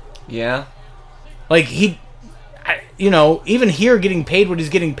 Yeah. Like, even here getting paid what he's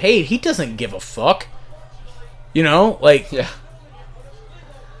getting paid, he doesn't give a fuck. You know? Like, Yeah.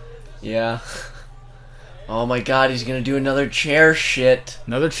 Yeah. Oh my god, he's gonna do another chair shit.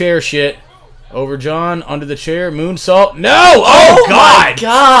 another chair shit. Over John, under the chair, moonsault. No! Oh, God! My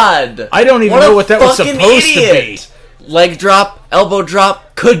God! I don't even know what that was supposed to be. Leg drop, elbow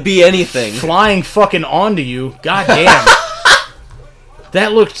drop, could be anything. Flying fucking onto you. God damn.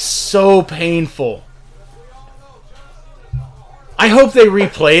 That looked so painful. I hope they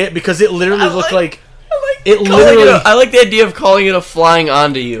replay it because it literally looked like I like the idea of calling it a flying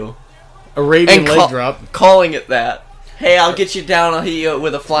onto you. Arabian leg drop. Calling it that. Hey, I'll get you down. I'll hit you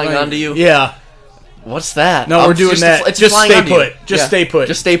with a flying onto you. Yeah. What's that? No, we're doing that. Just stay put. Just stay put.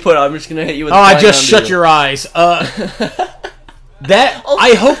 Just stay put. I'm just gonna hit you with. I just shut your eyes. That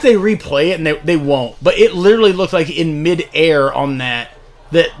I hope they replay it, and they won't. But it literally looked like in midair on that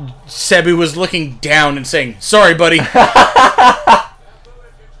Sabu was looking down and saying, "Sorry, buddy."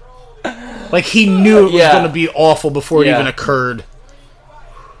 Like he knew it was going to be awful before it even occurred.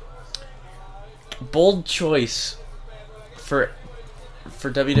 Bold choice for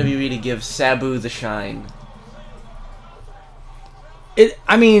WWE to give Sabu the shine.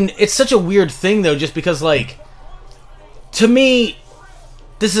 It's such a weird thing though, just because to me,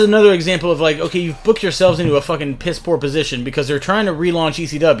 this is another example of okay, you've booked yourselves into a fucking piss poor position because they're trying to relaunch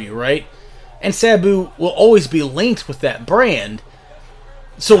ECW, right? And Sabu will always be linked with that brand.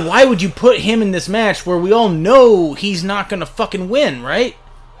 So why would you put him in this match where we all know he's not gonna fucking win, right?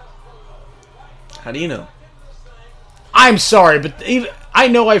 How do you know? I'm sorry, but I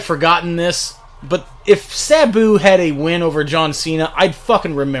know I've forgotten this, but if Sabu had a win over John Cena, I'd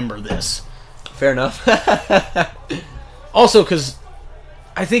fucking remember this. Fair enough. Also, because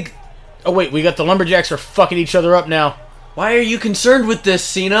I think... Oh, wait, we got the Lumberjacks are fucking each other up now. Why are you concerned with this,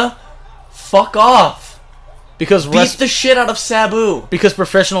 Cena? Fuck off. Because beat the shit out of Sabu. Because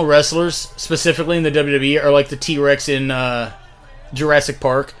professional wrestlers, specifically in the WWE, are like the T-Rex in Jurassic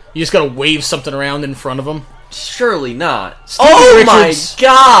Park. You just gotta wave something around in front of them. Surely not. My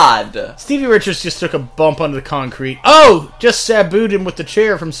God! Stevie Richards just took a bump onto the concrete. Oh! Just Sabu'd him with the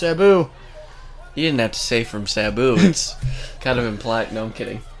chair from Sabu. You didn't have to say from Sabu. It's kind of implied. No, I'm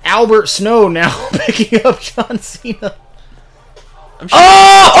kidding. Albert Snow now picking up John Cena. I'm sure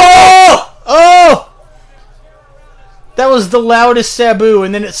Oh! That was the loudest Sabu,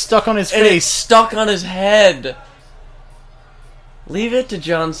 and then it stuck on his face. And it stuck on his head. Leave it to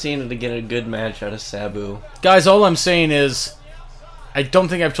John Cena to get a good match out of Sabu. Guys, all I'm saying is, I don't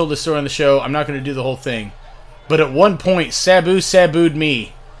think I've told this story on the show. I'm not going to do the whole thing. But at one point, Sabu Sabu'd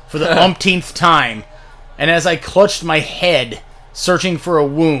me for the umpteenth time. And as I clutched my head, searching for a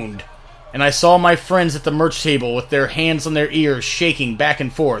wound, and I saw my friends at the merch table with their hands on their ears shaking back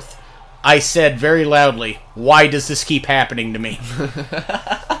and forth, I said very loudly, "Why does this keep happening to me?"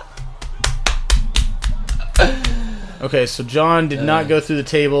 Okay, so John did not go through the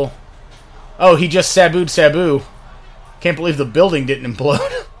table. Oh, he just Sabu'd Sabu. Can't believe the building didn't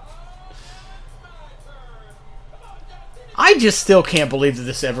implode. I just still can't believe that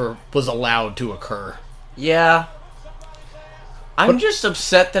this ever was allowed to occur. Yeah. I'm just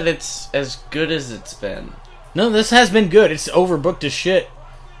upset that it's as good as it's been. No, this has been good. It's overbooked as shit.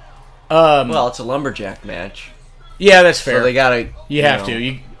 Well, it's a lumberjack match. Yeah, that's fair. So they gotta... You have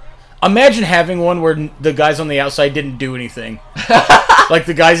to. Imagine having one where the guys on the outside didn't do anything. Like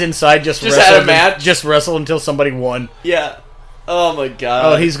the guys inside just wrestled. Had a match? Just wrestled until somebody won. Yeah. Oh my god.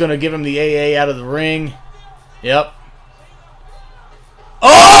 Oh, he's gonna give him the AA out of the ring. Yep.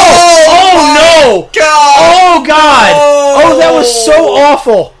 Oh no! God! Oh god! Oh, that was so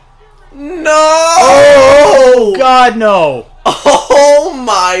awful! No! Oh god, no! Oh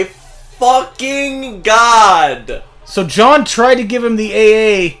my fucking god! So John tried to give him the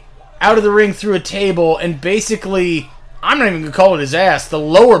AA out of the ring through a table, and basically, I'm not even gonna call it his ass, the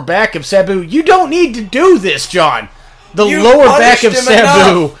lower back of Sabu. You don't need to do this, John! The lower back of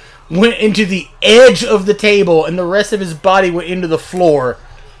Sabu went into the edge of the table, and the rest of his body went into the floor.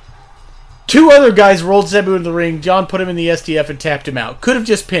 Two other guys rolled Sabu into the ring. John put him in the STF and tapped him out. Could have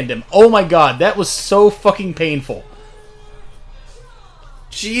just pinned him. Oh my god, that was so fucking painful.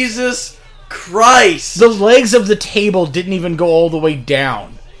 Jesus Christ! The legs of the table didn't even go all the way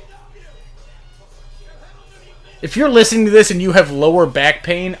down. If you're listening to this and you have lower back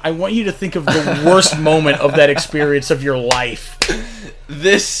pain, I want you to think of the worst moment of that experience of your life.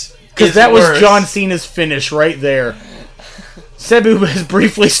 Because that was John Cena's finish right there. Sabu has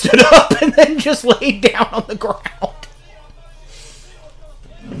briefly stood up and then just laid down on the ground.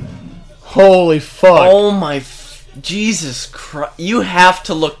 Holy fuck. Oh my... Jesus Christ. You have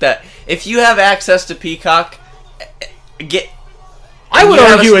to look that... If you have access to Peacock, I would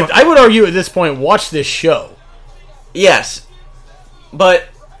argue at this point, watch this show. Yes. But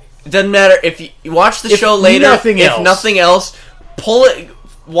it doesn't matter if you watch the show later. If nothing else, pull it...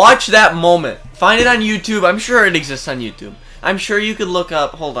 watch that moment. Find it on YouTube. I'm sure it exists on YouTube. I'm sure you could look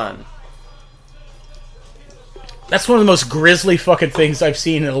up. Hold on. That's one of the most grisly fucking things I've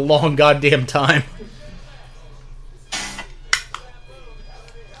seen in a long goddamn time.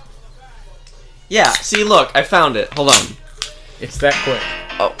 Yeah. See, look, I found it. Hold on. It's that quick.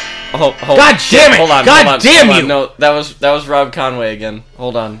 Oh, God damn it! Hold on. God hold on, damn hold on. you! No, that was Rob Conway again.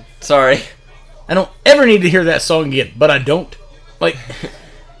 Hold on. Sorry. I don't ever need to hear that song again, but I don't. Like,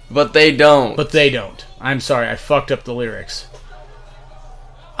 But they don't. but they don't. I'm sorry, I fucked up the lyrics.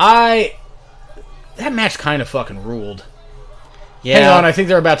 That match kind of fucking ruled. yeah. Hang on, I think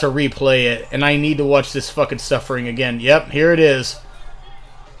they're about to replay it, and I need to watch this fucking suffering again. Yep, here it is.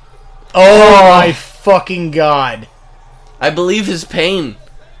 Oh my fucking god. I believe his pain.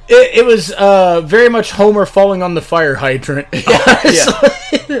 It was very much Homer falling on the fire hydrant.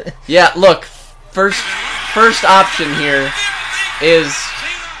 Yeah. Yeah. Look, first option here is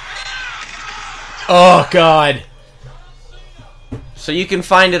Oh god. so you can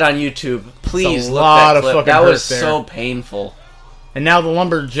find it on YouTube. Please It's a look lot that of clip. fucking That hurt was there. so painful. And now the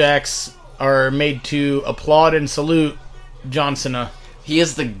Lumberjacks are made to applaud and salute John Cena. He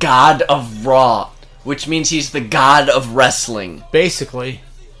is the god of Raw, which means he's the god of wrestling. Basically.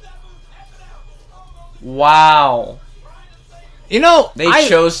 Wow. You know, They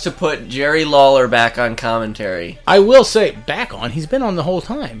chose to put Jerry Lawler back on commentary. I will say, back on, he's been on the whole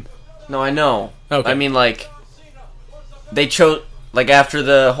time. No, I know. Okay. I mean, like, they chose, like, after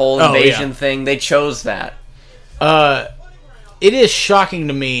the whole Oh, invasion yeah. thing, they chose that. It is shocking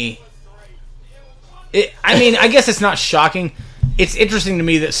to me. I guess it's not shocking. It's interesting to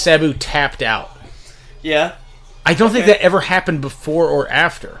me that Sabu tapped out. Yeah. I don't think that ever happened before or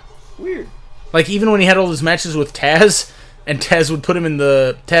after. Weird. Like, even when he had all his matches with Taz, and Taz would put him in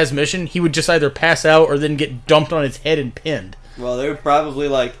the Taz mission, he would just either pass out or then get dumped on his head and pinned. Well, they were probably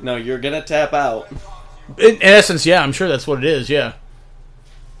like, no, you're gonna tap out. In essence, yeah, I'm sure that's what it is, yeah.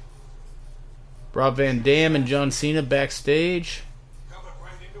 Rob Van Dam and John Cena backstage.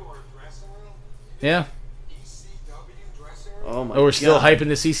 Yeah. Oh my Oh, we're still God. hyping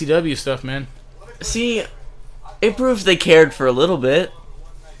the CCW stuff, man. See, it proves they cared for a little bit.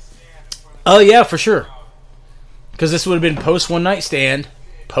 Oh, yeah, for sure. Because this would have been post One Night Stand,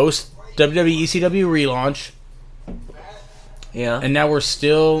 post WWE ECW relaunch, Yeah. and now we're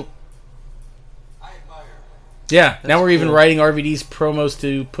still... Yeah, now we're even cool. writing RVD's promos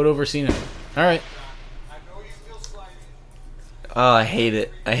to put over Cena. Alright. Oh, I hate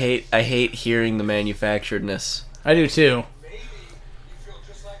it. I hate hearing the manufacturedness. I do too.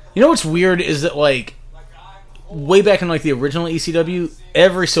 You know what's weird is that, like, way back in, like, the original ECW,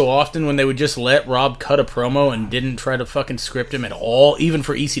 every so often when they would just let Rob cut a promo and didn't try to fucking script him at all, even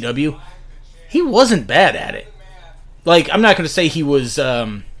for ECW, he wasn't bad at it. Like, I'm not going to say he was,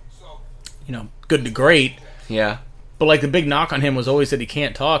 good to great, Yeah. but, like, the big knock on him was always that he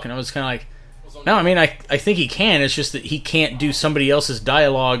can't talk, and I was kind of like, no, I mean, I think he can, it's just that he can't do somebody else's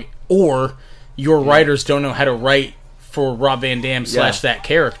dialogue, or your writers don't know how to write for Rob Van Dam / that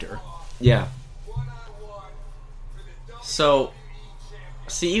character. Yeah. So,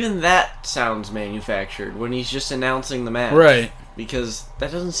 see, even that sounds manufactured when he's just announcing the match. Right. Because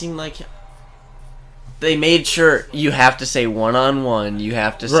that doesn't seem like... They made sure you have to say one-on-one, you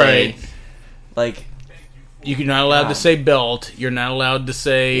have to say... Right. Like... You're not allowed to say belt. You're not allowed to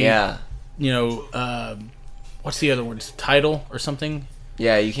say, Yeah. What's the other word? Title or something?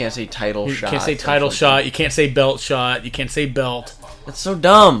 Yeah, you can't say title You shot. can't say or title something. shot. You can't say belt shot. You can't say belt. That's so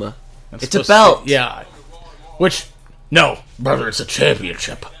dumb. That's It's a supposed to- belt. yeah. Which, no, brother, it's a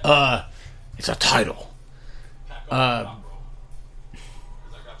championship. It's a title.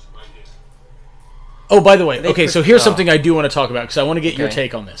 Oh, by the way, okay, so here's something I do want to talk about, because I want to get your Okay.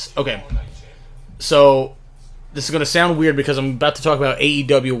 take on this. Okay. So, this is going to sound weird because I'm about to talk about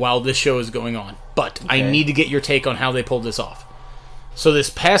AEW while this show is going on, but I Okay. need to get your take on how they pulled this off. So, this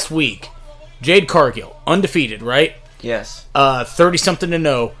past week, Jade Cargill, undefeated, right? Yes. 30-something to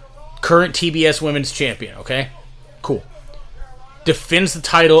know, current TBS Women's Champion, okay? Cool. Defends the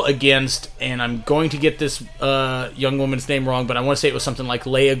title against, and I'm going to get this young woman's name wrong, but I want to say it was something like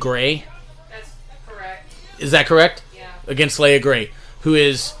Leia Gray. That's correct. Is that correct? Yeah. Against Leia Gray, who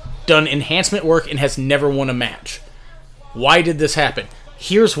has done enhancement work and has never won a match. Why did this happen?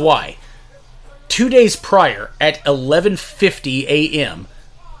 Here's why. 2 days prior, at 11:50 a.m.,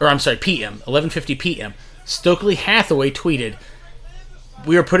 or I'm sorry, p.m., 11:50 p.m., Stokely Hathaway tweeted,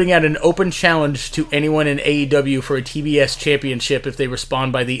 "We are putting out an open challenge to anyone in AEW for a TBS championship if they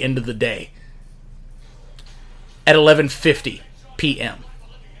respond by the end of the day." At 11:50 p.m.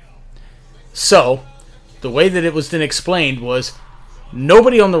 So, the way that it was then explained was,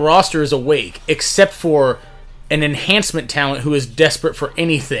 nobody on the roster is awake except for an enhancement talent who is desperate for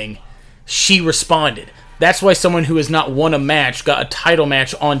anything. She responded. That's why someone who has not won a match got a title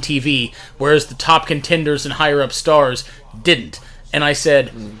match on TV, whereas the top contenders and higher up stars didn't. And I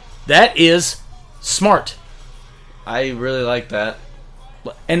said, that is smart. I really like that.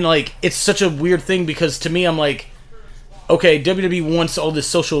 And, like, it's such a weird thing because to me, I'm like, okay, WWE wants all this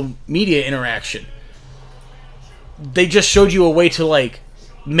social media interaction. They just showed you a way to, like,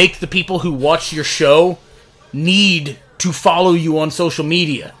 make the people who watch your show need to follow you on social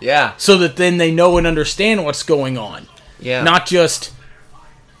media. Yeah. So that then they know and understand what's going on. Yeah. Not just,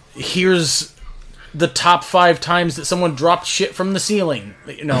 here's the top 5 times that someone dropped shit from the ceiling.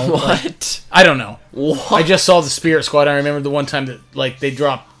 You know, What? like, I don't know. What? I just saw the Spirit Squad. I remember the one time that, like, they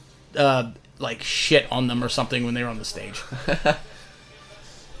dropped, like, shit on them or something when they were on the stage.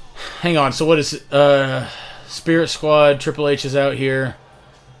 Hang on. So what is it? Spirit Squad, Triple H is out here.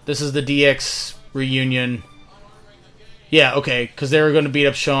 This is the DX reunion. Yeah, okay, because they were going to beat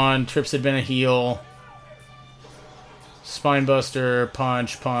up Shawn. Trips had been a heel. Spinebuster,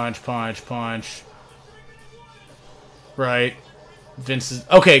 punch. Right. Vince is...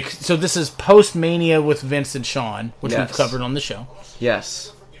 Okay, so this is post-Mania with Vince and Shawn, which we've covered on the show.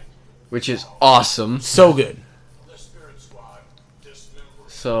 Yes. Which is awesome. So good.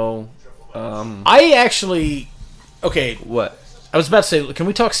 So, I actually... Okay, what? I was about to say, can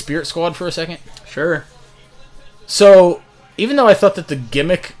we talk Spirit Squad for a second? Sure. So, even though I thought that the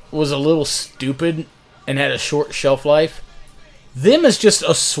gimmick was a little stupid and had a short shelf life, them as just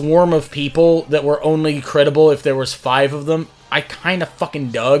a swarm of people that were only credible if there was 5 of them, I kind of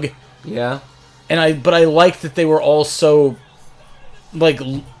fucking dug. Yeah. But I liked that they were all so, like,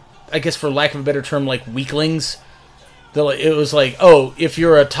 I guess for lack of a better term, like weaklings. It was like, oh, if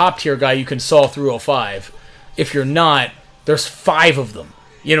you're a top tier guy, you can saw through 05. If you're not, there's 5 of them.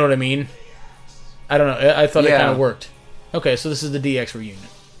 You know what I mean? I don't know. I thought it kind of worked. Okay, so this is the DX reunion.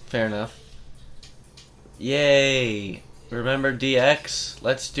 Fair enough. Yay. Remember DX?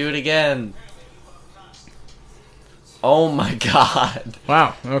 Let's do it again. Oh my god.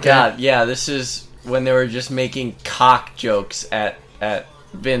 Wow. Okay. God, yeah, this is when they were just making cock jokes at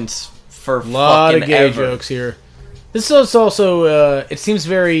Vince for A lot fucking of gay ever. jokes here. This is also, it seems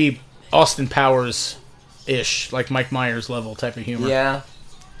very Austin Powers-ish, like Mike Myers level type of humor. Yeah.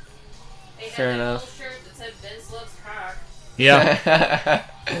 They had Fair that enough. little shirt that said Vince loves cock. Yeah.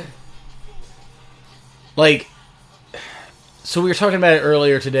 Like, so we were talking about it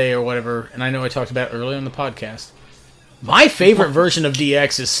earlier today or whatever, and I know I talked about it earlier on the podcast. My favorite version of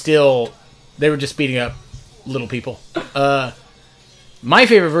DX is still, they were just beating up little people. My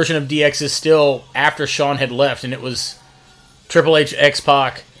favorite version of DX is still after Shawn had left, and it was Triple H,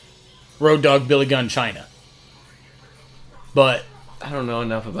 X-Pac, Road Dogg, Billy Gunn, China. But I don't know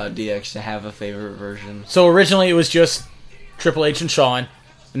enough about DX to have a favorite version. so originally it was just Triple H and Shawn,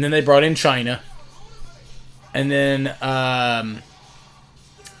 and then they brought in China, and then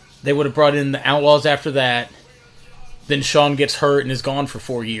they would have brought in the Outlaws after that. Then Shawn gets hurt and is gone for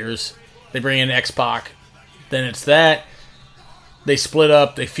 4 years. They bring in X-Pac. Then it's that. They split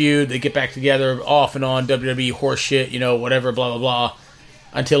up, they feud, they get back together, off and on, WWE horseshit, you know, whatever, blah, blah, blah.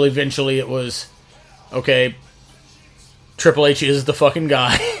 Until eventually it was, okay, Triple H is the fucking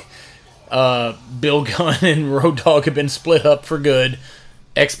guy. Bill Gunn and Road Dogg have been split up for good.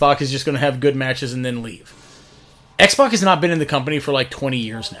 X-Pac is just going to have good matches and then leave. X-Pac has not been in the company for like 20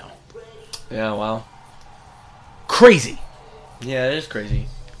 years now. Yeah, wow. Crazy. Yeah, it is crazy.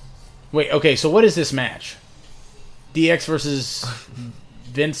 Wait, okay, so what is this match? DX versus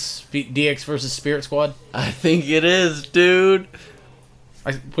Vince? DX versus Spirit Squad? I think it is, dude.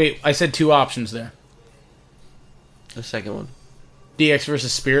 I said 2 options there. The second one. DX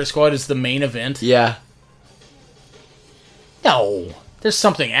versus Spirit Squad is the main event? Yeah. No. There's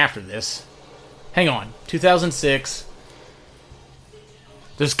something after this. Hang on. 2006.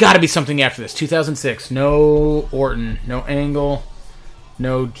 There's got to be something after this. 2006. No Orton. No Angle.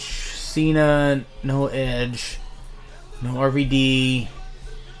 No Cena. No Edge. No RVD.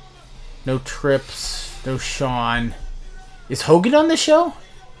 No Trips. No Shawn. Is Hogan on this show?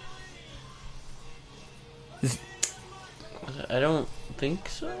 I don't think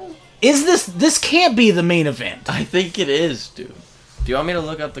so. Is this can't be the main event. I think it is, dude. Do you want me to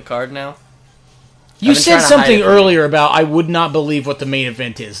look up the card now? You I've been said trying to hide something it from you. earlier about I would not believe what the main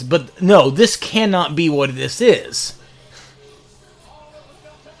event is, but no, this cannot be what this is.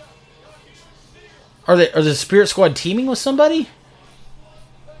 Are the Spirit Squad teaming with somebody?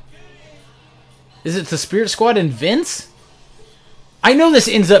 Is it the Spirit Squad and Vince? I know this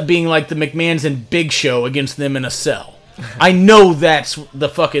ends up being like the McMahons and Big Show against them in a cell. I know that's the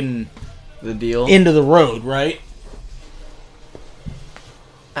fucking The deal. end of the road, right?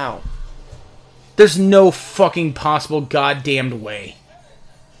 Ow. There's no fucking possible goddamned way.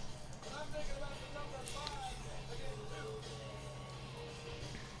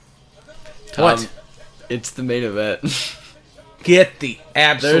 Tom, What? It's the main event. Get the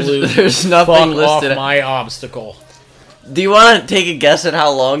absolute There's nothing fuck off listed. my obstacle. Do you want to take a guess at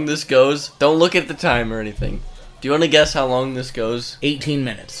how long this goes? Don't look at the time or anything. Do you want to guess how long this goes? 18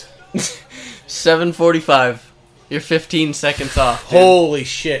 minutes. 7:45. You're 15 seconds off. dude. Holy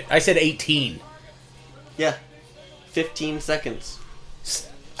shit. I said 18. Yeah. 15 seconds.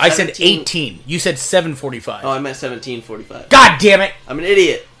 I said 17. 18. You said 7:45. Oh, I meant 17:45. God damn it. I'm an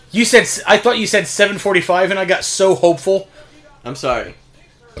idiot. You said I thought you said 7:45 and I got so hopeful. I'm sorry.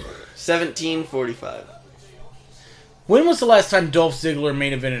 17:45. When was the last time Dolph Ziggler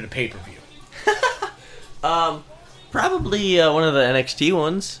main evented a pay-per-view? Probably one of the NXT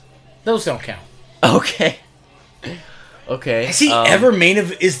ones. Those don't count. Okay. Okay. Has he ever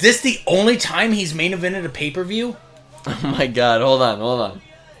is this the only time he's main evented a pay-per-view? Oh my god,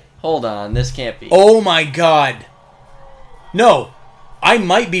 hold on, this can't be. Oh my god. No. I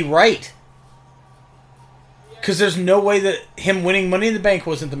might be right. Because there's no way that him winning Money in the Bank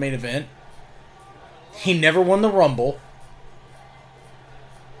wasn't the main event. He never won the Rumble.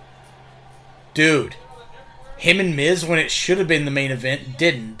 Dude. Him and Miz, when it should have been the main event,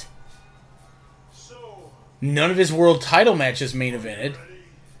 didn't. None of his world title matches main evented.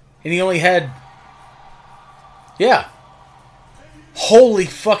 And he only had... Yeah. Holy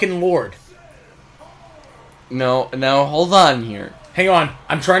fucking Lord. No, now hold on here. Hang on.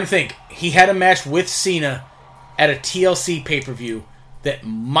 I'm trying to think. He had a match with Cena at a TLC pay-per-view that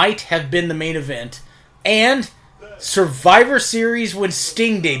might have been the main event. And Survivor Series when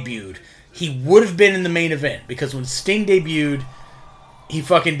Sting debuted. He would have been in the main event. Because when Sting debuted, he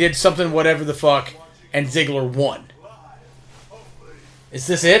fucking did something whatever the fuck, and Ziggler won. Is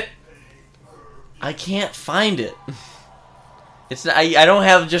this it? I can't find it. It's not, I don't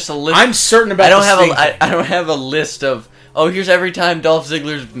have just a list. I'm certain about I don't the have Sting a thing. I don't have a list of here's every time Dolph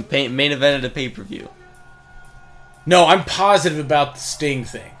Ziggler's main evented a pay-per-view. No, I'm positive about the Sting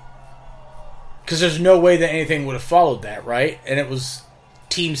thing. Because there's no way that anything would have followed that, right? And it was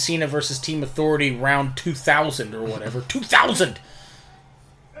Team Cena versus Team Authority round 2000 or whatever. 2000!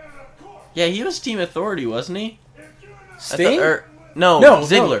 Yeah, he was Team Authority, wasn't he? Sting? No, No,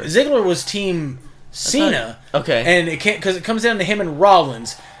 Ziggler. No, Ziggler was Team Cena. Okay. And it can't, because it comes down to him and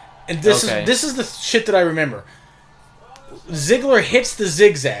Rollins. And this Okay. is the shit that I remember. Ziggler hits the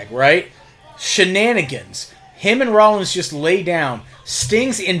zigzag, right? Shenanigans. Him and Rollins just lay down.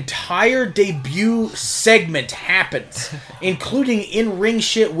 Sting's entire debut segment happens, including in-ring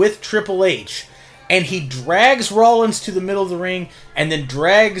shit with Triple H. And he drags Rollins to the middle of the ring and then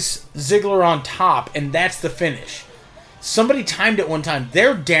drags Ziggler on top, and that's the finish. Somebody timed it one time.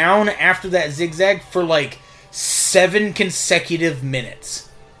 They're down after that zigzag for like 7 consecutive minutes.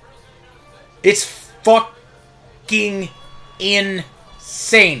 It's fucking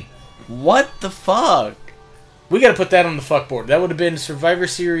insane. What the fuck? We gotta put that on the fuckboard. That would have been Survivor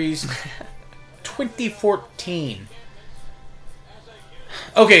Series 2014.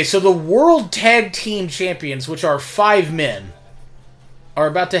 Okay, so the World Tag Team Champions, which are 5 men, are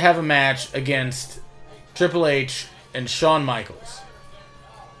about to have a match against Triple H and Shawn Michaels.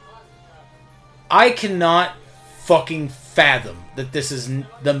 I cannot fucking fathom that this is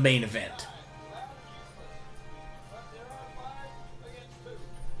the main event.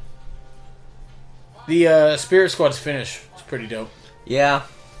 The Spirit Squad's finish is pretty dope. Yeah.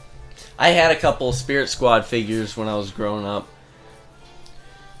 I had a couple Spirit Squad figures when I was growing up.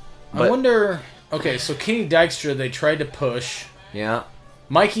 I But- wonder... Okay, so Kenny Dykstra, they tried to push. Yeah.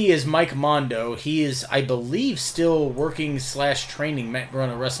 Mikey is Mike Mondo. He is, I believe, still working / training, might run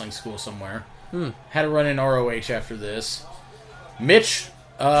a wrestling school somewhere. Had to run in ROH after this. Mitch,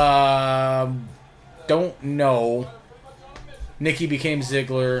 don't know. Nikki became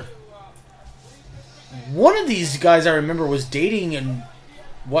Ziggler. One of these guys I remember was dating and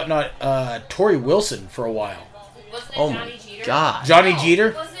whatnot, Tori Wilson for a while. Wasn't it Oh Johnny my Jeter? god. Johnny No,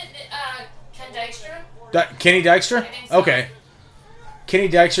 Jeter? Wasn't it Ken Dykstra? Kenny Dykstra? think so. Okay. Kenny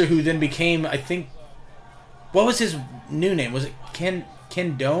Dykstra, who then became, I think... What was his new name? Was it Ken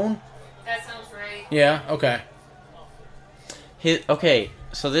Doane? That sounds right. Yeah, okay. Okay,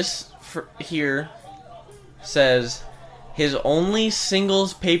 so this here says his only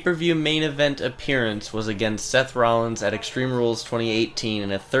singles pay-per-view main event appearance was against Seth Rollins at Extreme Rules 2018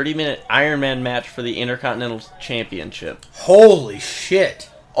 in a 30-minute Iron Man match for the Intercontinental Championship. Holy shit.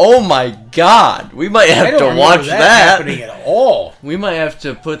 Oh my god, we might I have don't to remember watch that that. happening at all. We might have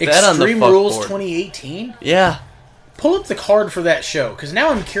to put that on the Extreme fuck Rules board. 2018. Yeah, Pull up the card for that show, because now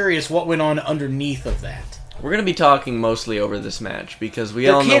I'm curious what went on underneath of that. we're gonna be talking mostly over this match because we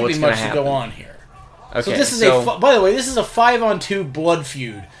There all know can't what's be gonna much to happen. go on here. Okay, So this is by the way, this is a 5-on-2 blood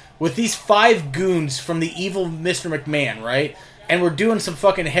feud with these 5 goons from the evil Mr. McMahon, right? And we're doing some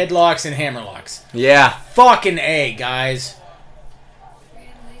fucking headlocks and hammerlocks. yeah. Fucking A, guys.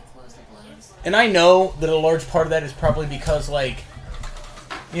 And I know that a large part of that is probably because, like,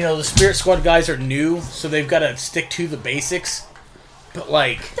 you know, the Spirit Squad guys are new, so they've got to stick to the basics. But,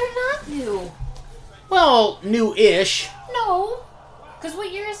 like, They're not new. well, new-ish. No. Because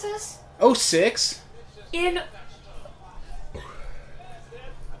what year is this? 06. In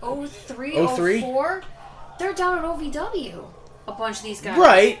 03, 03? 04? They're down at OVW. A bunch of these guys.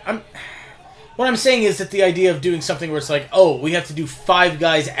 Right. What I'm saying is that the idea of doing something where it's like, oh, we have to do 5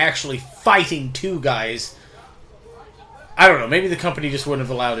 guys actually fighting 2 guys. I don't know. Maybe the company just wouldn't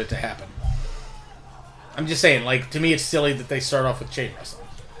have allowed it to happen. I'm just saying, like, to me it's silly that they start off with chain wrestling.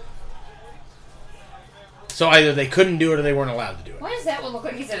 So either they couldn't do it or they weren't allowed to do it. Why does that one look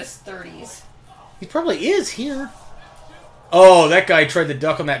like he's at his 30s? He probably is here. Oh, that guy tried to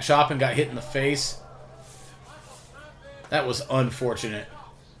duck on that chop and got hit in the face. That was unfortunate.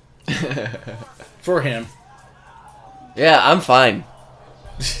 For him. Yeah, I'm fine.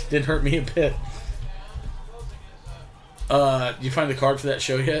 Didn't hurt me a bit. Did you find the card for that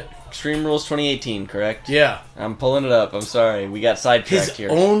show yet? Extreme Rules 2018, correct? Yeah. I'm pulling it up. I'm sorry. We got sidetracked His here.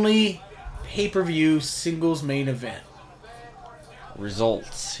 only pay-per-view singles main event.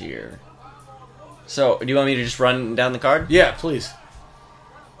 Results here. So, do you want me to just run down the card? Yeah, please.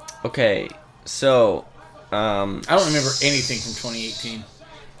 Okay, so... I don't remember anything from 2018.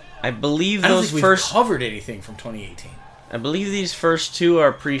 I believe I don't those think we've first... covered anything from 2018. I believe these first 2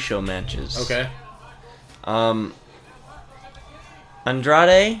 are pre-show matches. Okay.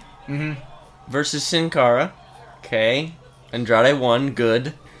 Andrade Mm-hmm. versus Sin Cara. Okay. Andrade won.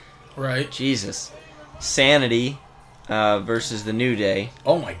 Good. Right. Jesus. Sanity versus the New Day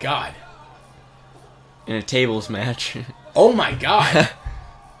Oh my god. in a tables match. Oh my god.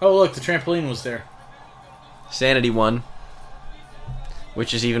 Oh look, the trampoline was there. Sanity won.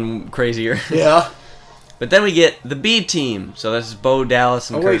 Which is even crazier. Yeah. But then we get the B team. So this is Bo Dallas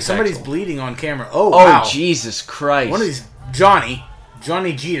and Oh Kurt wait, somebody's Axel. bleeding on camera. Oh Oh, wow. Jesus Christ. One of these Johnny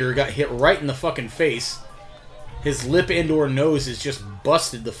Jeter got hit right in the fucking face. His lip and or nose is just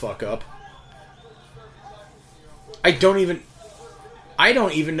busted the fuck up. I don't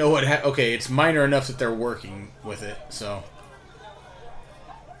even know what okay, it's minor enough that they're working with it, so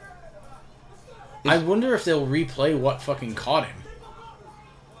I wonder if they'll replay what fucking caught him.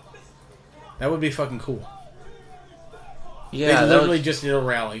 That would be fucking cool. Yeah, They that literally was- just did a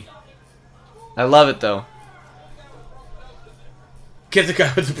rally. I love it though. Get the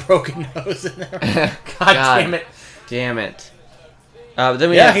guy with the broken nose in there. God damn it. Damn it. Then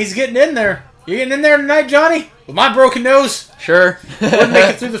we Yeah, have, he's getting in there. You getting in there tonight, Johnny? With my broken nose? sure. Wouldn't make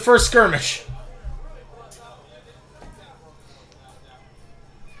it through the first skirmish.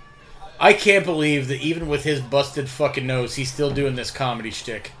 I can't believe that even with his busted fucking nose, he's still doing this comedy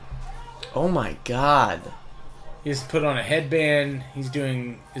shtick. Oh my god. He's put on a headband. He's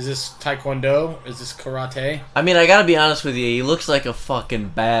doing... Is this taekwondo? Is this karate? I mean, I gotta be honest with you, he looks like a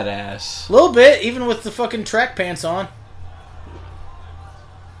fucking badass. A little bit, even with the fucking track pants on.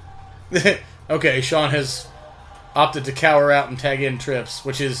 Okay, Sean has opted to cower out and tag in Trips,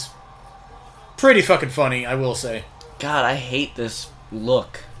 which is pretty fucking funny, I will say. God, I hate this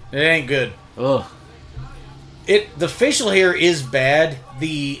look. It ain't good. Ugh. The facial hair is bad.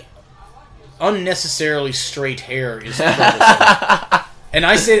 The unnecessarily straight hair is troublesome. And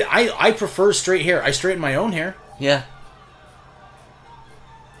I said I prefer straight hair. I straighten my own hair. Yeah.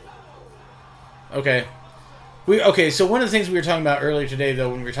 Okay. So one of the things we were talking about earlier today, though,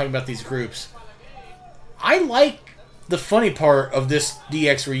 when we were talking about these groups, I like the funny part of this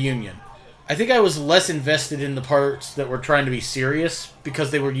DX reunion. I think I was less invested in the parts that were trying to be serious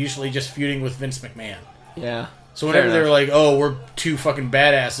because they were usually just feuding with Vince McMahon. Yeah. So whenever Fair they were enough. like, oh, we're 2 fucking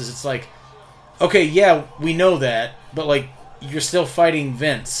badasses, it's like, okay, yeah, we know that, but, like, you're still fighting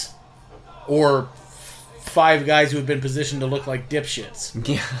Vince. Or 5 guys who have been positioned to look like dipshits.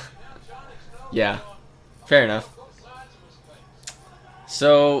 Yeah. Yeah. Fair enough.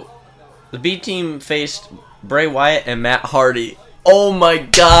 So, the B team faced Bray Wyatt and Matt Hardy. Oh my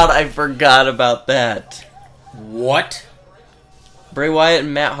god, I forgot about that. What? Bray Wyatt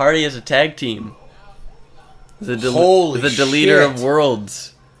and Matt Hardy as a tag team. Holy the deleter shit. of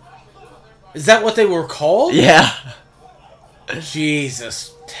worlds. Is that what they were called? Yeah.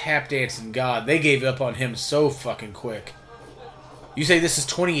 Jesus. tap dancing god. They gave up on him so fucking quick. You say this is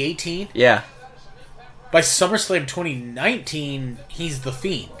 2018? Yeah. By SummerSlam 2019, he's the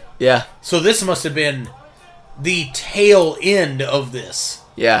Fiend. Yeah. So this must have been the tail end of this.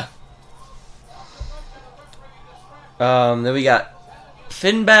 Yeah. Then we got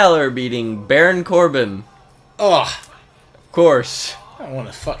Finn Balor beating Baron Corbin. Ugh. Of course. I don't want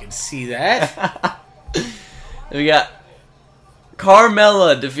to fucking see that. Then we got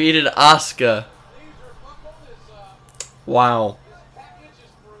Carmella defeated Asuka. Wow.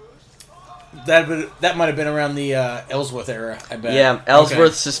 That might have been around the Ellsworth era, I bet. Yeah, Ellsworth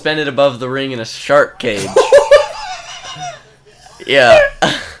Okay. suspended above the ring in a shark cage. Yeah.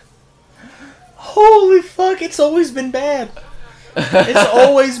 Holy fuck, it's always been bad. It's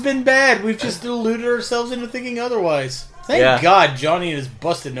always been bad. We've just deluded ourselves into thinking otherwise. Thank God Johnny and his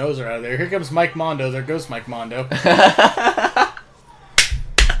busted nose are out of there. Here comes Mike Mondo. There goes Mike Mondo. I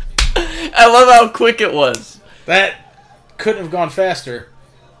love how quick it was. That couldn't have gone faster.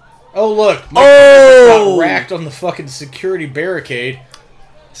 Oh, look. Mike Oh! got racked on the fucking security barricade.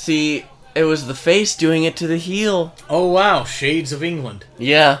 See, it was the face doing it to the heel. Oh, wow. Shades of England.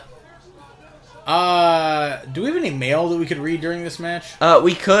 Yeah. Do we have any mail that we could read during this match?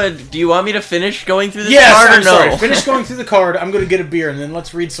 We could. Do you want me to finish going through this Yes, card or I'm no? sorry. Finish going through the card. I'm going to get a beer, and then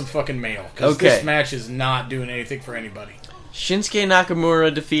let's read some fucking mail. Because Okay. this match is not doing anything for anybody. Shinsuke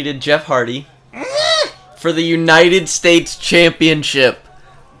Nakamura defeated Jeff Hardy for the United States Championship.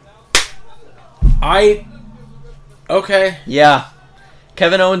 Okay. Yeah.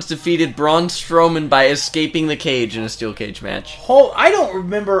 Kevin Owens defeated Braun Strowman by escaping the cage in a steel cage match. I don't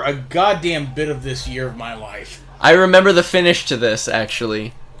remember a goddamn bit of this year of my life. I remember the finish to this,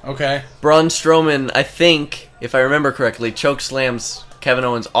 actually. Okay. Braun Strowman, I think, if I remember correctly, chokeslams Kevin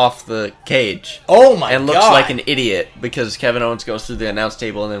Owens off the cage. Oh my god. And looks like an idiot because Kevin Owens goes through the announce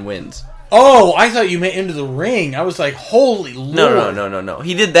table and then wins. Oh, I thought you meant into the ring. I was like, holy lord. No.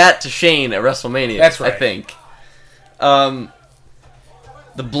 He did that to Shane at WrestleMania. That's right. I think.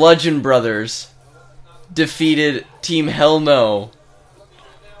 The Bludgeon Brothers defeated Team Hell No.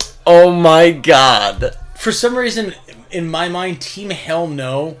 Oh my god. For some reason, in my mind, Team Hell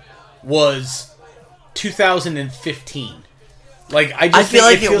No was 2015. Like, I feel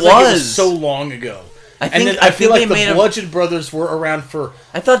like it feels like it was was. so long ago. I And then I feel think like they the made a- Bludgeon Brothers were around for...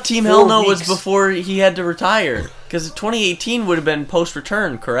 I thought Team 4 Hell No was weeks. before he had to retire. Because 2018 would have been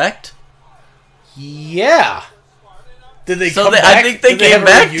post-return, correct? Yeah. Did they So come they, back? I think they Did came have a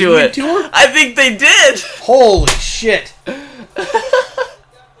back to reunion it. Tour? I think they did. Holy shit.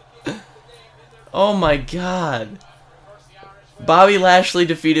 Oh my god. Bobby Lashley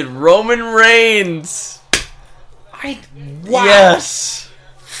defeated Roman Reigns. Wow. Yes.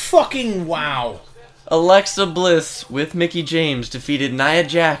 Fucking wow. Alexa Bliss with Mickie James defeated Nia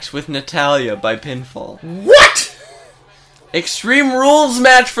Jax with Natalya by pinfall. What? Extreme Rules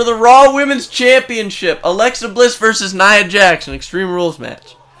match for the Raw Women's Championship. Alexa Bliss versus Nia Jax, an Extreme Rules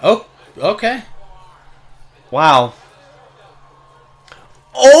match. Oh, okay. Wow.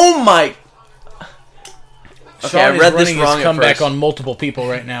 Oh my... Okay, Sean I read is this running wrong his at comeback first. on multiple people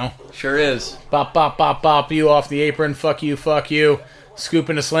right now. Sure is. Bop, bop, bop, bop. You off the apron. Fuck you, fuck you.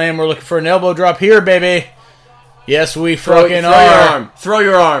 Scooping a slam. We're looking for an elbow drop here, baby. Yes, we fucking throw are. your arm. Throw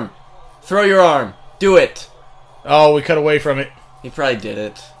your arm. Throw your arm. Do it. Oh, we cut away from it. He probably did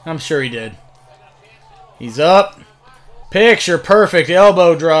it. I'm sure he did. He's up. Picture perfect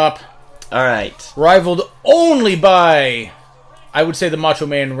elbow drop. Alright. Rivaled only by, I would say, the Macho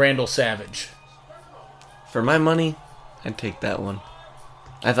Man Randall Savage. For my money, I'd take that one.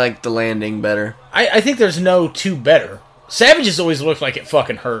 I like the landing better. I think there's no two better. Savage has always looked like it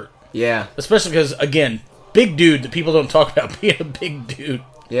fucking hurt. Yeah. Especially because, again, big dude that people don't talk about being a big dude.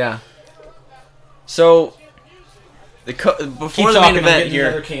 Yeah. So, before Keep the talking, main I'm event getting here,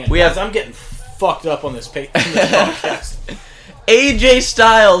 another can. we Guys, have I'm getting fucked up on this podcast. AJ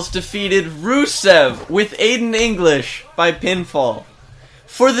Styles defeated Rusev with Aiden English by pinfall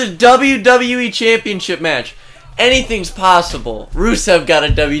for the WWE Championship match. Anything's possible. Rusev got a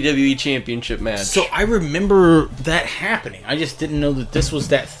WWE Championship match. So I remember that happening. I just didn't know that this was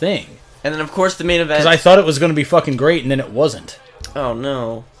that thing. And then, of course, the main event... Because I thought it was going to be fucking great, and then it wasn't. Oh,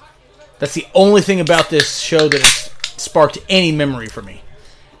 no. That's the only thing about this show that has sparked any memory for me.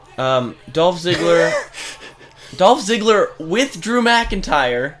 Dolph Ziggler with Drew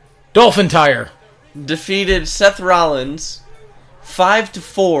McIntyre Dolphin Tire. defeated Seth Rollins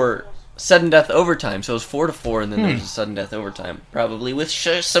 5-4 sudden death overtime. So it was 4-4, and then there was a sudden death overtime, probably with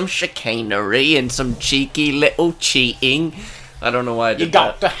some chicanery and some cheeky little cheating. I don't know why I did You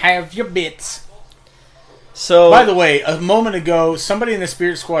got to have your bits. So, By the way, a moment ago, somebody in the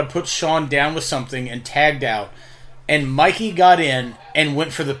Spirit Squad put Sean down with something and tagged out, and Mikey got in and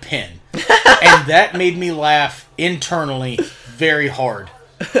went for the pin. And that made me laugh internally very hard.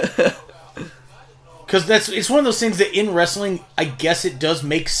 Because it's one of those things that in wrestling, I guess it does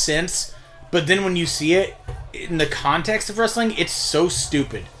make sense, but then when you see it in the context of wrestling, it's so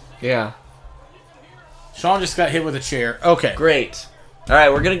stupid. yeah, Sean just got hit with a chair. Okay. great. All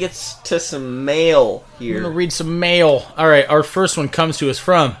right, we're gonna get to some mail I'm here. going to read some mail. All right, our first one comes to us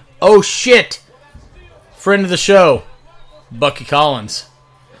from, oh shit, friend of the show, Bucky Collins.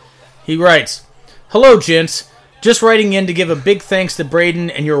 He writes, hello, gents. Just writing in to give a big thanks to Braden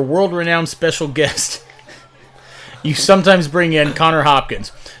and your world-renowned special guest you sometimes bring in, Connor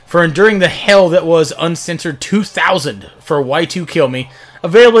Hopkins, for enduring the hell that was Uncensored 2000 for Y2 Kill Me,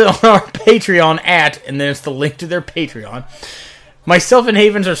 available on our Patreon at, and then it's the link to their Patreon. Myself and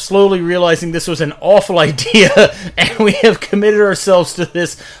Havens are slowly realizing this was an awful idea, and we have committed ourselves to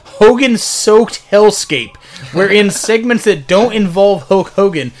this Hogan-soaked hellscape, wherein segments that don't involve Hulk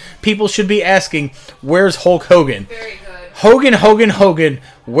Hogan, people should be asking, where's Hulk Hogan? Very good. Hogan, Hogan, Hogan,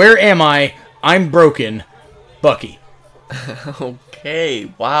 where am I? I'm broken. Bucky.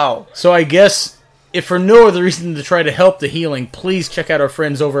 Okay, wow. So I guess, if for no other reason to try to help the healing, please check out our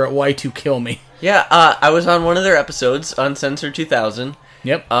friends over at Y2 Kill Me. Yeah, I was on one of their episodes, Uncensored 2000.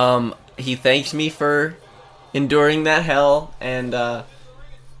 Yep. He thanked me for enduring that hell, and I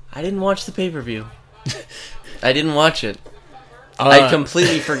didn't watch the pay-per-view. I didn't watch it. I'd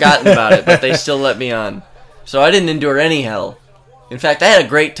completely forgotten about it, but they still let me on. So I didn't endure any hell. In fact, I had a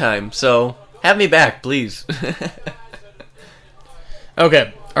great time, so have me back, please.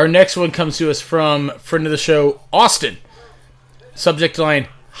 Okay, our next one comes to us from friend of the show, Austin. Subject line,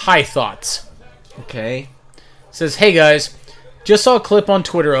 high thoughts. Okay. Says, hey guys, just saw a clip on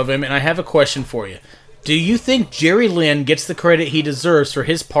Twitter of him, and I have a question for you. Do you think Jerry Lynn gets the credit he deserves for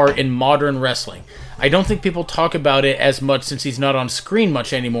his part in modern wrestling? I don't think people talk about it as much since he's not on screen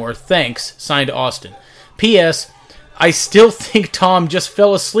much anymore. Thanks. Signed, Austin. P.S. I still think Tom just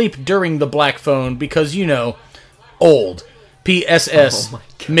fell asleep during the Black Phone because, you know, old. P.S.S.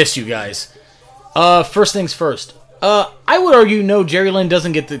 Miss you guys. First things first. I would argue no, Jerry Lynn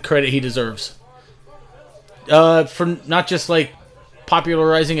doesn't get the credit he deserves. For not just, like,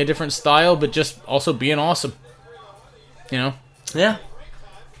 popularizing a different style, but just also being awesome. You know? Yeah.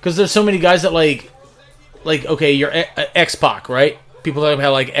 Because there's so many guys that, like, okay, you're X-Pac, right? People talk about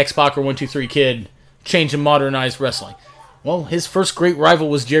how, like, X-Pac or 1-2-3 Kid changed and modernized wrestling. Well, his first great rival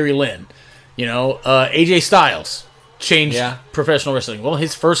was Jerry Lynn. You know, AJ Styles changed professional wrestling. Well,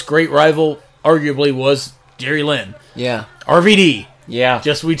 his first great rival, arguably, was Jerry Lynn. Yeah. RVD. Yeah.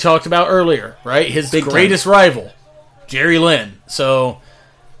 Just we talked about earlier, right? His greatest rival, Jerry Lynn. So,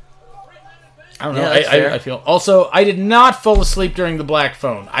 I don't know. I feel. Also, I did not fall asleep during the Black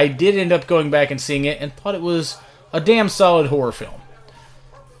Phone. I did end up going back and seeing it and thought it was a damn solid horror film.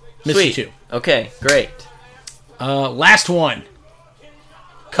 Missed you too. Okay, great. Last one.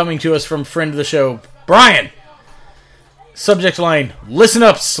 Coming to us from friend of the show, Brian. Subject line, listen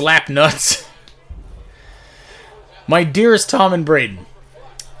up, slap nuts. My dearest Tom and Braden,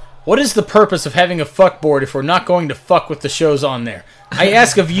 what is the purpose of having a fuckboard if we're not going to fuck with the shows on there? I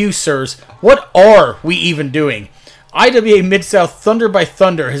ask of you, sirs, what are we even doing? IWA Mid-South Thunder by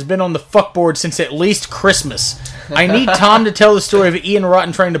Thunder has been on the fuckboard since at least Christmas. I need Tom to tell the story of Ian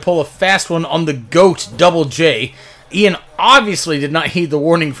Rotten trying to pull a fast one on the GOAT Double J. Ian obviously did not heed the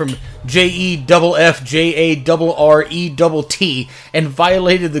warning from JEFFJARRETT and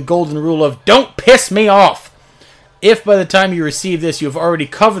violated the golden rule of don't piss me off. If by the time you receive this you have already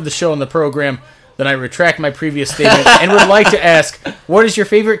covered the show on the program, then I retract my previous statement and would like to ask, what is your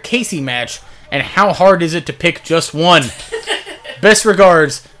favorite Casey match and how hard is it to pick just one? Best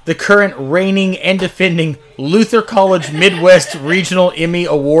regards, the current reigning and defending Luther College Midwest Regional Emmy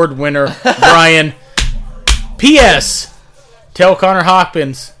Award winner, Brian. P.S. Tell Connor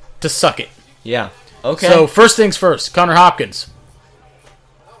Hopkins to suck it. Yeah. Okay. So, first things first, Connor Hopkins.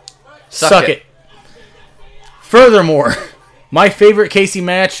 Suck it. Furthermore, my favorite Casey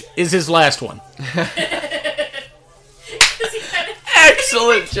match is his last one.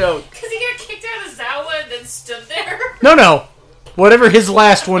 Excellent joke. Because he got kicked out of Zawa and then stood there. No. Whatever his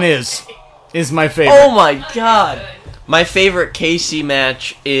last one is my favorite. Oh my god. My favorite Casey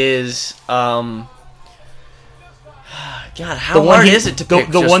match is, God, how hard is it to pick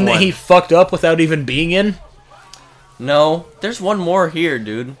the just one that he fucked up without even being in? No, there's one more here,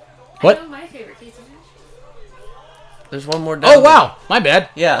 dude. What? I know my favorite Casey match. There's one more down Oh, wow. My bad.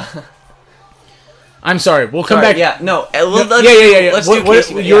 there. Yeah. I'm sorry. We'll come back. Yeah, no. Yeah. Let's do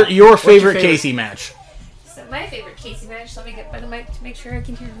Casey match. Your favorite Casey match? my favorite Casey match, let me get by the mic to make sure I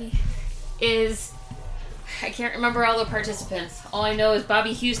can hear me, is, I can't remember all the participants. All I know is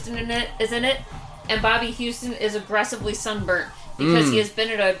Bobby Houston is in it, and Bobby Houston is aggressively sunburnt because he has been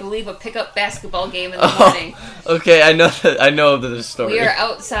at, I believe, a pickup basketball game in the morning. Okay, I know this story. We are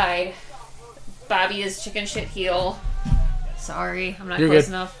outside. Bobby is chicken shit heel. Sorry, I'm not You're close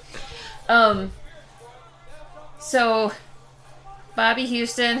good. enough. So Bobby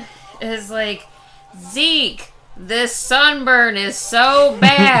Houston is like, Zeke, this sunburn is so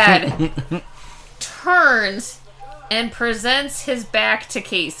bad. Turns and presents his back to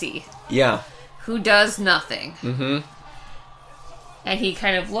Casey, Yeah. who does nothing. Mm-hmm. And he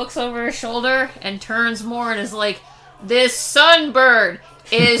kind of looks over his shoulder and turns more and is like, this sunburn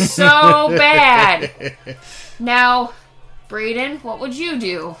is so bad. Now, Braden, what would you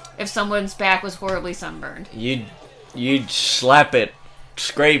do if someone's back was horribly sunburned? You'd slap it,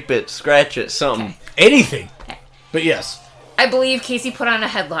 scrape it, scratch it, something. Anything. But yes. I believe Casey put on a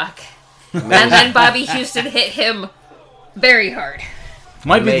headlock. And then Bobby Houston hit him very hard.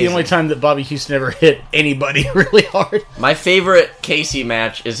 Might be the Amazing. only time that Bobby Houston ever hit anybody really hard. My favorite Casey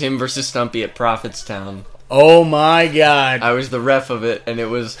match is him versus Stumpy at Prophetstown. Oh my god. I was the ref of it, and it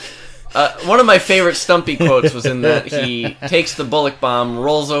was... one of my favorite Stumpy quotes was in that he takes the bullet bomb,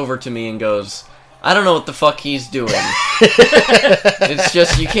 rolls over to me, and goes, I don't know what the fuck he's doing. It's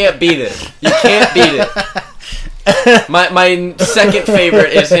just, you can't beat it. You can't beat it. My second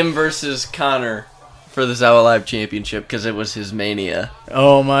favorite is him versus Connor for the Zawa Live Championship, because it was his Mania.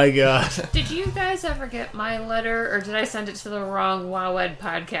 Oh my god. Did you guys ever get my letter, or did I send it to the wrong Wowed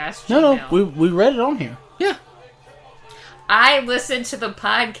podcast? No, Gmail? we read it on here. Yeah. I listened to the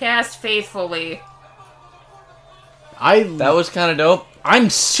podcast faithfully. That was kind of dope. I'm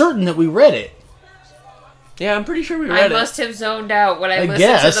certain that we read it. Yeah, I'm pretty sure we I read it. must have zoned out when I listened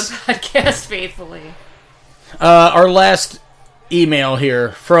guess. to the podcast faithfully. Our last email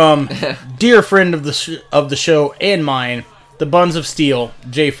here from dear friend of the show and mine, the Buns of Steel,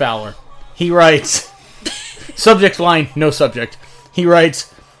 Jay Fowler. He writes, subject line, no subject. He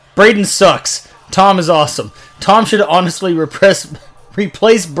writes, Braden sucks. Tom is awesome. Tom should honestly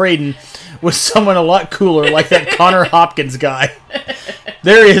replace Braden with someone a lot cooler like that Connor Hopkins guy.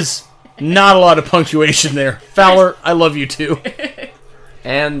 There is not a lot of punctuation there. Fowler, I love you too.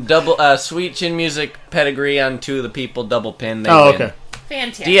 And double Sweet Chin Music pedigree on two of the people, double pin. They Oh, win. okay.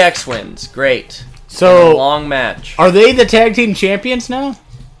 Fantastic. DX wins. Great. So, Long match. are they the tag team champions now?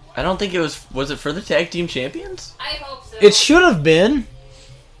 I don't think it was it for the tag team champions? I hope so. It should have been.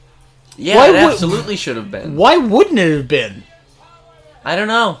 Yeah, Why it would- absolutely should have been. Why wouldn't it have been? I don't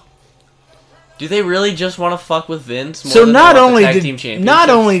know. Do they really just want to fuck with Vince more So than not they want only the tag did team championships? not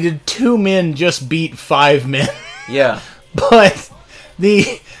only did 2 men just beat 5 men, Yeah. but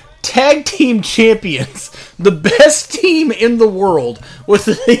the tag team champions, the best team in the world, with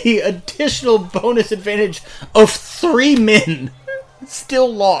the additional bonus advantage of 3 men,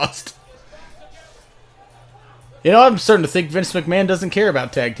 still lost. You know, I'm starting to think Vince McMahon doesn't care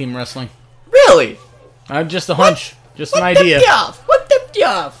about tag team wrestling. Really? I'm just a hunch, just an What idea. tipped you off? What tipped you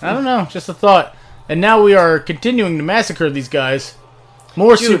off? I don't know, just a thought. And now we are continuing to massacre these guys.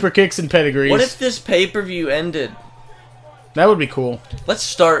 More Dude, super kicks and pedigrees. What if this pay-per-view ended? That would be cool. Let's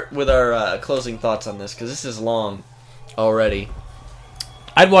start with our closing thoughts on this, because this is long already.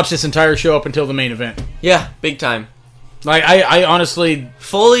 I'd watch this entire show up until the main event. Yeah, big time. Like, I honestly,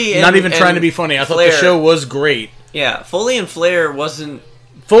 Foley and... not even trying and to be funny, I thought Flair, the show was great. Yeah, Foley and Flair wasn't...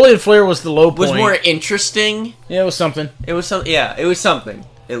 Foley and Flair was the low point. Was more interesting. Yeah, it was something. It was some... Yeah, it was something,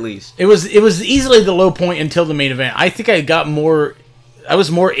 at least. It was easily the low point until the main event. I think I was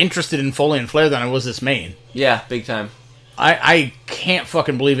more interested in Foley and Flair than I was this main. Yeah, big time. I can't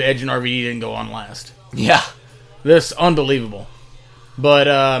fucking believe Edge and RVD didn't go on last. Yeah. This unbelievable. But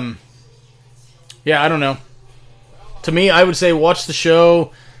yeah, I don't know. To me, I would say watch the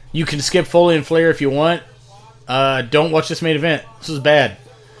show. You can skip Foley and Flair if you want. Don't watch this main event. This is bad.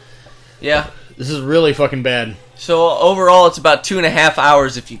 Yeah. This is really fucking bad. So, overall, it's about 2.5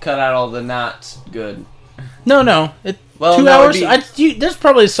 hours if you cut out all the knots. Good. No. Well, 2 that would hours? be- There's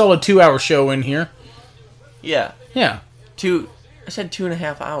probably a solid 2-hour show in here. Yeah. Yeah. I said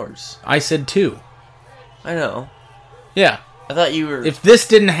 2.5 hours. I said 2. I know. Yeah. I thought you were... If this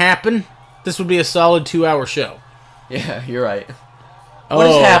didn't happen, this would be a solid 2-hour show. Yeah, you're right. Oh, What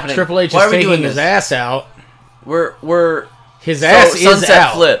is happening? Triple H Why is are we taking doing his this? ass out. We're... His ass is sunset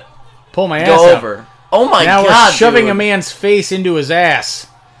out. flip. Pull my ass Go out. over. Oh my Now god, we're shoving dude. a man's face into his ass.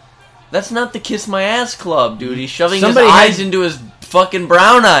 That's not the Kiss My Ass Club, dude. He's shoving Somebody his had- eyes into his fucking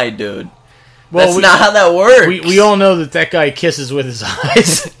brown eye, dude. Well, That's not how that works. We all know that guy kisses with his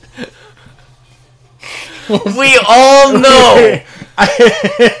eyes. We all know.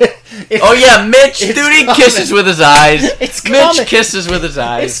 Oh yeah, Mitch, dude, he common. kisses with his eyes. It's Mitch common. kisses with his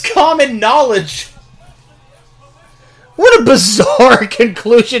eyes. It's common knowledge. What a bizarre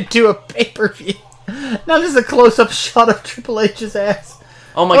conclusion to a pay-per-view. Now this is a close-up shot of Triple H's ass.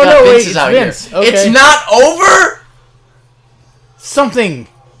 Oh my Oh, god, no, Vince wait, is it's out Vince. here. Okay. It's not over? Something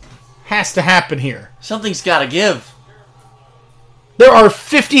has to happen here. Something's gotta give. There are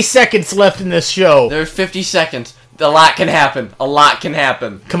 50 seconds left in this show. There's 50 seconds. A lot can happen. A lot can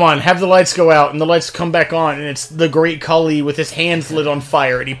happen. Come on, have the lights go out, and the lights come back on, and it's the Great Khali with his hands lit on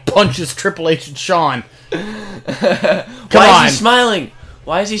fire, and he punches Triple H and Shawn. Why is he smiling?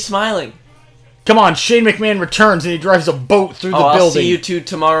 Why is he smiling? Come on, Shane McMahon returns, and he drives a boat through the I'll building. see you two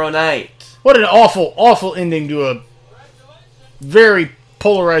tomorrow night. What an awful, awful ending to a very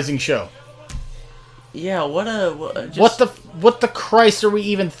polarizing show. Yeah, what What the Christ are we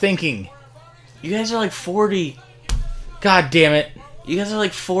even thinking? You guys are like 40. God damn it. You guys are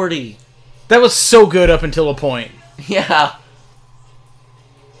like 40. That was so good up until a point. Yeah.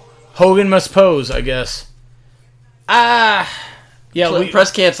 Hogan must pose, I guess. Yeah,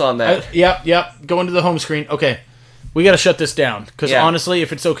 Press cancel on that. Yep. Go into the home screen. Okay. We gotta shut this down. Because honestly,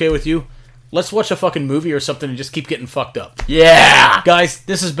 if it's okay with you, let's watch a fucking movie or something and just keep getting fucked up. Yeah! Guys,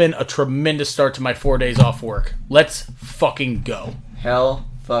 this has been a tremendous start to my 4 days off work. Let's fucking go. Hell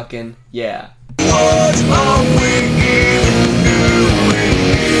fucking yeah. What are we doing here?